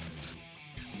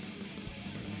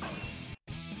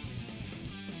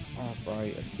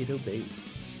 Alright, Aikido base.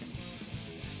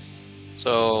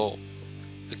 So,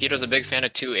 Akito's a big fan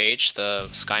of 2H, the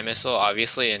Sky Missile,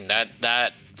 obviously, and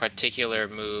that particular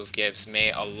move gives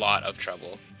Mei a lot of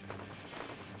trouble.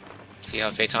 See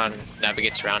how Phaeton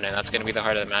navigates around it. That's going to be the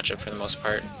heart of the matchup for the most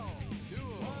part.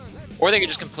 Or they could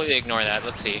just completely ignore that.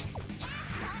 Let's see.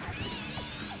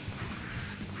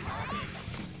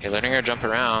 Okay, letting her jump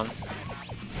around.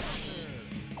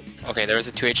 Okay, there was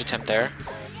a 2H attempt there.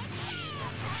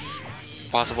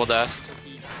 Possible dust.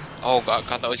 Oh, got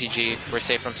the OTG. We're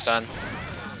safe from stun.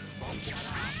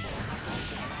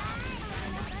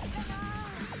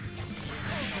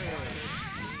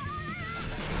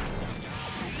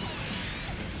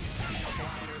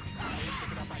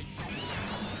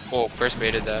 Oh, burst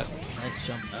baited that. Nice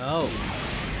jump out.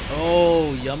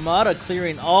 Oh, Yamada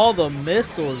clearing all the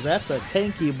missiles. That's a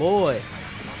tanky boy.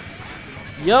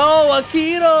 Yo,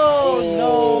 Aikido!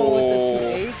 No, with the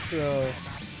 2H throw.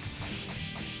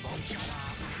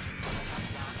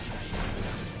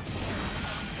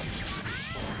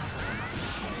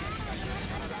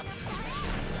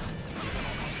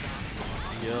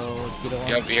 Yo, Aikido.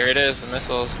 Yep, here it is, the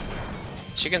missiles.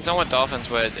 She can zone with dolphins,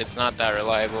 but it's not that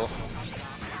reliable.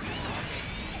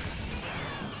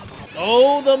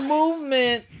 Oh, the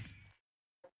movement!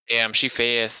 Damn, she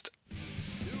phased.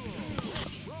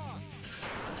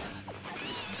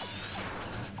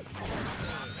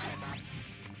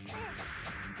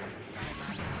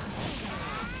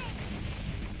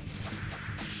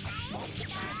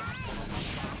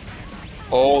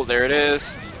 Oh, there it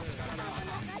is.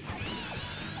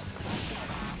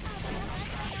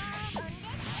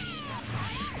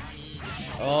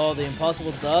 Oh, the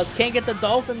impossible dust. Can't get the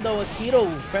dolphin though.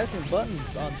 Aikido pressing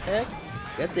buttons on tech.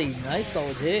 Gets a nice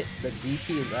solid hit. The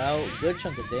DP is out. Good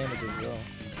chunk of damage as well.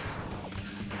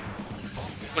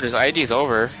 But his ID's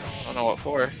over. I don't know what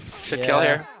for. Should kill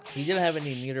here. He didn't have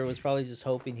any meter. Was probably just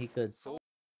hoping he could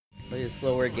play a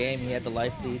slower game. He had the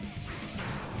life lead.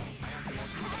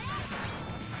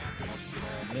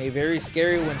 May very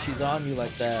scary when she's on you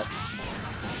like that.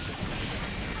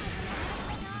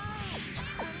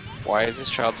 Why is this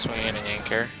child swinging an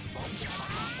anchor?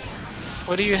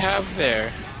 What do you have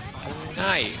there? A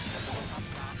knife.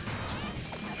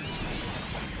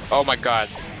 Oh my god.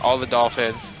 All the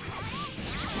dolphins.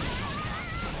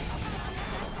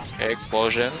 Okay,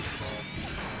 explosions.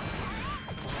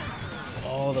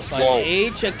 Oh, the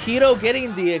 5H. Aikido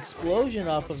getting the explosion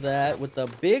off of that with the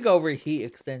big overheat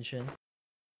extension.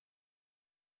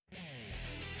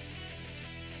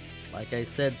 Like I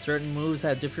said, certain moves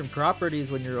have different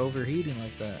properties when you're overheating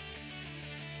like that.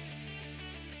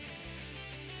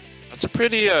 That's a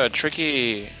pretty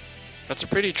tricky. That's a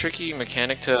pretty tricky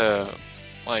mechanic to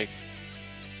like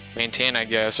maintain, I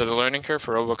guess. Or the learning curve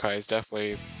for Robokai is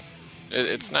definitely.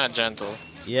 It's not gentle.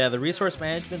 Yeah, the resource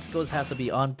management skills have to be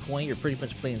on point. You're pretty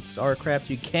much playing StarCraft.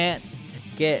 You can't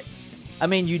get. I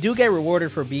mean, you do get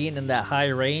rewarded for being in that high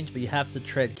range, but you have to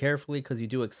tread carefully because you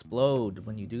do explode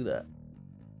when you do that.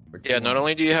 Yeah, not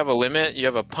only do you have a limit, you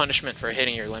have a punishment for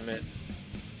hitting your limit.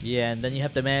 Yeah, and then you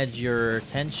have to manage your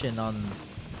tension on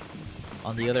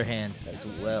the other hand as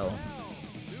well.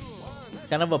 It's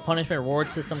kind of a punishment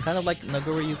reward system, kind of like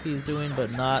Nagura Yuki is doing,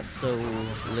 but not so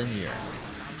linear.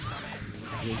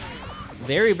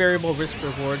 Very variable risk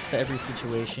rewards to every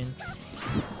situation.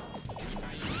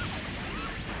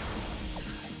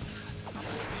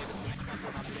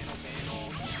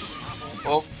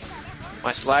 Oh,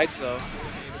 my slides though.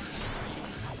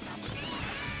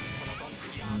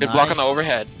 Good block on the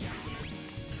overhead.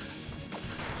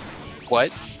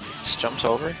 What? Just jumps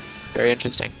over? Very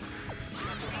interesting.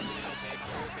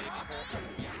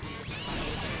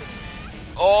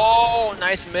 Oh,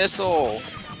 nice missile.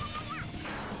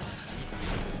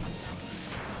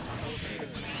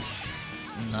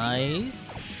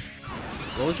 Nice.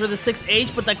 Goes for the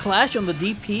 6H, but the clash on the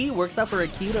DP works out for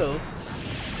Aikido.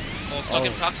 Oh, stuck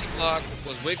in proxy block.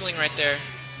 Was wiggling right there.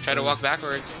 Try to walk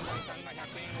backwards.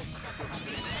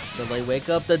 So they wake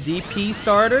up the DP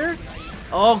starter.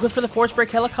 Oh, good for the force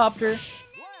break helicopter.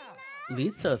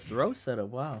 Leads to a throw setup.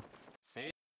 Wow.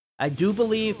 I do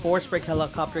believe force break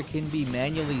helicopter can be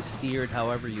manually steered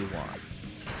however you want.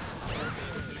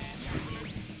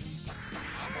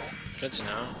 Good to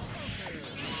know.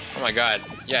 Oh my god.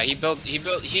 Yeah, he's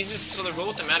just, so the rule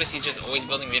with the mat is he's just always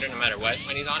building meter no matter what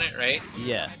when he's on it, right?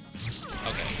 Yeah.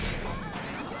 Okay.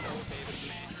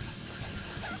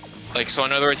 Like, so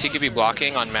in other words, he could be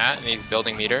blocking on mat and he's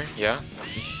building meter, yeah?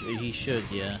 He should,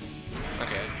 yeah.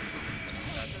 Okay.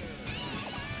 That's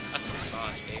some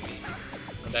sauce, baby.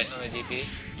 One dice on the DP.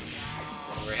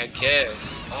 Overhead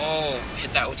kiss. Oh,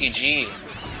 hit that OTG.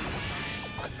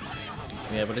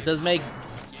 Yeah, but it does make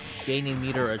gaining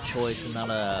meter a choice and not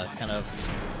a kind of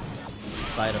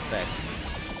side effect.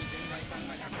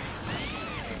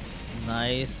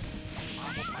 Nice.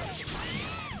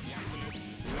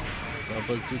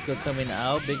 Bazooka coming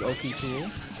out, big Oki tool.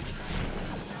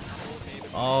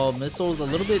 Oh, missiles a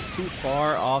little bit too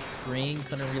far off screen.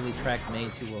 Couldn't really track Mei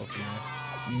too well from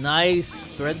there. Nice,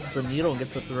 threads the needle and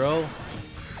gets a throw.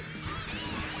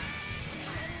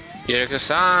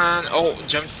 GGXX. Oh,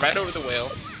 jumped right over the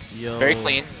whale. Yo. Very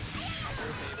clean.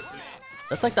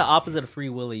 That's like the opposite of Free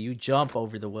Willy. You jump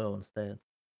over the whale instead.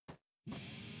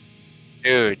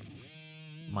 Dude.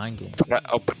 Mind game.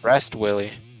 Oppressed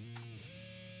Willy.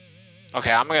 Okay,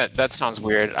 I'm gonna. That sounds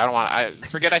weird. I don't want. I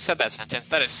forget I said that sentence.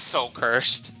 That is so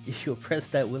cursed. You oppress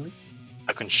that Willy?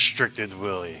 A constricted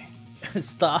Willy.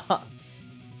 Stop.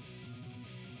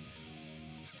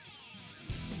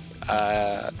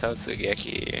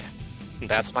 Totsugeki.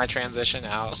 That's my transition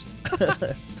out.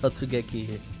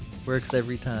 Totsugeki works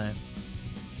every time.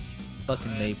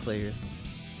 Fucking Mei players.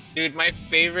 Dude, my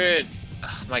favorite.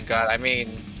 Oh my god, I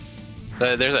mean,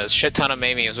 there's a shit ton of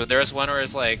Mei memes, but there's one where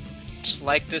it's like, just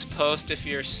like this post if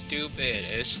you're stupid.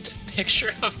 It's just a picture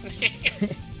of me.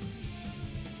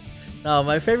 No,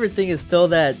 my favorite thing is still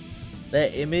that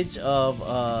image of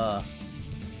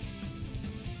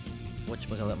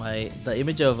whatchamacallit, the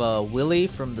image of Willy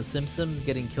from The Simpsons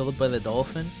getting killed by the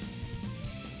dolphin.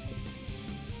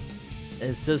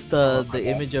 It's just the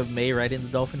image of Mei riding the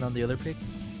dolphin on the other pic.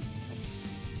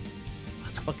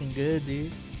 That's fucking good,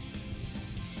 dude.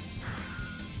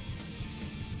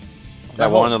 That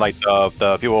one, like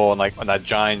the people in like on that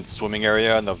giant swimming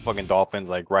area and the fucking dolphins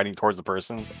like riding towards the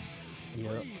person.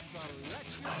 Yep.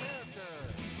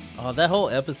 Oh, that whole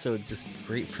episode's just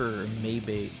great for Mei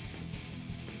bait.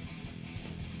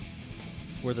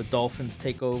 Where the dolphins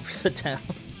take over the town.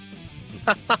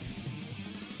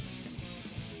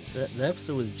 That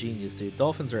episode was genius, dude.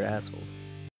 Dolphins are assholes.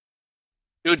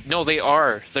 Dude, no, they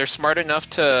are. They're smart enough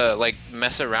to like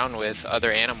mess around with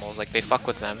other animals. Like they fuck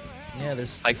with them. Yeah,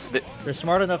 Like they're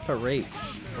smart enough to rape,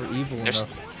 or evil enough.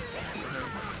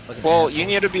 Fucking well, assholes. you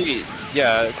need to be.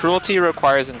 Yeah, cruelty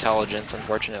requires intelligence.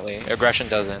 Unfortunately, aggression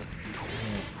doesn't.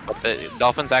 But the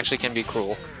dolphins actually can be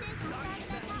cruel.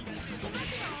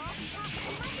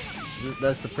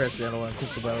 That's depressing. I don't want to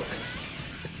think about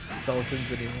dolphins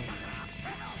anymore.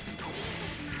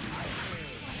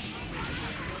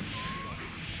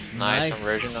 Nice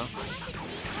conversion though.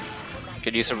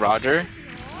 Good use of Roger.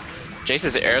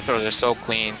 Jace's air throws are so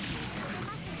clean.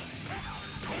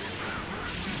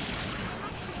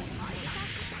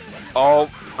 Oh,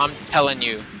 I'm telling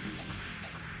you.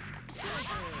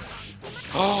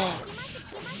 Oh,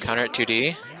 counter at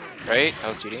 2D, right? That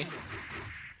was 2D.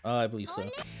 I believe so.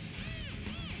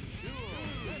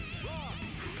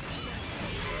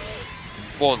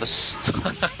 Whoa,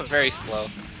 very slow.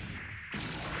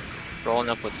 Rolling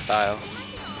up with style.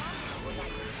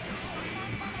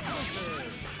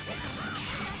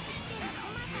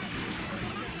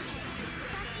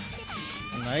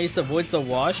 Nice, avoids the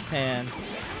wash pan.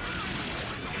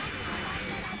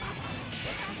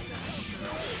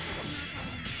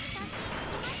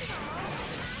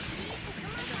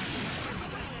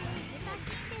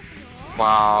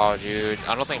 Wow, dude.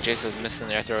 I don't think Jace is missing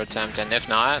the air throw attempt, and if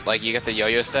not, like you get the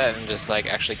yo-yo set and just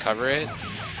like actually cover it.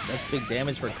 That's big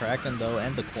damage for Kraken though,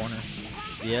 and the corner.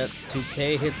 Yep,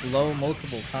 2K hits low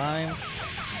multiple times.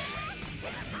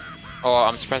 Oh,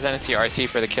 I'm surprised I didn't see RC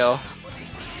for the kill.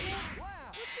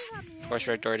 Force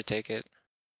Red Door to take it.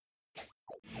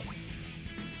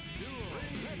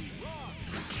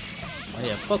 Oh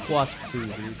yeah, fuck Wasp 2,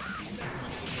 dude.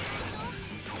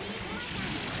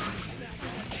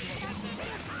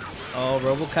 Oh,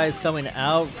 Robokai is coming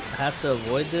out. Has to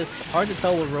avoid this. Hard to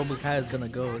tell where Robokai is gonna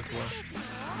go as well.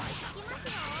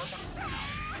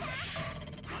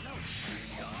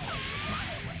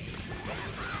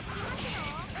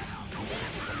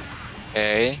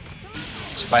 Okay.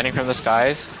 Just fighting from the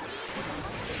skies.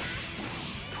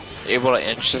 Able to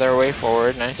inch their way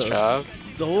forward. Nice So- job.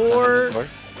 Door.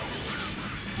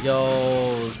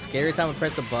 Yo, scary time to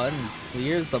press a button.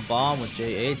 Clears the bomb with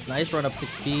JH. Nice run up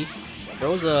 6P.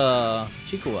 Throws a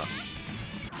Chikua.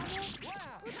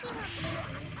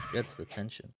 Gets the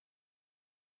tension.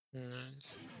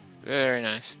 Nice. Very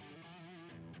nice.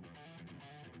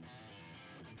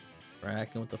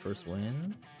 Cracking with the first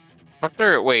win.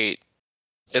 Wait,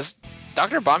 is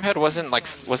Dr. Bombhead wasn't like,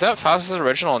 was that Faust's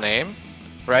original name?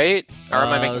 Right? Or am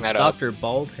I making that up? Dr.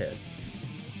 Baldhead.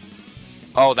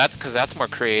 Oh, that's because that's more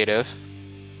creative.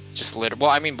 Just literal.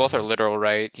 Well, I mean, both are literal,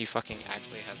 right? He fucking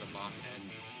actually has a bomb head.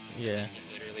 Yeah.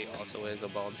 He literally also is a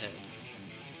bald head.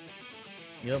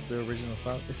 Yep, the original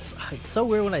Faust. It's so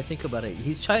weird when I think about it.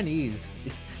 He's Chinese.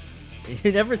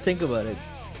 You never think about it.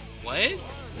 What?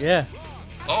 Yeah.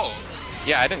 Oh.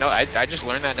 Yeah, I didn't know. I just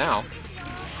learned that now.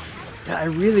 God, I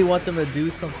really want them to do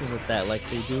something with that, like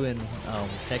they do in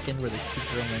Tekken, where they speak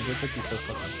their own language. That'd be so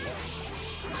fucking cool.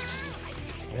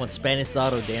 I want Spanish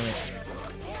auto, damn it.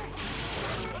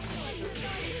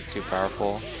 Too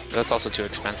powerful. That's also too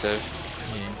expensive.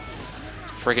 Yeah.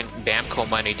 Friggin' Bamco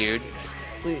money, dude.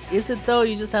 Wait, is it though?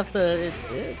 You just have to.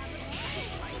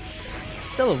 It's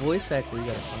still a voice actor you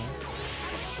gotta find.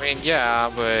 I mean,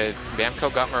 yeah, but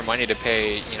Bamco got more money to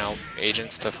pay, you know,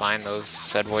 agents to find those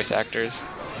said voice actors.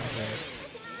 Okay.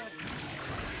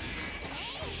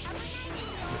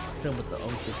 Hit him with the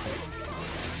Uncle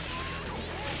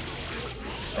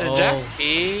Oh.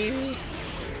 Jackie.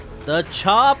 The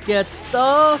chop gets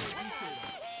stuffed.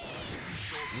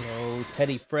 Yo,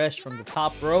 Teddy Fresh from the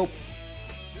top rope.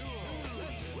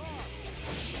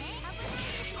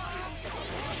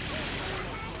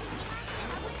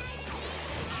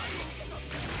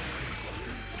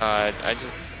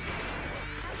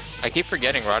 I keep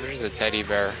forgetting Roger's a teddy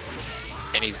bear,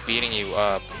 and he's beating you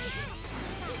up.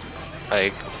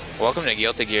 Like, welcome to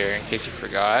Guilty Gear, in case you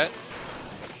forgot.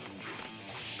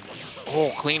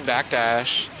 Oh, clean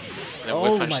backdash. And then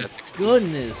whip Oh punch my that-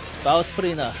 goodness. If I was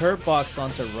putting a hurt box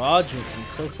onto Roger from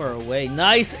so far away.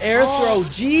 Nice air throw.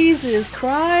 Jesus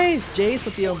Christ. Jace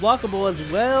with the unblockable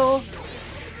as well.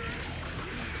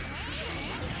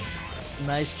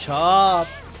 Nice chop.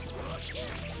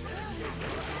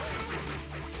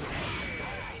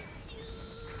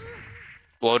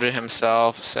 Bloated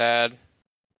himself, sad.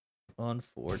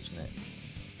 Unfortunate.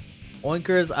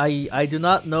 Oinkers, I do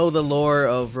not know the lore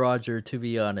of Roger, to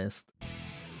be honest.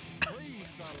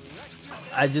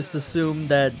 I just assume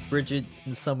that Bridget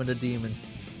can summon a demon.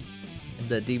 And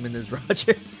that demon is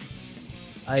Roger.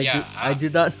 I do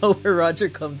not know where Roger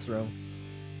comes from.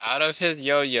 Out of his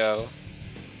yo-yo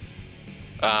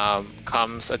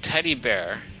comes a teddy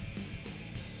bear.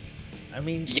 I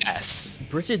mean, Yes.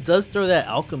 Bridget does throw that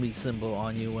alchemy symbol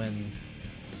on you when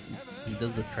he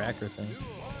does the tracker thing.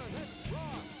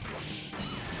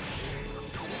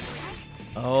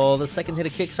 Oh, the second hit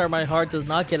of Kickstart My Heart does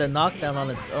not get a knockdown on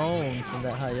its own from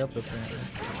that high up, apparently.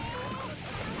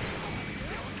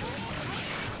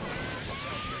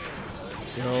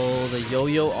 Yo, the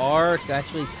yo-yo arc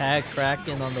actually tagged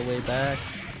Kraken on the way back.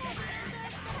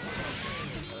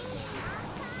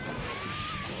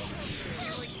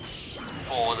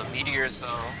 Oh, the meteors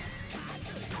though.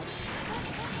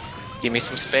 Give me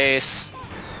some space,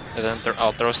 and then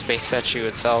I'll throw space at you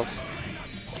itself.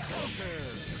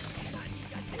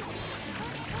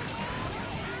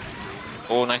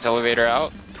 Oh, nice elevator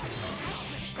out.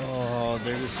 Oh,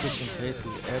 they're just switching faces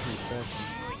every second.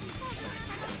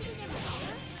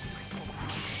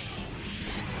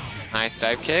 Nice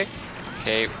dive kick.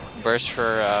 Okay, burst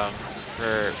for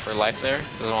life there.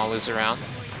 Doesn't want to lose the round.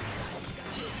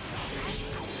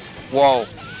 Whoa,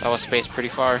 that was spaced pretty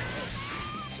far.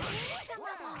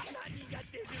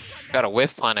 Got a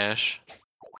whiff punish.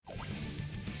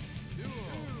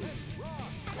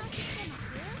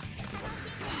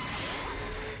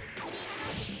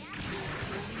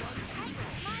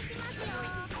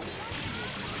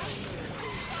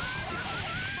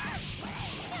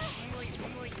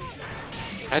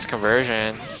 Nice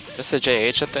conversion. Missed the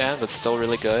JH at the end, but still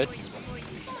really good.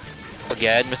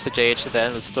 Again, missed the JH at the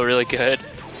end, but still really good.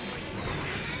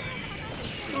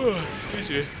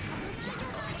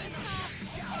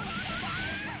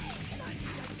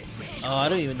 Oh, I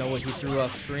don't even know what he threw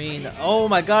off screen. Oh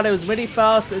my god, it was Mini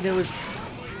Faust and it was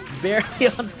barely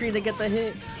on screen to get the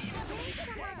hit.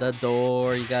 The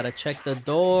door, you gotta check the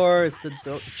door. It's the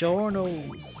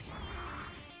Jornos.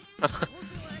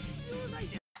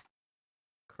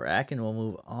 Kraken will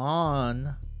move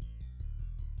on.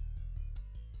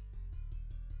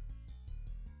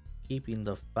 Keeping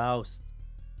the Faust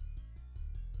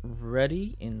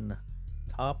ready in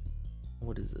top.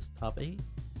 What is this? Top 8?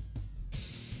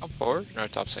 Top 4? No,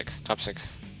 top 6. Top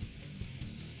 6.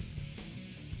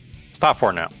 It's top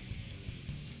 4 now.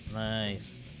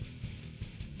 Nice.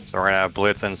 So we're gonna have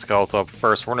Blitz and Skeletal up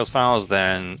first for Windows Finals,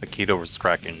 then Akito versus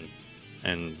Kraken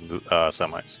in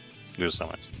semis. Lose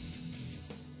semis.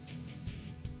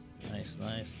 Nice,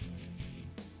 nice.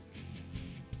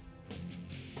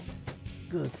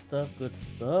 Good stuff, good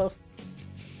stuff.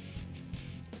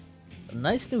 A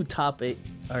nice new top 8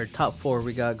 or top 4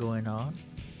 we got going on.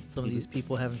 Some of these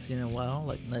people haven't seen in a while.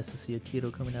 Like, nice to see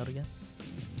Akito coming out again.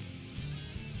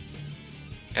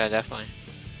 Yeah, definitely.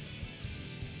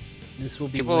 This will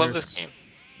be People love winners- this game.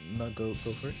 No, go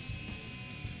for it.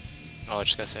 Oh, I was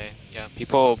just gonna say, yeah,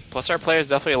 people, Plus R players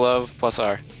definitely love Plus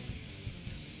R.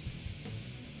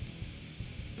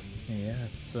 Yeah,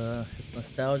 it's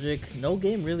nostalgic. No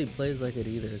game really plays like it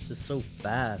either. It's just so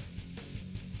fast.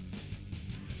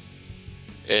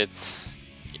 It's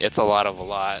a lot of a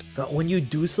lot. God, when you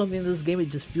do something in this game, it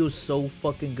just feels so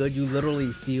fucking good. You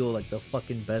literally feel like the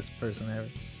fucking best person ever.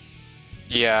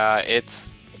 Yeah, it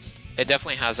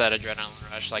definitely has that adrenaline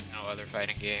rush like no other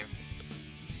fighting game.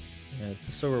 Yeah, it's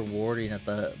just so rewarding at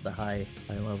the high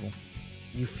level.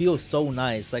 You feel so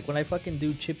nice. Like when I fucking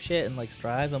do chip shit and like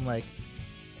strive, I'm like,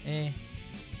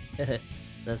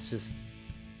 that's just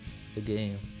the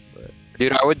game. But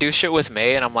Dude, I would do shit with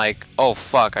Mei and I'm like, oh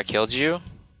fuck, I killed you?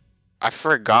 I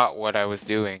forgot what I was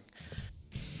doing.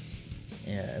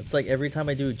 yeah, it's like every time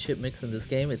I do a chip mix in this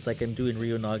game, it's like I'm doing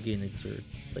Rionagi and Exert.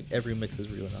 It's like every mix is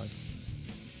Rionagi.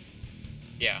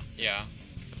 Yeah, yeah.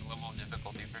 For the level of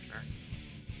difficulty, for sure.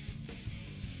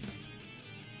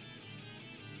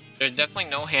 There's definitely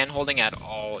no hand-holding at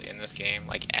all in this game,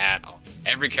 like at all.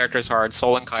 Every character is hard.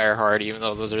 Sol and Kai are hard, even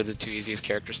though those are the 2 easiest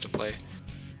characters to play.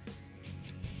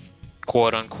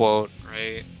 Quote unquote,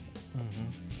 right?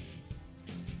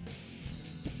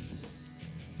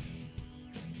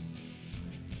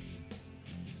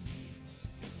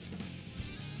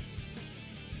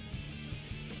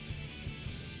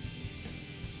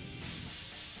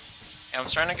 Yeah, I'm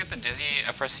starting to get the dizzy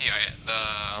FRC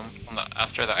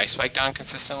after the ice spike down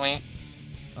consistently.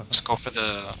 Just go for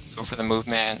the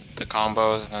movement, the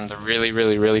combos, and then the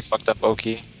really fucked up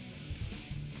Oki.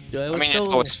 Yeah, I mean, it's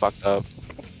always fucked up.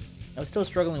 I was still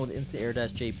struggling with instant air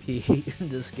dash JP in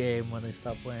this game when I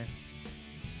stopped playing.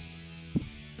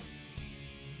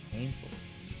 Painful.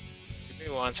 Give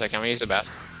me 1 second. I'm gonna use the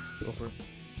bathroom. Go for it.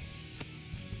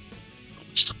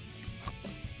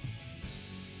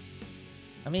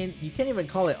 I mean, you can't even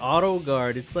call it auto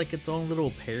guard. It's like its own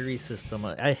little parry system.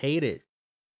 I hate it.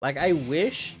 Like, I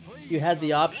wish you had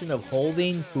the option of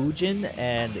holding Fujin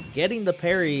and getting the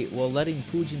parry while letting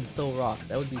Fujin still rock.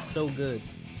 That would be so good.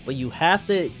 But you have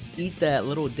to eat that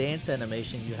little dance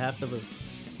animation. You have to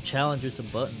challenge just a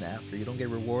button after. You don't get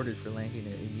rewarded for landing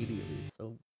it immediately. It's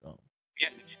so dumb.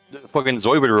 Yeah, fucking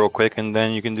Zoidberg real quick, and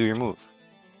then you can do your move.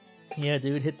 Yeah,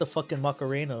 dude, hit the fucking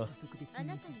Macarena.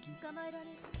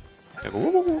 Like,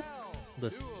 woo.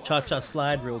 The cha-cha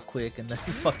slide real quick, and then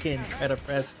you fucking try to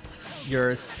press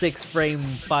your 6-frame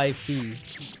 5P.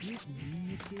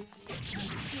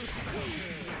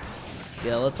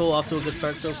 Skeletal off to a good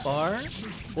start so far.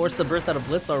 Forced the burst out of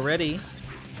Blitz already.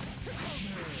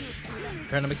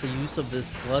 Trying to make the use of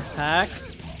this blood pack.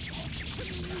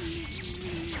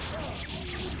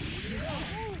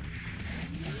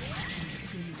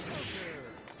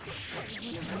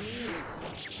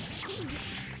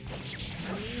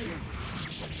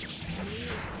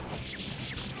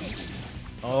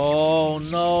 Oh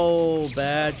no,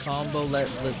 bad combo, let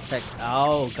Blitz tech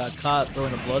out, got caught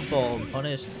throwing a blood ball and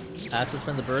punished. Has to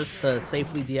spend the burst to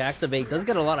safely deactivate, does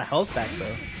get a lot of health back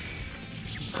though.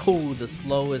 Oh, the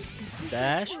slowest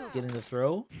dash, getting the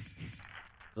throw.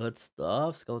 Good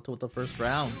stuff, Skeletal with the first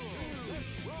round.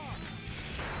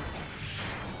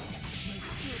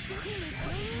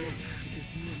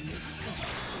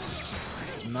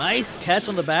 Nice catch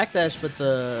on the backdash, but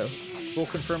the full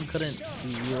confirm couldn't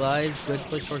be realized. Good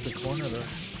push towards the corner though.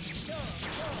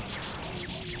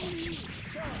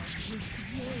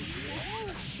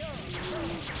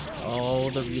 Oh,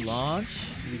 the relaunch.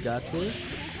 We got this.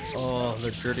 Oh,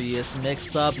 the dirtiest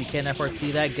mix up. You can't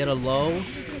FRC that. Get a low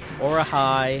or a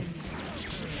high.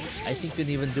 I think you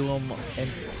can even do them,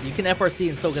 and you can FRC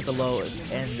and still get the low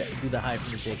and do the high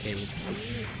from the JK. It's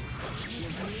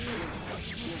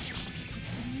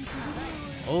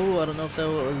oh, I don't know if that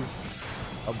was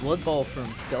a blood ball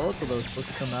from Skeletal that was supposed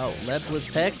to come out. Led was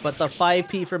tech, but the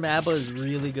 5P from ABBA is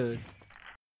really good.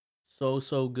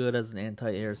 So good as an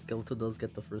anti-air. Skeletal does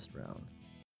get the first round.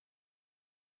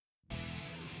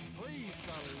 Please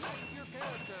select your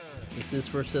character. This is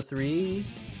first to 3.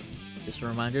 Just a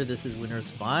reminder, this is winners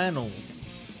finals.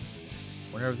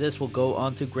 Winner of this will go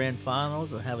on to grand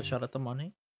finals and have a shot at the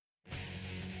money,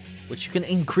 which you can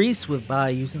increase with by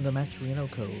using the Matcherino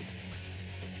code.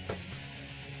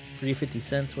 Free 50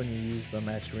 cents when you use the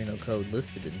Matcherino code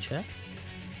listed in chat.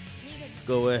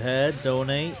 Go ahead,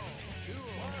 donate.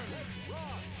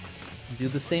 Do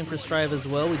the same for Strive as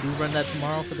well. We do run that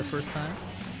tomorrow for the first time.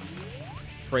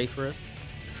 Pray for us.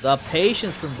 The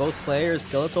patience from both players.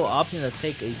 Skeletal opting to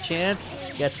take a chance.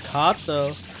 Gets caught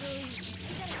though.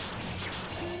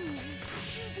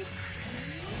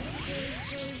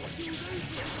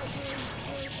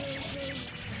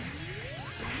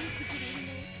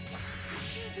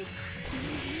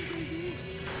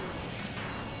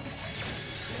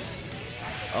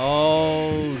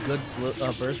 Oh, good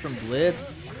burst from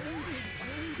Blitz.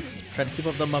 Trying to keep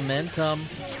up the momentum.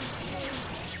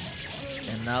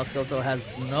 And now Skeletal has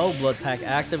no Blood Pack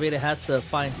activated. Has to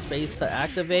find space to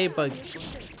activate, but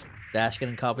Dash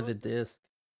getting caught with the disc.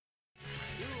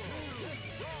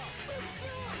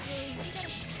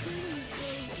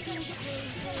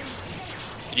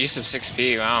 Use of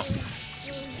 6P, wow.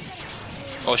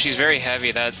 Oh, she's very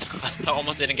heavy. That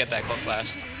almost didn't get that close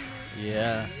slash.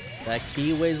 Yeah, that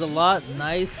key weighs a lot.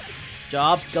 Nice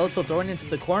job, Skeletal throwing into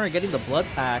the corner, getting the Blood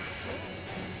Pack.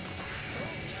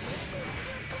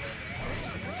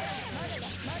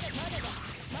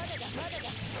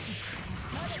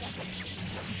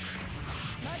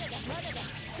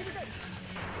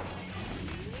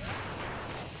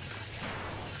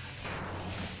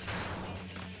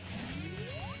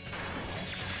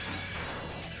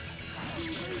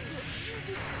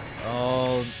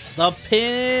 Oh, the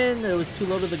pin! It was too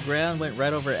low to the ground, went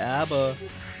right over Abba.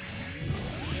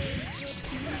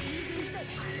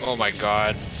 Oh my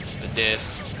god, the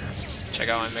disc. Check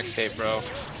out my mixtape, bro.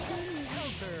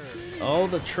 Oh,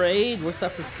 the trade! What's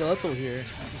that for Skeletal here?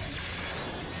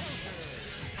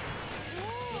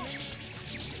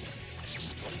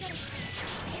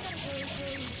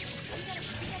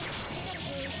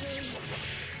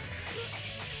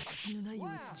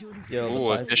 Yo,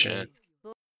 Ooh, efficient.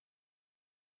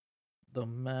 The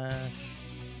mash.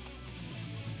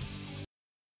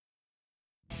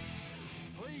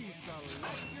 Please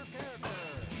select your character.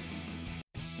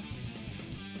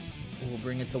 We'll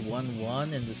bring it to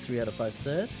 1-1 in this 3 out of 5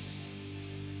 set.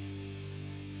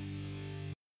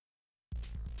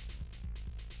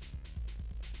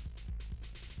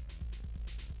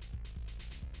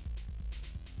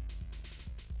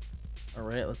 All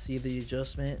right, let's see the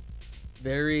adjustment.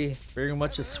 Very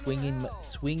much a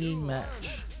swinging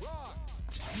match.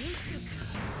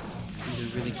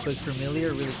 Either really quick for Millie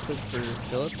or really quick for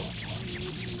Skeletal.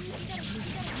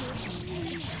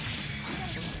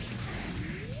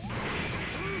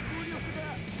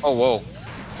 Oh, whoa.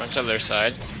 Bunch on their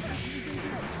side.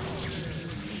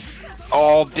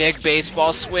 Oh, big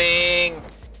baseball swing!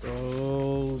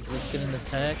 Oh, let's get an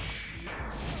attack.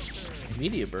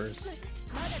 Immediate burst.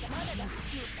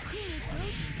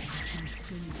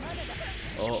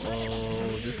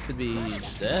 Uh-oh, this could be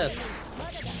death.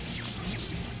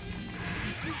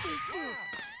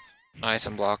 Nice,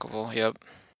 unblockable, yep.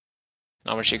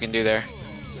 Not much you can do there.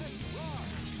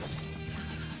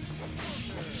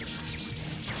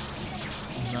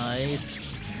 Nice.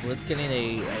 Blitz getting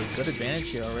a good advantage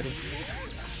here already.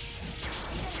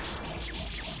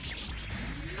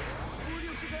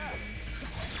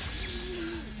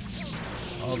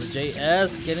 Oh, the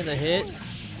JS getting the hit.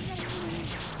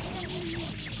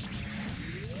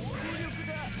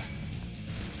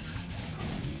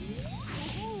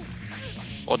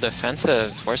 Well,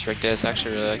 defensive force break disc, I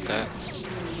actually really like that.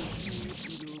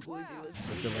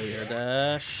 The delay air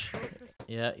dash.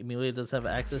 Yeah, Emilia does have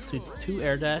access to 2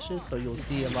 air dashes, so you'll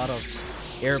see a lot of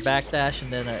air back dash and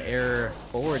then an air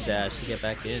forward dash to get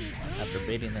back in after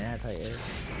baiting the anti-air.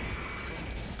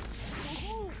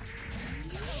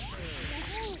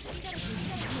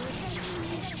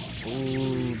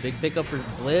 Ooh, big pickup for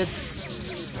Blitz.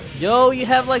 Yo, you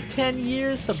have like 10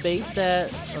 years to bait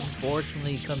that.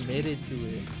 Unfortunately, committed to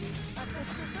it.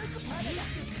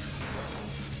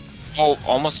 Oh,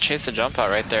 almost chased the jump out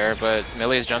right there, but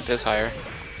Millie's jump is higher.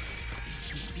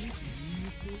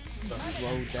 The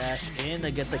slow dash in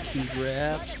to get the key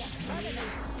grab.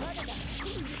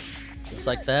 Just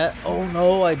like that. Oh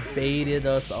no, I baited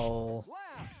us all.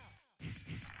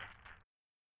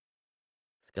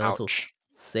 Skeletal Ouch.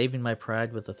 saving my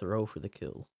pride with a throw for the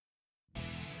kill.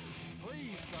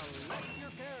 Please select your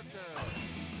character.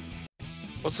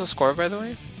 What's the score, by the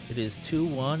way? It is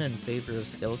 2-1 in favor of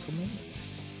Skeletal Man.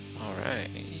 Alright.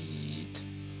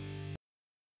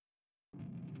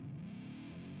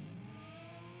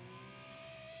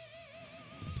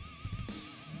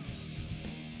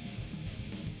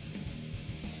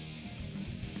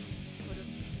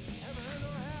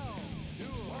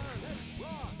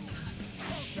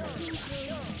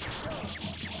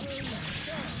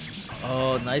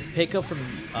 Oh, nice pickup from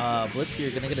Blitz here.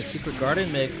 Gonna get a Secret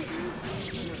Garden mix.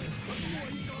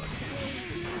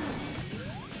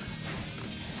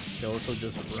 Skeletal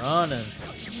just running.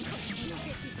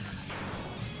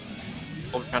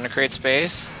 Trying to create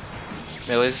space.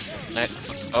 Millie's...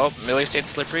 Oh, Millie stayed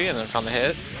slippery and then found the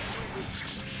hit.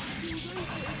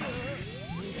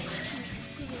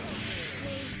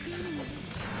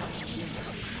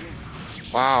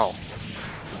 Wow.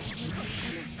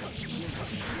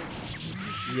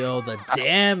 Yo, the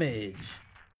damage.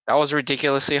 That was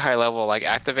ridiculously high level. Like,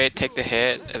 activate, take the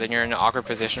hit, and then you're in an awkward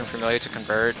position for Millie to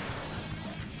convert.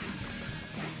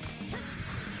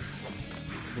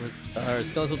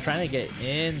 Skeletal trying to get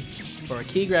in for a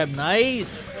key grab.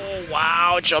 Nice. Oh,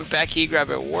 wow. Jump back key grab.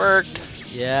 It worked.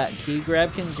 Yeah, key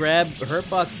grab can grab hurt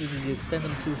boxes if you extend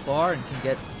them too far and can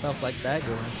get stuff like that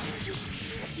going.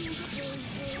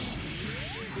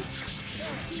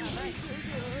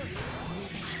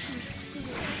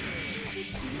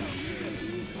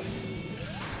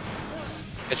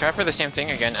 I tried for the same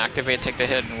thing again. Activate, take the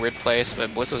hit in weird place,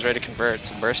 but Bliss was ready to convert,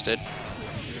 so bursted.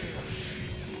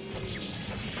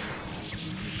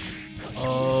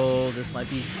 Oh, this might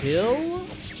be kill?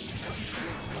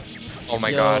 Oh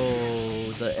my god.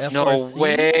 The FRC. No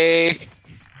way!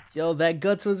 Yo, that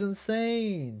guts was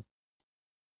insane.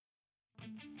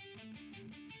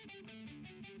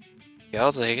 Yeah, I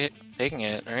was taking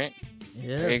it, right?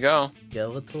 Yeah. There you go.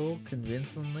 Skeletal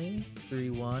convincingly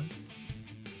 3-1.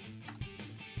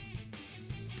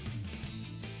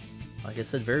 Like I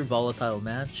said, very volatile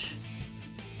match.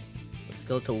 But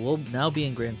Skeletal will now be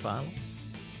in grand finals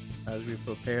as we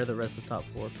prepare the rest of top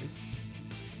 4 for you.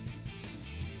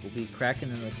 We'll be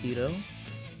Kraken and Akito.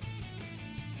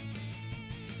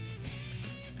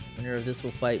 Winner of this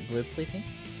will fight Blitz, I think.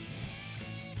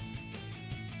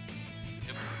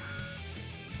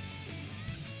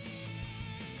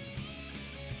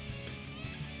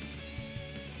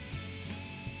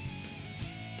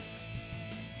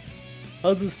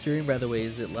 How's the stream, by the way?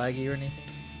 Is it laggy or anything?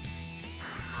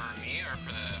 For me or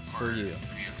For you.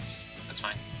 viewers? That's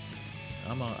fine.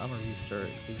 I'm gonna restart.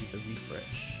 Give you the refresh.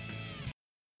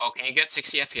 Oh, can you get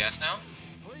 60 FPS now?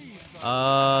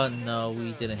 No,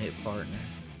 we didn't hit partner.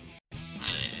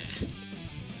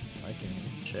 I can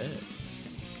check.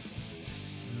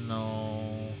 No.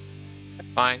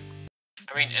 Fine.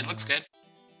 I mean, it looks good.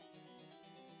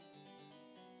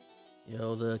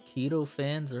 Yo, the Keto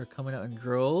fans are coming out in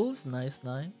droves. Nice,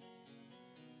 nice.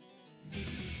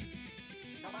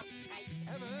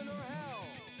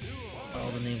 All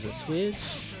the names are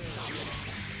switched.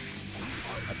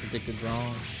 I predicted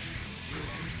wrong.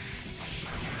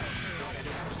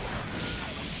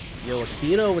 Yo,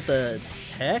 Keto with the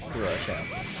tech rush out.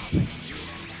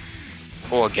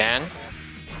 Oh, again?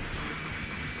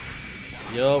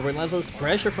 Yo, relentless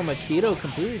pressure from Akito,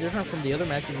 completely different from the other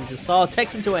matches we just saw.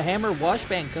 Text into a hammer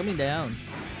washbang coming down.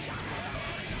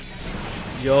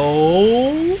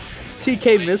 Yo,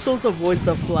 TK missiles avoids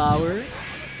the flower.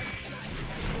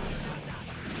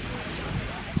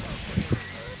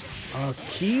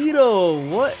 Akito,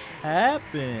 what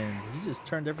happened? He just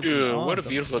turned everything Dude, on. what a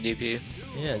beautiful DP.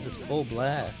 Yeah, just full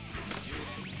blast.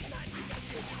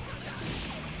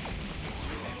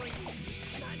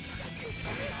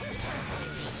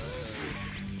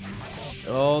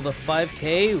 Oh, the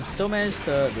 5K still managed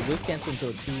to the whip cancel into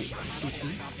a 2P.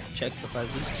 Checks the 5V.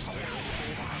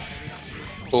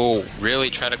 Oh, really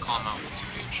try to call him out with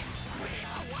 2H.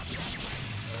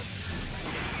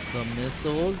 The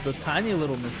missiles, the tiny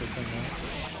little missile coming out.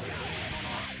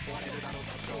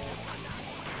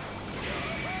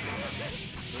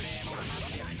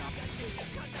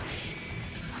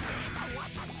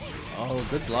 Oh,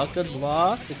 good block, good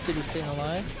block. The kid is staying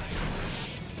alive.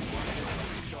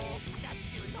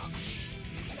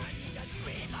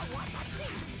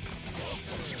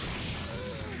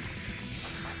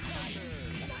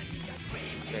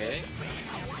 Okay.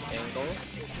 This angle.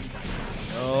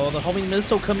 Oh, the homing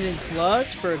missile coming in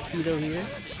clutch for Akito here.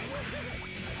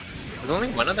 Is only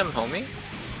one of them homing?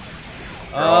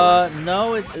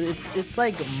 No, it's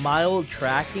like mild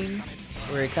tracking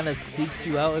where it kind of seeks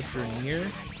you out if you're near.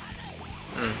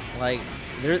 Like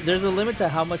there's a limit to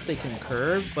how much they can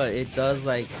curve, but it does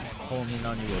like home in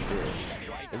on you a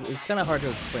bit. It's kind of hard to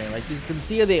explain. Like you can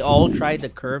see they all tried to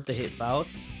curve to hit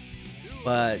Faust,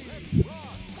 but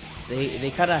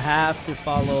they kind of have to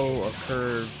follow a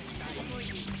curve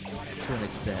to an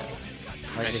extent.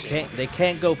 Like they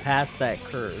can't go past that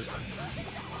curve.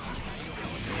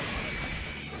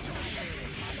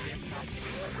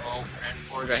 Oh, and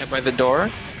 4 got hit by the door.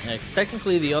 Yeah, 'cause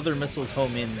technically the other missiles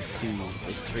home in to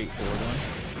the straightforward ones.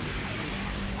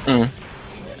 Mm.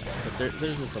 Yeah, but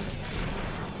there's just a limit.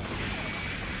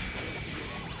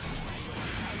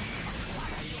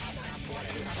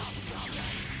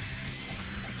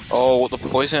 Oh, the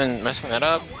poison messing that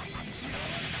up.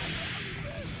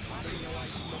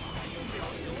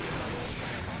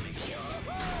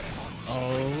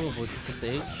 Oh, avoids the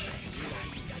 6H.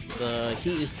 The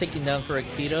heat is ticking down for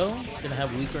Aikido. Gonna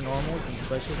have weaker normals and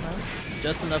specials now.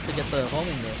 Just enough to get the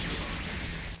homing though.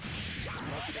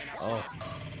 Oh,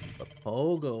 the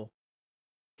pogo.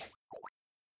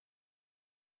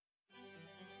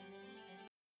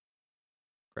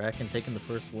 Kraken taking the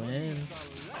first win.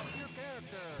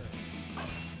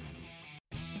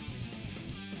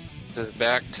 This is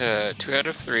back to 2 out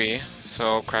of 3,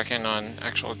 so Kraken on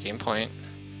actual game point.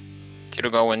 Kiddo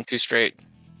go win 2 straight.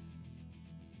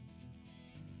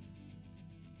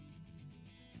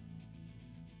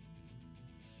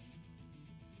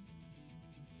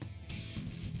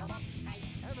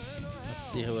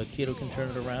 Let's see how Aikido can turn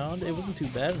it around. It wasn't too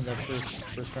bad in that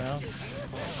first round.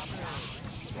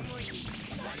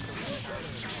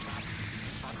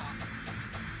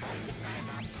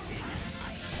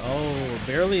 Oh,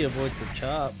 barely avoids the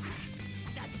chop.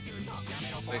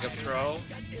 Wake up throw.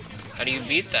 How do you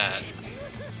beat that?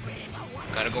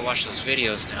 Gotta go watch those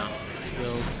videos now.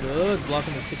 So good,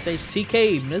 blocking the 6H.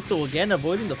 CK missile again,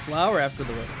 avoiding the flower after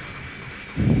the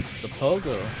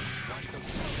pogo.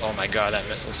 Oh my god, that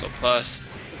missile's so plus.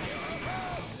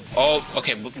 Oh,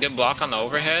 okay, good block on the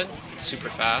overhead. Super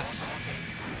fast.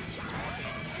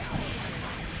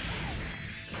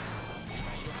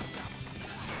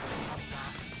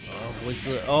 Avoids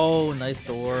the, oh, nice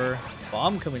door.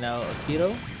 Bomb coming out.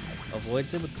 Aikido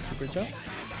avoids it with the super jump.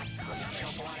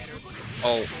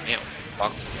 Oh, man.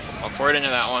 Walk forward into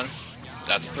that one.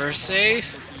 That's burst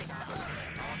safe.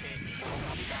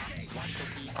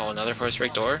 Oh, another first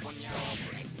break door.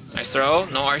 Nice throw.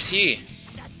 No RC.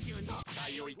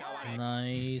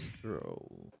 Nice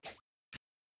throw.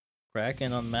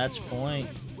 Kraken on match point.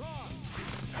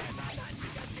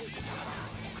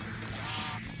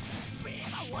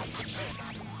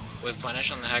 With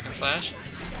punish on the hack and slash.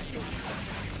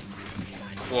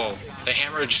 Whoa, the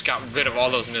hammer just got rid of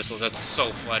all those missiles. That's so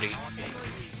floody.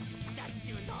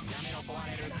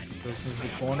 Goes into the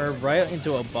corner, right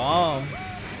into a bomb.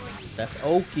 That's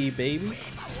Oki, baby.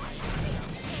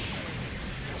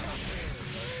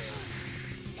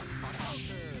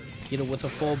 Aikido with a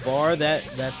full bar.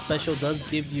 That special does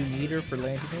give you meter for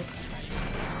landing it.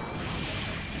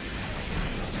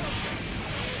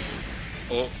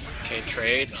 Oh, okay,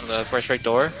 trade on the first break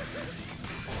door.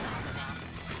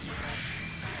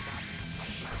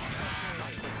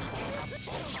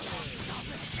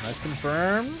 Nice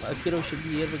confirm. Aikido should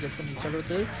be able to get something started with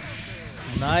this.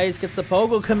 Nice, gets the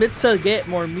pogo, commits to get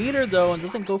more meter though, and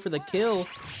doesn't go for the kill.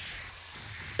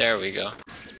 There we go.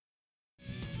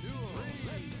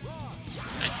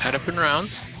 Head up in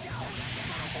rounds.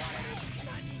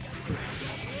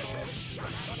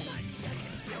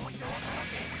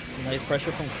 Nice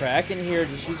pressure from Kraken here,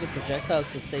 just using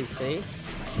projectiles to stay safe.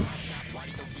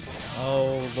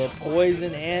 Oh, the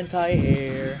poison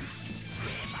anti-air.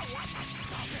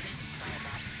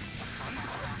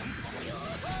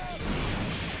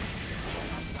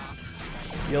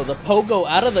 Yo, the pogo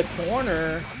out of the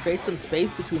corner creates some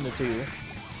space between the two.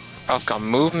 Oh, it's got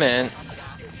movement.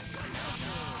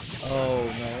 Oh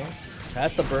no.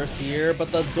 Has to burst here,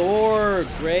 but the door,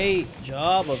 great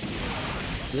job of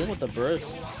dealing with the burst.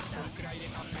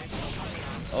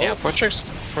 Oh. Yeah, first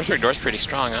break door's pretty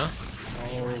strong, huh?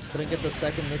 Oh, couldn't get the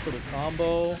second missile to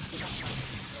combo.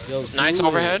 Yo, Nice dude.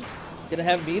 overhead. Didn't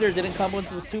have meter, didn't combo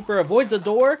into the super, avoids the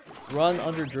door, run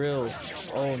under drill.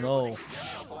 Oh no.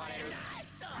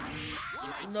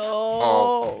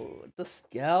 No, the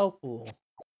scalpel.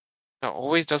 It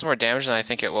always does more damage than I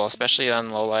think it will, especially on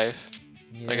low life.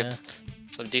 Yeah. Like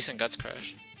it's a decent guts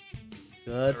crush.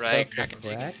 Good Right, stuff. Kraken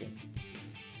take it. Kraken.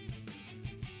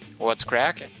 What's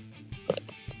cracking?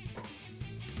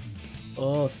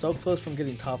 Oh, so close from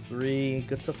getting top 3.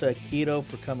 Good stuff to Aikido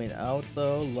for coming out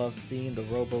though. Love seeing the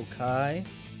Robo Kai.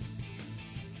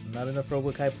 Not enough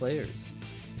Robo Kai players.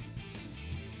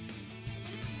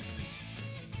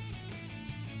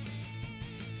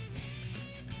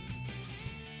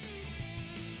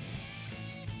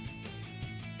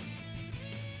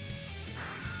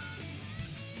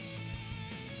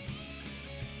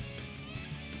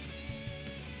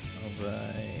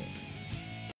 Alright.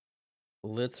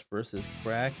 Blitz versus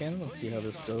Kraken. Let's see how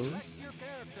this goes.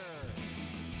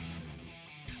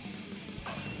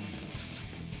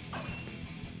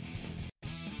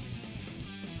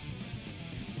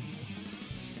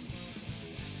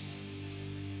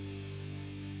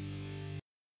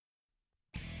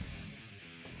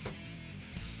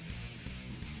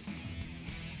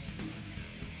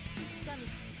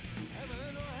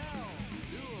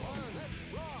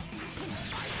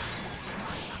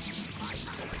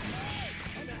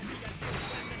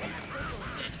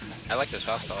 I like this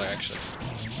fast color actually.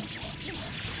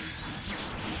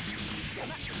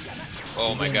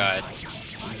 Oh my god.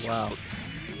 Wow.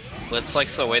 Let's like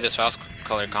the way this fast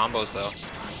color combos though.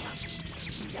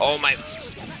 Oh my.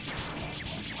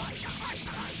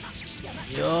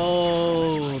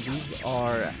 Yo, these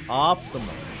are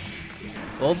optimal.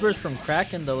 Goldburst from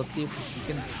Kraken though. Let's see if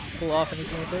we can pull off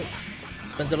anything with it.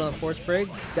 Spends it on the force break.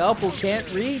 Scalpel can't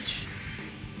reach.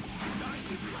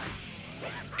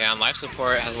 Yeah, and life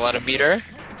support has a lot of meter.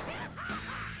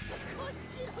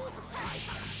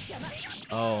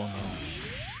 Oh no.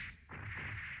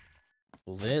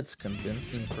 Blitz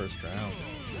convincing first round.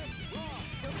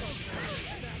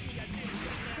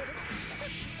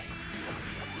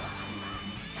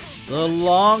 The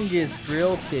longest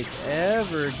drill kick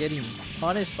ever getting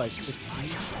punished by 15.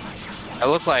 I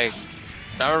look like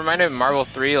that reminded me of Marvel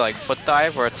 3 like foot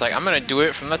dive where it's like I'm gonna do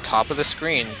it from the top of the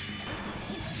screen.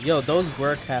 Yo, those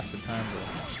work half the time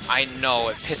though. I know,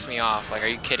 it pissed me off. Like, are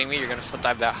you kidding me? You're gonna foot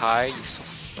dive that high? You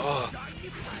so ugh.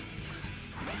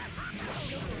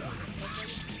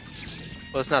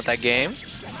 Well, it's not that game.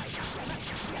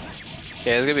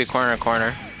 Okay, it's gonna be corner to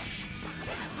corner.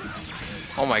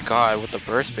 Oh my god, with the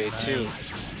burst bait too.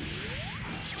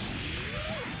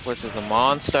 What's it, the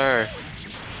monster?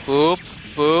 Boop,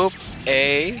 boop,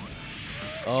 A.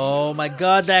 Oh my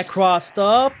god, that crossed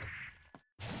up?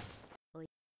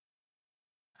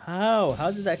 How?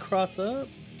 How did that cross up?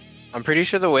 I'm pretty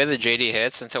sure the way the JD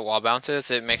hits, since it wall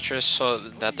bounces, it makes sure so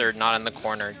that they're not in the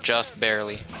corner, just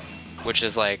barely. Which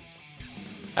is like,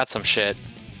 that's some shit.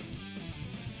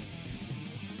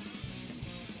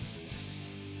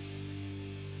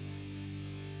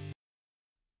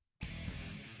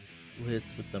 Blitz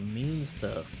with the mean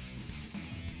stuff.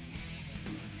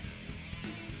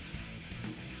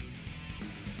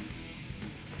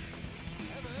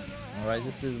 Alright,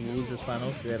 this is losers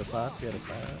finals. 3 out of 5. 3 out of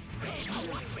 5.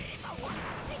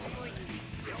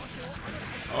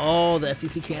 Oh, the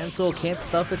FTC cancel. Can't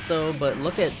stuff it though, but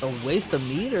look at the waste of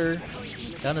meter.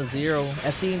 Down to 0.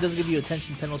 FTing does give you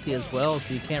attention penalty as well,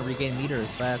 so you can't regain meter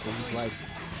as fast as you'd like.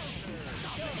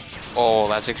 Oh,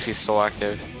 that 6P is so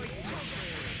active.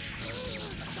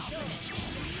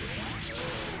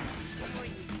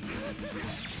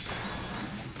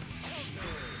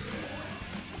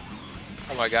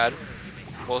 Oh my god.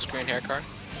 Full screen hair card.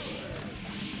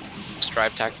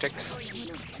 Strive tactics.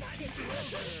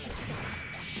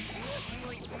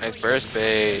 Nice burst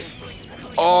bait.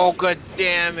 Oh, good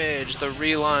damage! The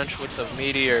relaunch with the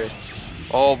meteors.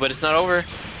 Oh, but it's not over.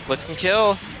 Blitz can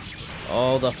kill.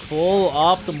 Oh, the full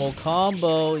optimal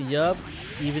combo. Yup.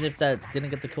 Even if that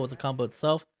didn't get the kill with the combo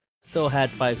itself, still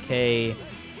had 5k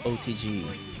OTG.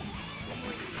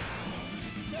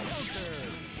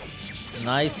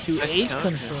 Nice 2H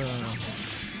confirm.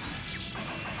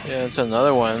 Yeah, it's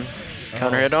another one.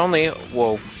 Counter hit only.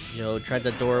 Whoa. Yo, tried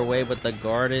the door away, but the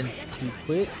garden's too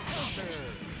quick.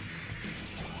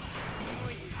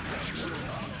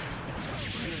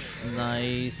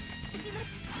 Nice.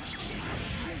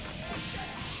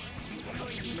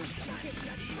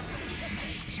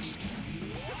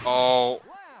 Oh.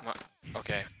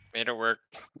 Okay. Made it work.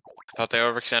 I thought they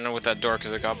overextended with that door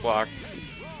because it got blocked.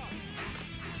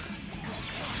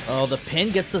 Oh, the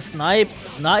pin gets the snipe.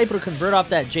 Not able to convert off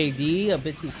that JD. A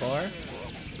bit too far.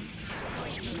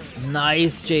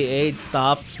 Nice J8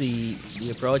 stops the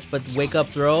approach, but wake up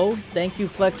throw. Thank you,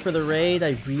 Flex, for the raid.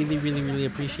 I really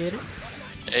appreciate it.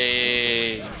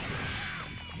 Hey.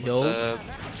 What's up?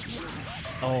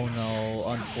 Oh no,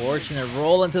 unfortunate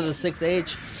roll into the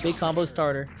 6H. Big combo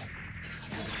starter.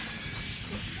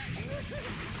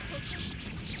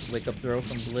 Wake up throw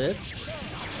from Blitz.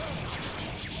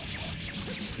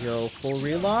 Yo, full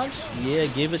relaunch? Yeah,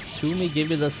 give it to me. Give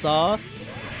me the sauce.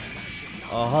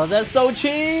 Oh, that's so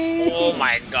cheap! Oh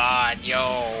my god,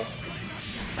 yo.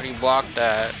 How do you block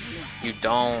that? You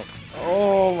don't.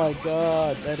 Oh my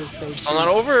god, that is so cheap. Still not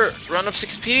over. Run up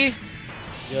 6P.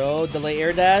 Yo, delay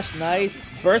air dash. Nice.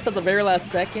 Burst at the very last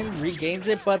second. Regains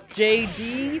it, but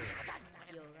JD?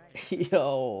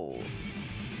 Yo.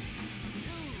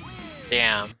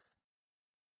 Damn.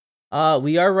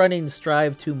 We are running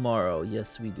Strive tomorrow.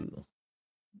 Yes, we do.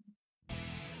 Please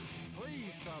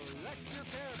select your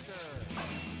character.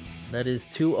 That is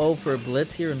 2-0 for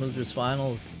Blitz here in Losers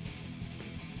Finals.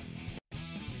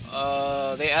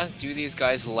 They asked, do these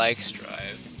guys like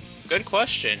Strive? Good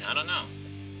question. I don't know.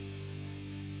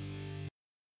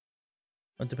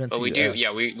 It depends. But we do. Ask.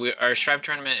 Yeah, we our Strive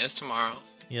tournament is tomorrow.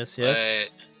 Yes. But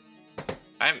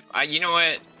you know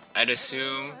what? I'd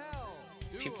assume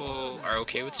people are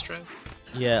okay with Strive.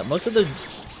 Yeah, most of the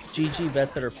GG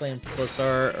vets that are playing Plus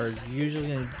R are usually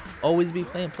going to always be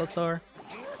playing Plus R.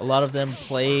 A lot of them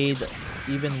played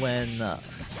even when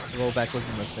rollback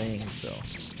wasn't a thing, so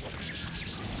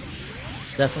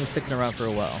definitely sticking around for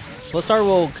a while. Plus R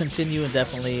will continue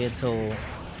indefinitely until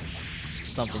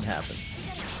something happens.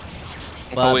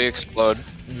 Until we explode.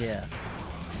 Yeah.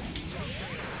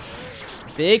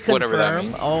 Big Whatever that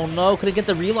confirm. means. Oh no, couldn't get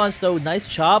the relaunch though. Nice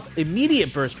chop.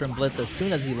 Immediate burst from Blitz as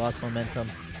soon as he lost momentum.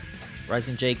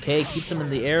 Rising JK keeps him in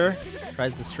the air.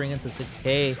 Tries to string into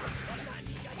 6K.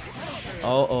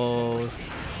 Uh-oh.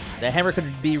 That hammer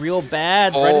could be real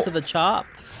bad. Right into the chop.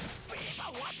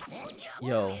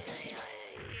 Yo.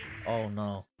 Oh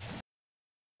no.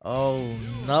 Oh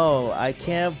no. I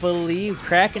can't believe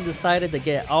Kraken decided to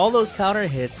get all those counter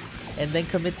hits and then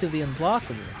commit to the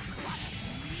unblockable.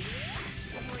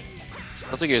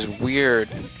 I think it was weird.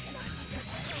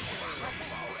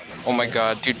 Oh my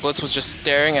god, dude, Blitz was just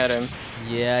staring at him.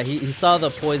 Yeah, he saw the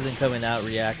poison coming out,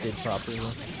 reacted properly.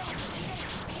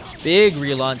 Big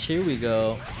relaunch, here we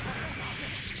go.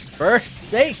 First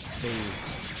safety.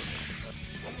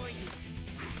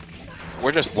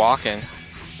 We're just walking.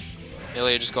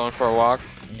 Ilya just going for a walk.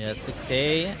 Yeah,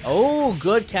 6K. Oh,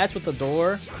 good catch with the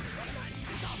door.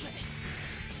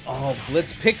 Oh,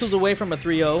 Blitz pixels away from a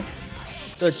 3-0.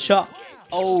 The chop.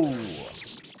 Oh.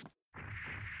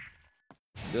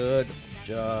 Good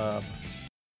job.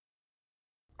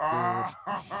 Good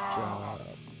job.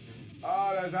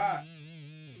 Oh, that's hot.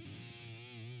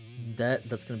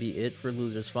 That's gonna be it for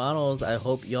losers finals. I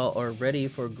hope y'all are ready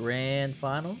for grand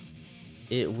finals.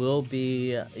 It will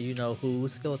be, you know who,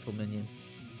 skeletal minion,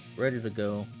 ready to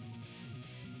go.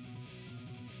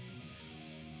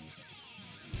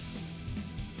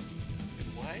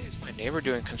 Why is my neighbor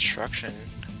doing construction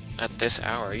at this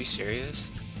hour? Are you serious?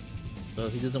 So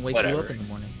he doesn't wake you up Whatever. in the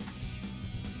morning.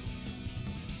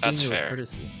 That's Giving you a fair.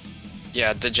 courtesy.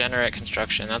 Yeah, degenerate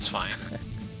construction, that's fine.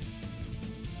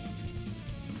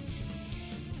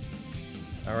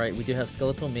 All right, we do have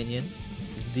skeletal minion,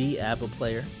 the ABBA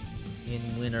player, in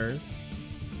winners.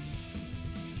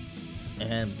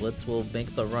 And Blitz will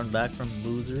make the run back from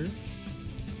losers.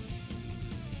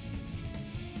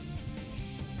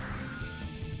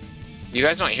 You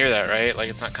guys don't hear that, right? Like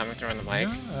it's not coming through on the mic?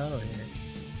 No, I don't hear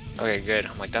it. Okay, good.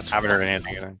 I'm like, that's I haven't fine. heard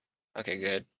anything either. Okay,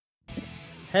 good.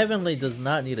 Heavenly does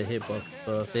not need a hitbox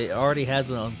buff. It already has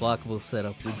an unblockable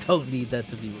setup. We don't need that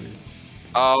to be worse.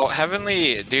 Oh,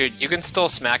 Heavenly, dude, you can still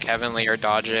smack Heavenly or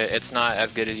dodge it. It's not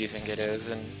as good as you think it is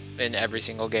in every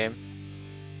single game.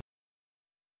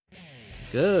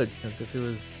 Good, because if it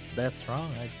was that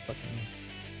strong, I'd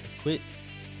quit.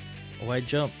 A wide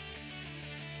jump.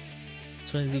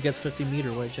 As soon as he gets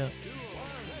 50-meter, wide jump.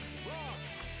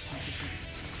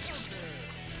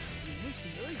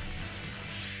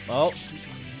 Oh,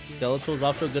 Skeletal's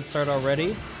off to a good start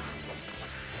already.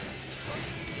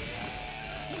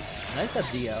 Nice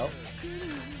FD out.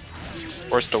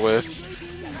 Forced to whiff.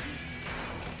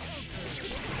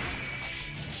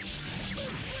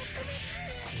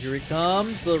 Here he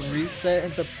comes, the reset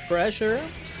into pressure.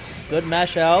 Good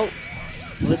mash out.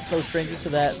 Blitz no stranger to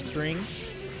that string.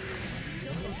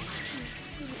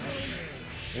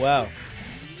 Wow.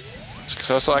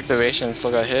 Successful activation,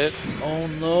 still got hit. Oh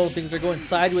no, things are going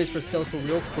sideways for Skeletal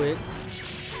real quick.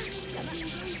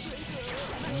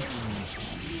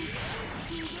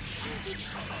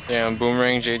 Damn,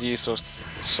 Boomerang JD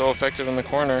so effective in the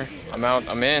corner. I'm out,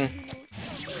 I'm in.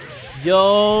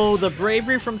 Yo, the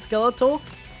bravery from Skeletal.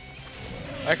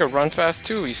 I could run fast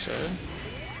too, he said.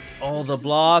 Oh, the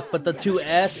block, but the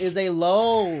 2S is a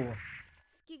low.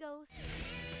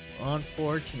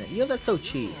 Unfortunate. Yo, that's so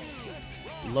cheap.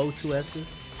 Low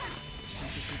 2S's.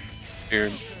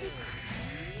 Dude.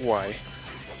 Why?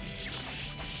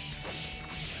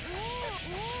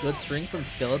 Good string from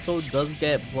Skeletal. Does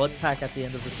get Blood Pack at the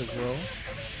end of this as well.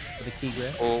 For the key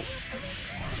grab. Oh.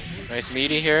 Nice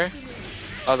meaty here.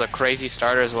 That was a crazy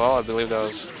starter as well. I believe that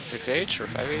was 6H or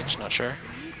 5H, not sure.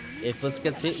 If Blitz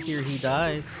gets hit here, he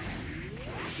dies.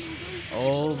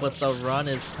 Oh, but the run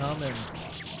is coming.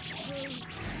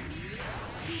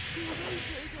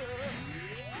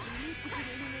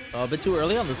 Oh, a bit too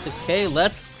early on the 6K.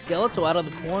 Let's Skeletal out of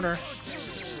the corner.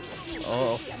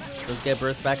 Oh, does get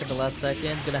burst back at the last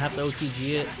second. Gonna have to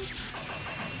OTG it.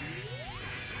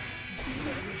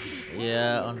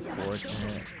 Yeah,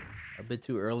 unfortunate. A bit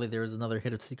too early. There was another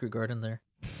hit of Secret Garden there.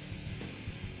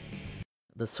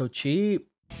 That's so cheap.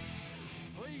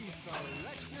 Please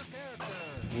select your character.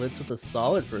 Blitz with a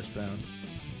solid first round.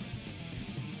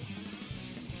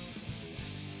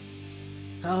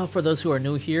 For those who are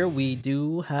new here, we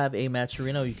do have a match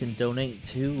arena you can donate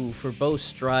to for both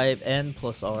Strive and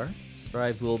Plus R.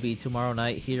 Strive will be tomorrow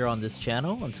night here on this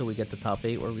channel until we get to top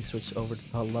 8 where we switch over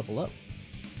to Level Up.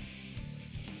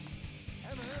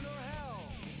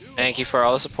 Thank you for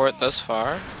all the support thus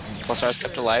far. Pulsar is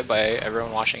kept alive by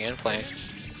everyone watching and playing.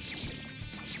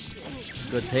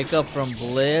 Good pickup from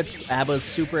Blitz. Abba's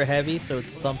super heavy, so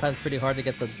it's sometimes pretty hard to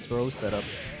get the throw set up.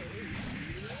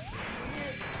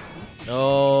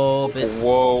 Oh,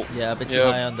 Whoa. yeah, a bit too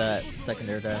high on that second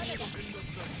air dash.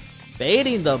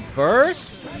 Baiting the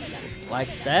burst? Like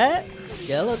that?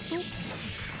 Skeletal?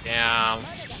 Damn.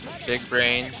 Big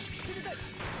brain.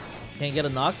 Can't get a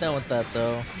knockdown with that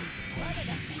though.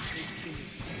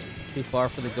 Too far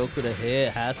for the Goku to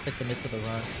hit. Has to commit to the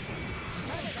run.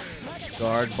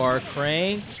 Guard bar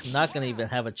cranked. Not gonna even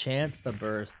have a chance to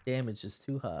burst. Damage is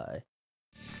too high.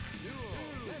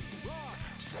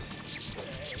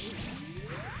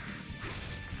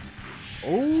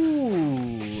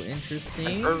 Ooh,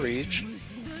 interesting. For reach.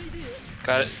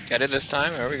 Got it. Get it this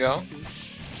time. There we go.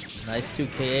 Nice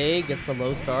 2KA. Gets the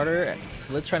low starter.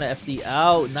 Let's try to FD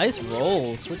out. Nice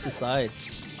roll. Switches sides.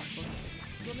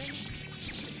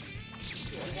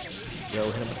 Yo,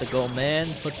 hit him with the go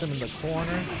man. Puts him in the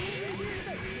corner.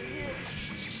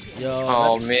 Yo.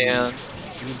 Oh man.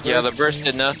 Yeah, the burst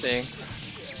did nothing.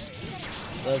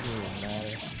 Doesn't even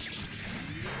matter.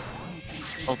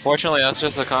 Unfortunately, that's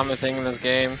just a common thing in this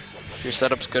game. If your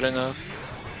setup's good enough.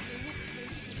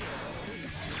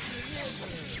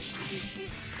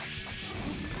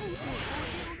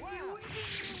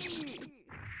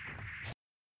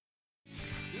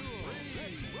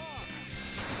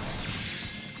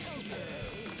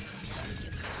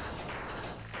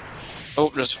 Oh,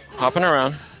 just hopping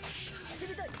around.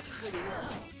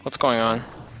 What's going on?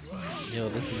 Yo,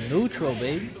 this is neutral,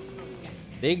 baby.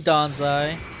 Big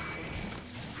Donzai.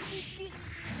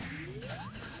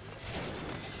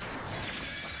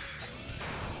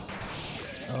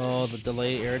 Oh, the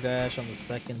delay air dash on the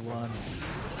second one.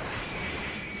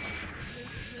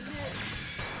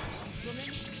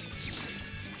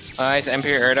 Nice MP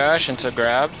air dash into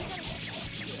grab.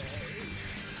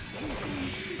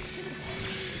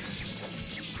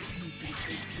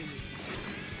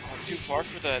 Too far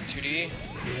for that 2D.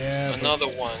 Yeah. Just another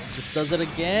one. Just does it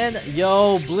again.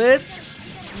 Yo, Blitz.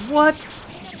 What?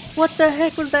 What the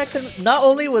heck was that? Not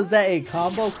only was that a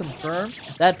combo confirmed,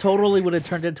 that totally would have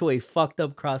turned into a fucked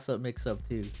up cross-up mix-up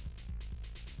too.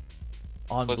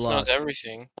 On Blitz block. knows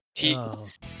everything. He Oh,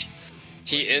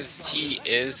 is the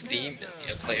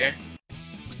Milia player.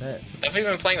 that,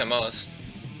 Definitely been playing the most.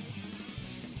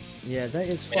 yeah, that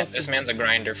is Yeah, fucking... this man's a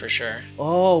grinder for sure.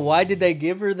 Oh, why did they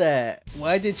give her that?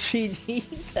 Why did she need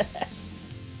that?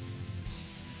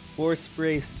 Force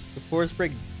brace. The force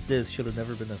break disc should have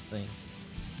never been a thing.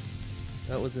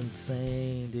 That was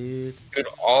insane, dude. Dude,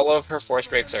 all of her force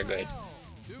breaks are good.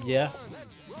 Yeah.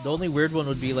 The only weird one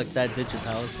would be like that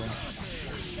Digitalis one.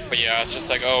 But yeah, it's just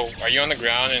like, oh, are you on the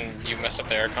ground and you messed up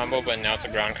the air combo, but now it's a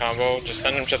ground combo? Just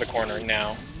send him to the corner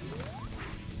now.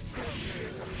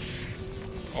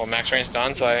 Oh, max range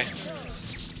Danzai.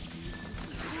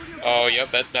 Oh,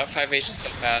 yep, that 5H is so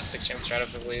fast. Extreme straight up,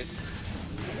 I believe.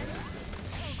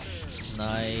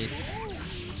 Nice.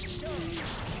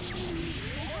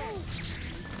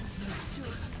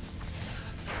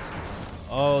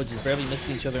 Oh, just barely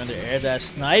missing each other on their air dash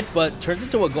snipe, but turns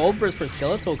into a gold burst for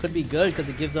Skeletal. Could be good because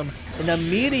it gives them an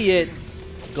immediate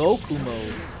Goku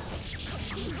mode.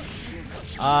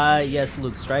 Yes,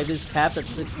 Luke. Strive is capped at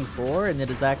 64, and it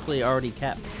is actually already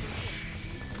capped.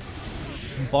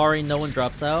 Barring no one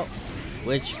drops out,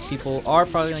 which people are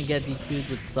probably going to get DQ'd,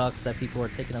 which sucks that people are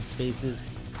taking up spaces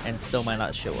and still might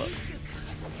not show up.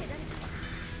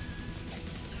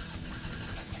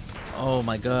 Oh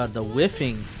my god, the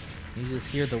whiffing. You just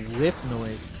hear the whiff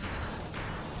noise.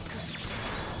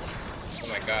 Oh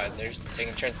my god, they're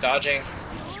taking turns dodging.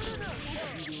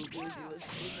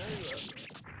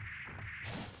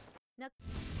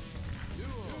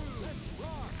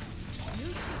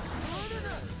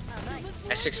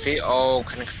 S6P? Oh,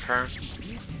 couldn't confirm.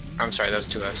 I'm sorry, that was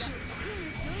 2S.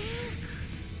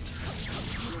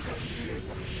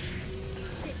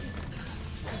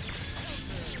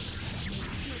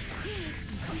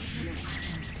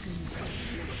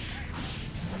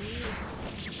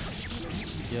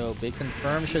 Yo, big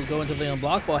confirm should go into the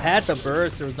unblockable. Had to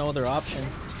burst, there was no other option.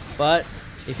 But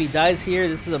if he dies here,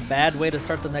 this is a bad way to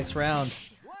start the next round.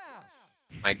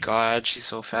 My god, she's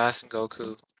so fast in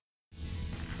Goku.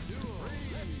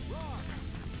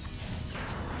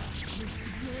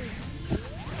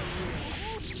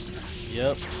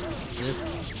 Yep.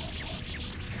 It's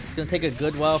gonna take a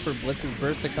good while for Blitz's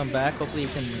burst to come back. Hopefully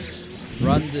he can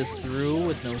run this through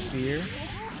with no fear.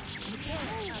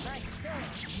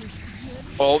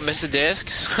 Oh, missed a disc.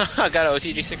 I got an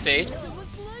OTG68.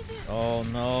 Oh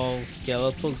no,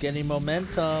 Skeletal's getting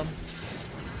momentum.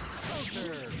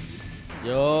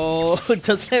 Yo, it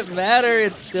doesn't matter.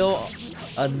 It's still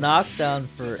a knockdown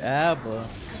for ABBA.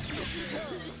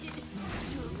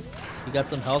 He got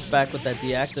some health back with that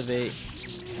deactivate.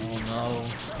 Oh no.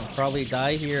 He'll probably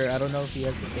die here. I don't know if he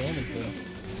has the damage though.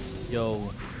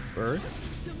 Yo, burst?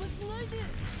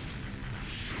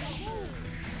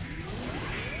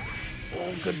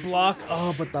 Oh, good block.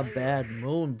 Oh, but the bad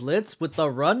moon. Blitz with the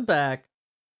run back.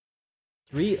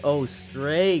 3-0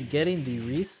 straight, getting the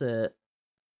reset.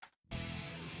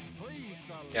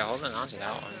 Yeah, holding on to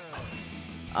that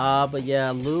one. But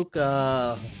yeah, Luke,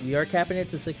 we are capping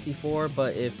it to 64,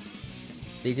 but if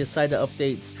they decide to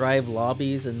update Strive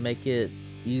lobbies and make it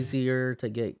easier to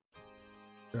get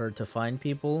or to find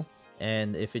people,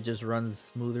 and if it just runs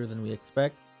smoother than we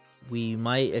expect, we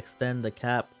might extend the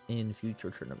cap in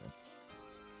future tournaments.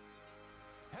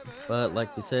 But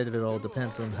like we said, it all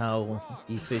depends on how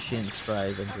efficient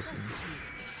Strive ends up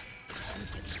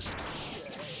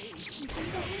being.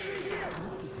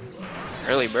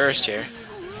 Early burst here.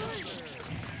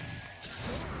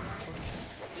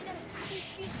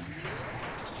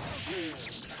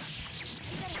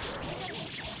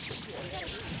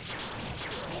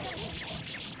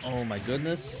 Oh my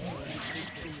goodness.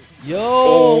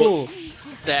 Yo!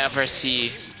 The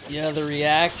FRC. Yeah, the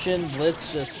reaction,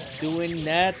 Blitz just doing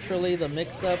naturally the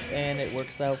mix-up, and it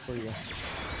works out for you.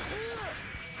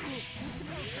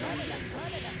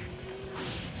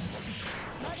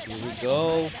 Here we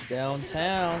go,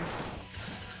 downtown.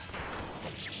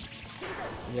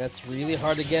 Yeah, it's really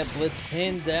hard to get Blitz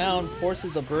pinned down,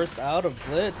 forces the burst out of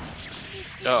Blitz.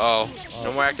 Uh-oh.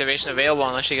 No more activation available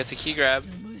unless she gets the key grab.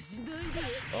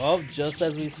 Oh, just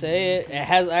as we say it. It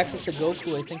has access to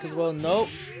Goku, I think, as well. Nope.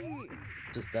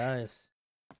 Just dies.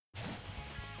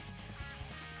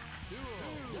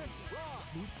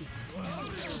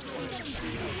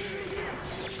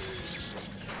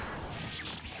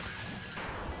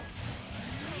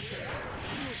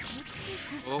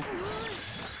 Oh.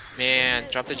 Man,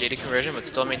 drop the JD conversion, but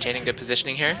still maintaining good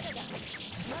positioning here.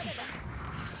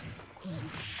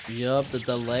 Yup, the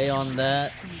delay on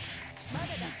that.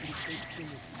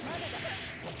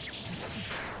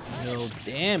 No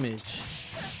damage.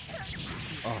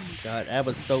 Oh god, that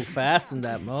was so fast in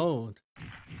that mode.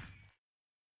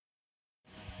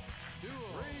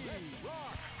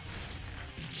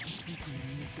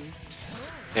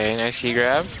 Okay, nice key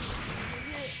grab.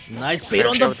 Nice bait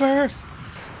on the burst.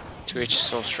 2H is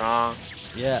so strong.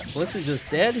 Yeah, Blitz is just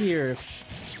dead here.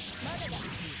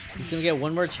 He's gonna get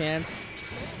one more chance.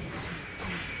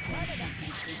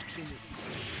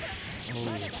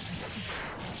 Oh.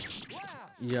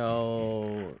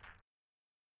 Yo.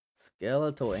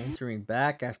 Skeletal answering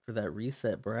back after that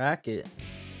reset bracket.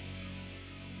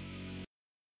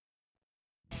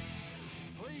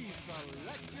 Please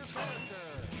select your character.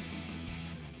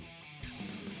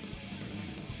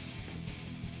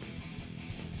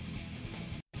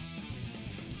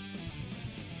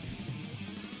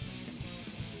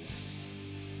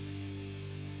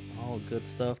 All good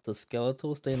stuff. The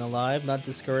Skeletal staying alive, not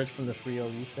discouraged from the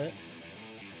 3-0 reset.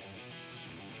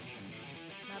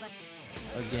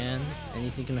 Again,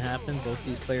 anything can happen. Both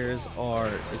these players are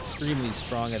extremely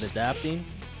strong at adapting.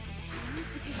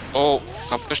 Oh,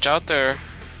 got pushed out there.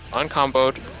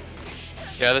 Uncomboed.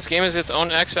 Yeah, this game is its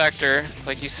own X factor.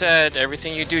 Like you said,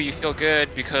 everything you do, you feel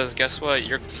good because guess what?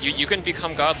 You can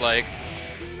become godlike.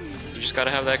 You just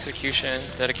gotta have the execution,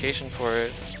 dedication for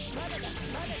it.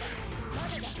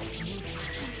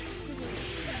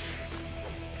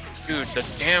 Dude, the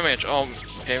damage. Oh,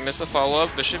 okay, missed the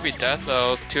follow-up. This should be death though.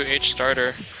 It was 2H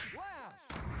starter.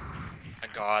 My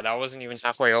god, that wasn't even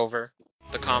halfway over.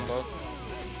 The combo.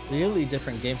 Clearly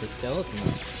different game for Skeleton.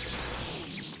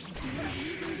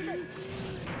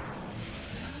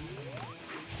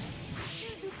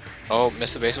 Oh,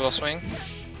 missed the baseball swing.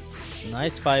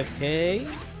 Nice 5K.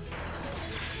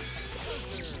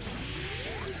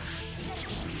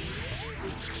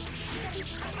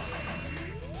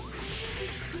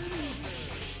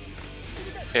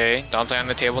 Okay, Danzai on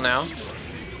the table now.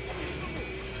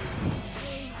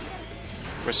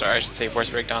 We're sorry, I should say force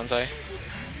break Danzai.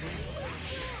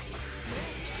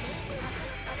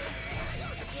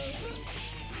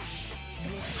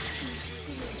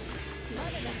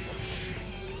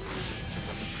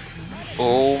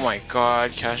 Oh my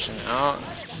god, cashing out.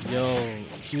 Yo,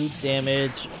 huge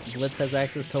damage. Blitz has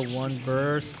access to one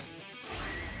burst.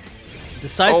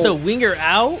 Decides to wing her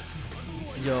out?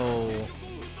 Yo.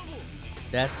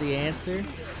 That's the answer?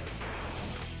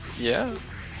 Yeah.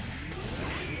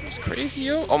 It's crazy,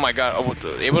 yo. Oh my god,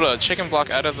 able to chicken block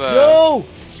out of the... Yo!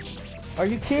 Are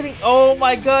you kidding? Oh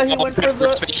my god, he went for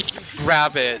the...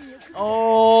 Grab it.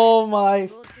 Oh my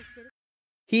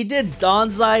He did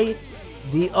Donzai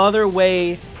the other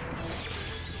way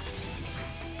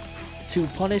to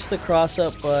punish the cross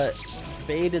up, but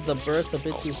baited the burst a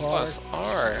bit too hard. Plus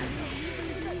R.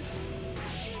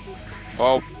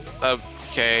 Well,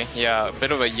 okay, yeah, a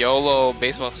bit of a YOLO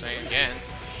baseball swing again.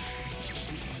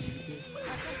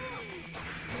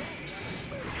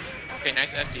 Okay,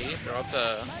 nice FD. Throw up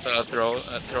the throw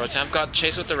attempt. Got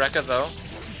chased with the Rekka though.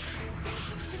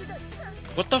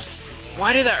 What the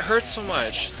why did that hurt so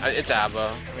much? It's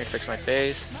ABBA. Let me fix my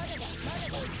face.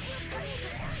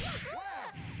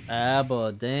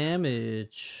 ABBA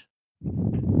damage.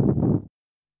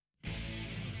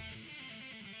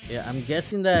 Yeah, I'm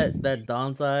guessing that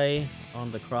Donzai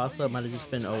on the cross up might have just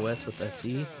been OS with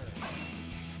FD.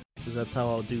 Because that's how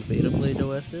I'll do beta blade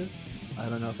OSs. I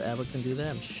don't know if ABBA can do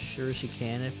that. I'm sure she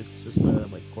can if it's just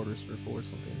like quarter circle or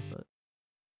something, but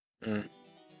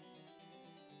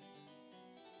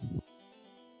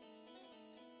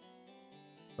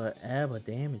But ABBA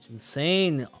damage,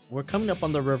 insane. We're coming up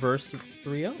on the reverse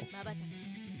 3-0.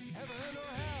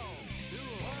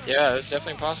 Yeah, it's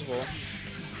definitely possible.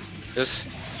 This,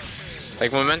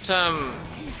 like, momentum,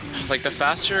 like, the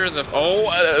faster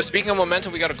the... speaking of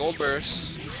momentum, we got a gold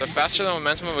burst. The faster the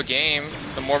momentum of a game,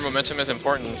 the more momentum is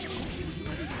important. Yep.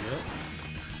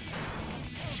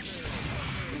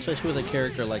 Especially with a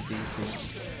character like these two.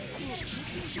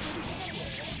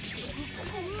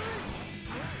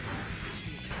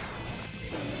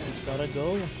 Just gotta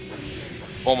go.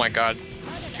 Oh my god.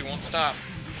 She won't stop.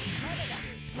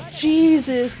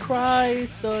 Jesus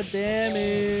Christ, the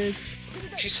damage!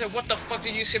 She said, what the fuck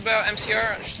did you say about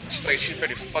MCR? She's like, she's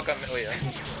ready to fuck up Milia.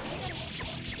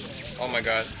 Oh my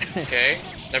god. Okay,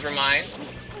 never mind.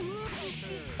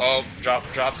 Oh,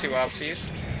 dropsy wopsies.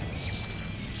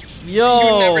 Yo!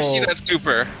 You never see that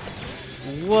super.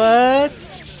 What?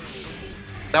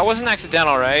 That wasn't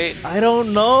accidental, right? I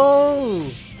don't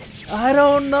know! I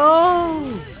don't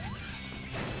know!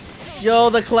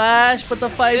 Yo, the clash, but the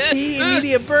 5P,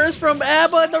 immediate burst from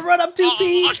ABBA and the run up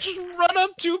 2P! Run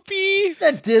up 2P!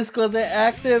 That disc wasn't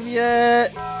active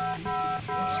yet!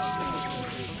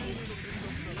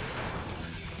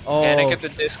 Oh. Panic at the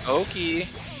disc Oki.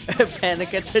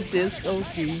 Panic at the disc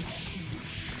Oki.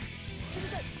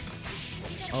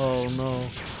 Oh no.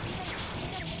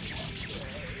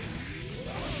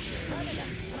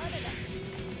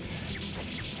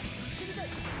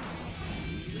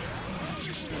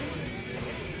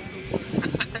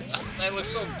 That looks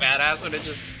so badass when it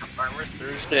just armors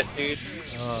through shit, dude.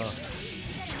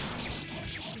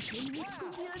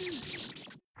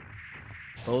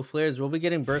 Both players will be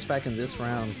getting burst back in this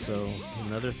round, so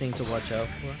another thing to watch out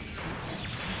for.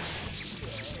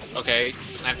 Okay,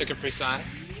 snipe the Capri-Sun.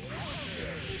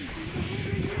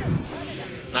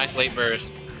 Nice late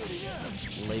burst.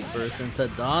 Late burst into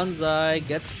Donzai,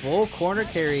 gets full corner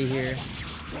carry here.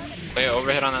 Wait,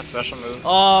 overhead on that special move.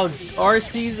 Oh,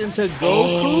 RC's into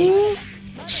Goku?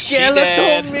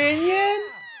 Skeletal minion?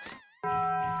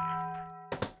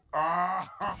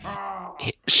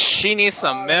 She needs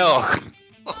some milk.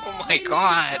 Oh my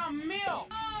god.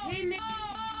 He needs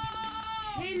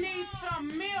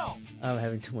some milk. I'm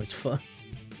having too much fun.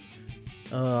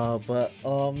 But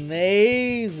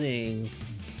amazing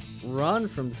run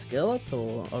from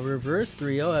Skeletal. A reverse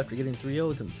 3-0 after getting 3-0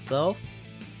 with himself.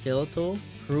 Skeletal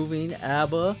proving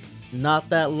ABBA not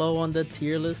that low on the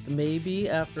tier list maybe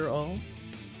after all.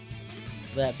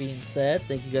 That being said,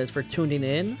 thank you guys for tuning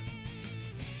in.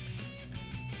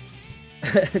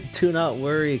 Do not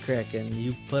worry, Kraken.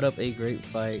 You put up a great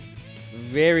fight.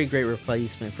 Very great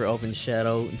replacement for Elvin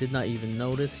Shadow. Did not even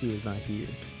notice he was not here.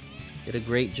 Did a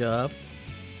great job.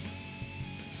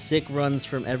 Sick runs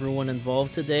from everyone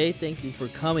involved today. Thank you for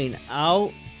coming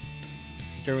out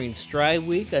during Strive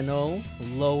Week. I know,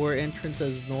 lower entrance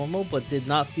as normal, but did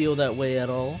not feel that way at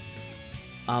all.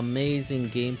 Amazing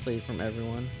gameplay from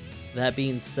everyone. That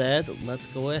being said, let's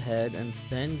go ahead and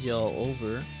send y'all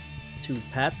over to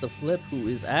Pat the Flip, who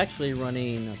is actually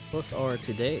running Plus R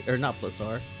today, or not Plus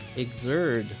R,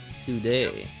 Exerd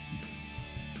today.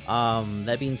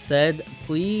 That being said,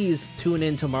 please tune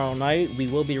in tomorrow night. We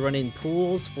will be running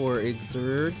pools for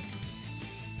Exerd.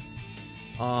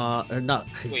 Or not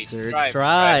Exerd,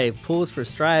 Strive. Pools for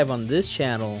Strive on this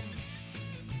channel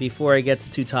before it gets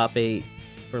to top 8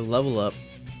 for level up.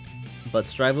 But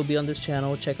Strive will be on this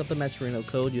channel. Check out the Maturino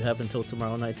code. You have until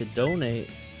tomorrow night to donate.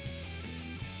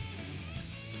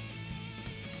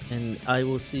 And I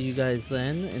will see you guys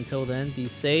then. Until then, be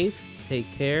safe. Take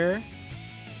care.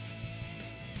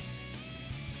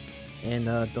 And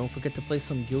don't forget to play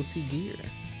some Guilty Gear.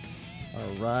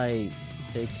 Alright.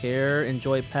 Take care.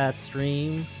 Enjoy Pat's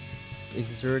stream.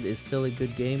 Exert is still a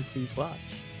good game, please watch.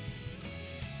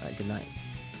 Alright, good night.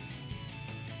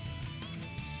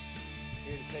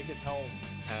 Here to take us home.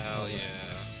 Hell yeah.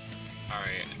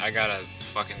 Alright, I gotta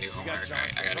fucking do We got homework.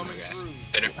 Alright, I Johnson gotta go, coming guys. through.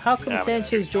 Later. How come Yeah,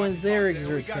 Sanchez joins their We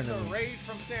Exert got the tournament? raid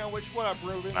from Sandwich. What up,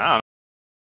 Ruben? I don't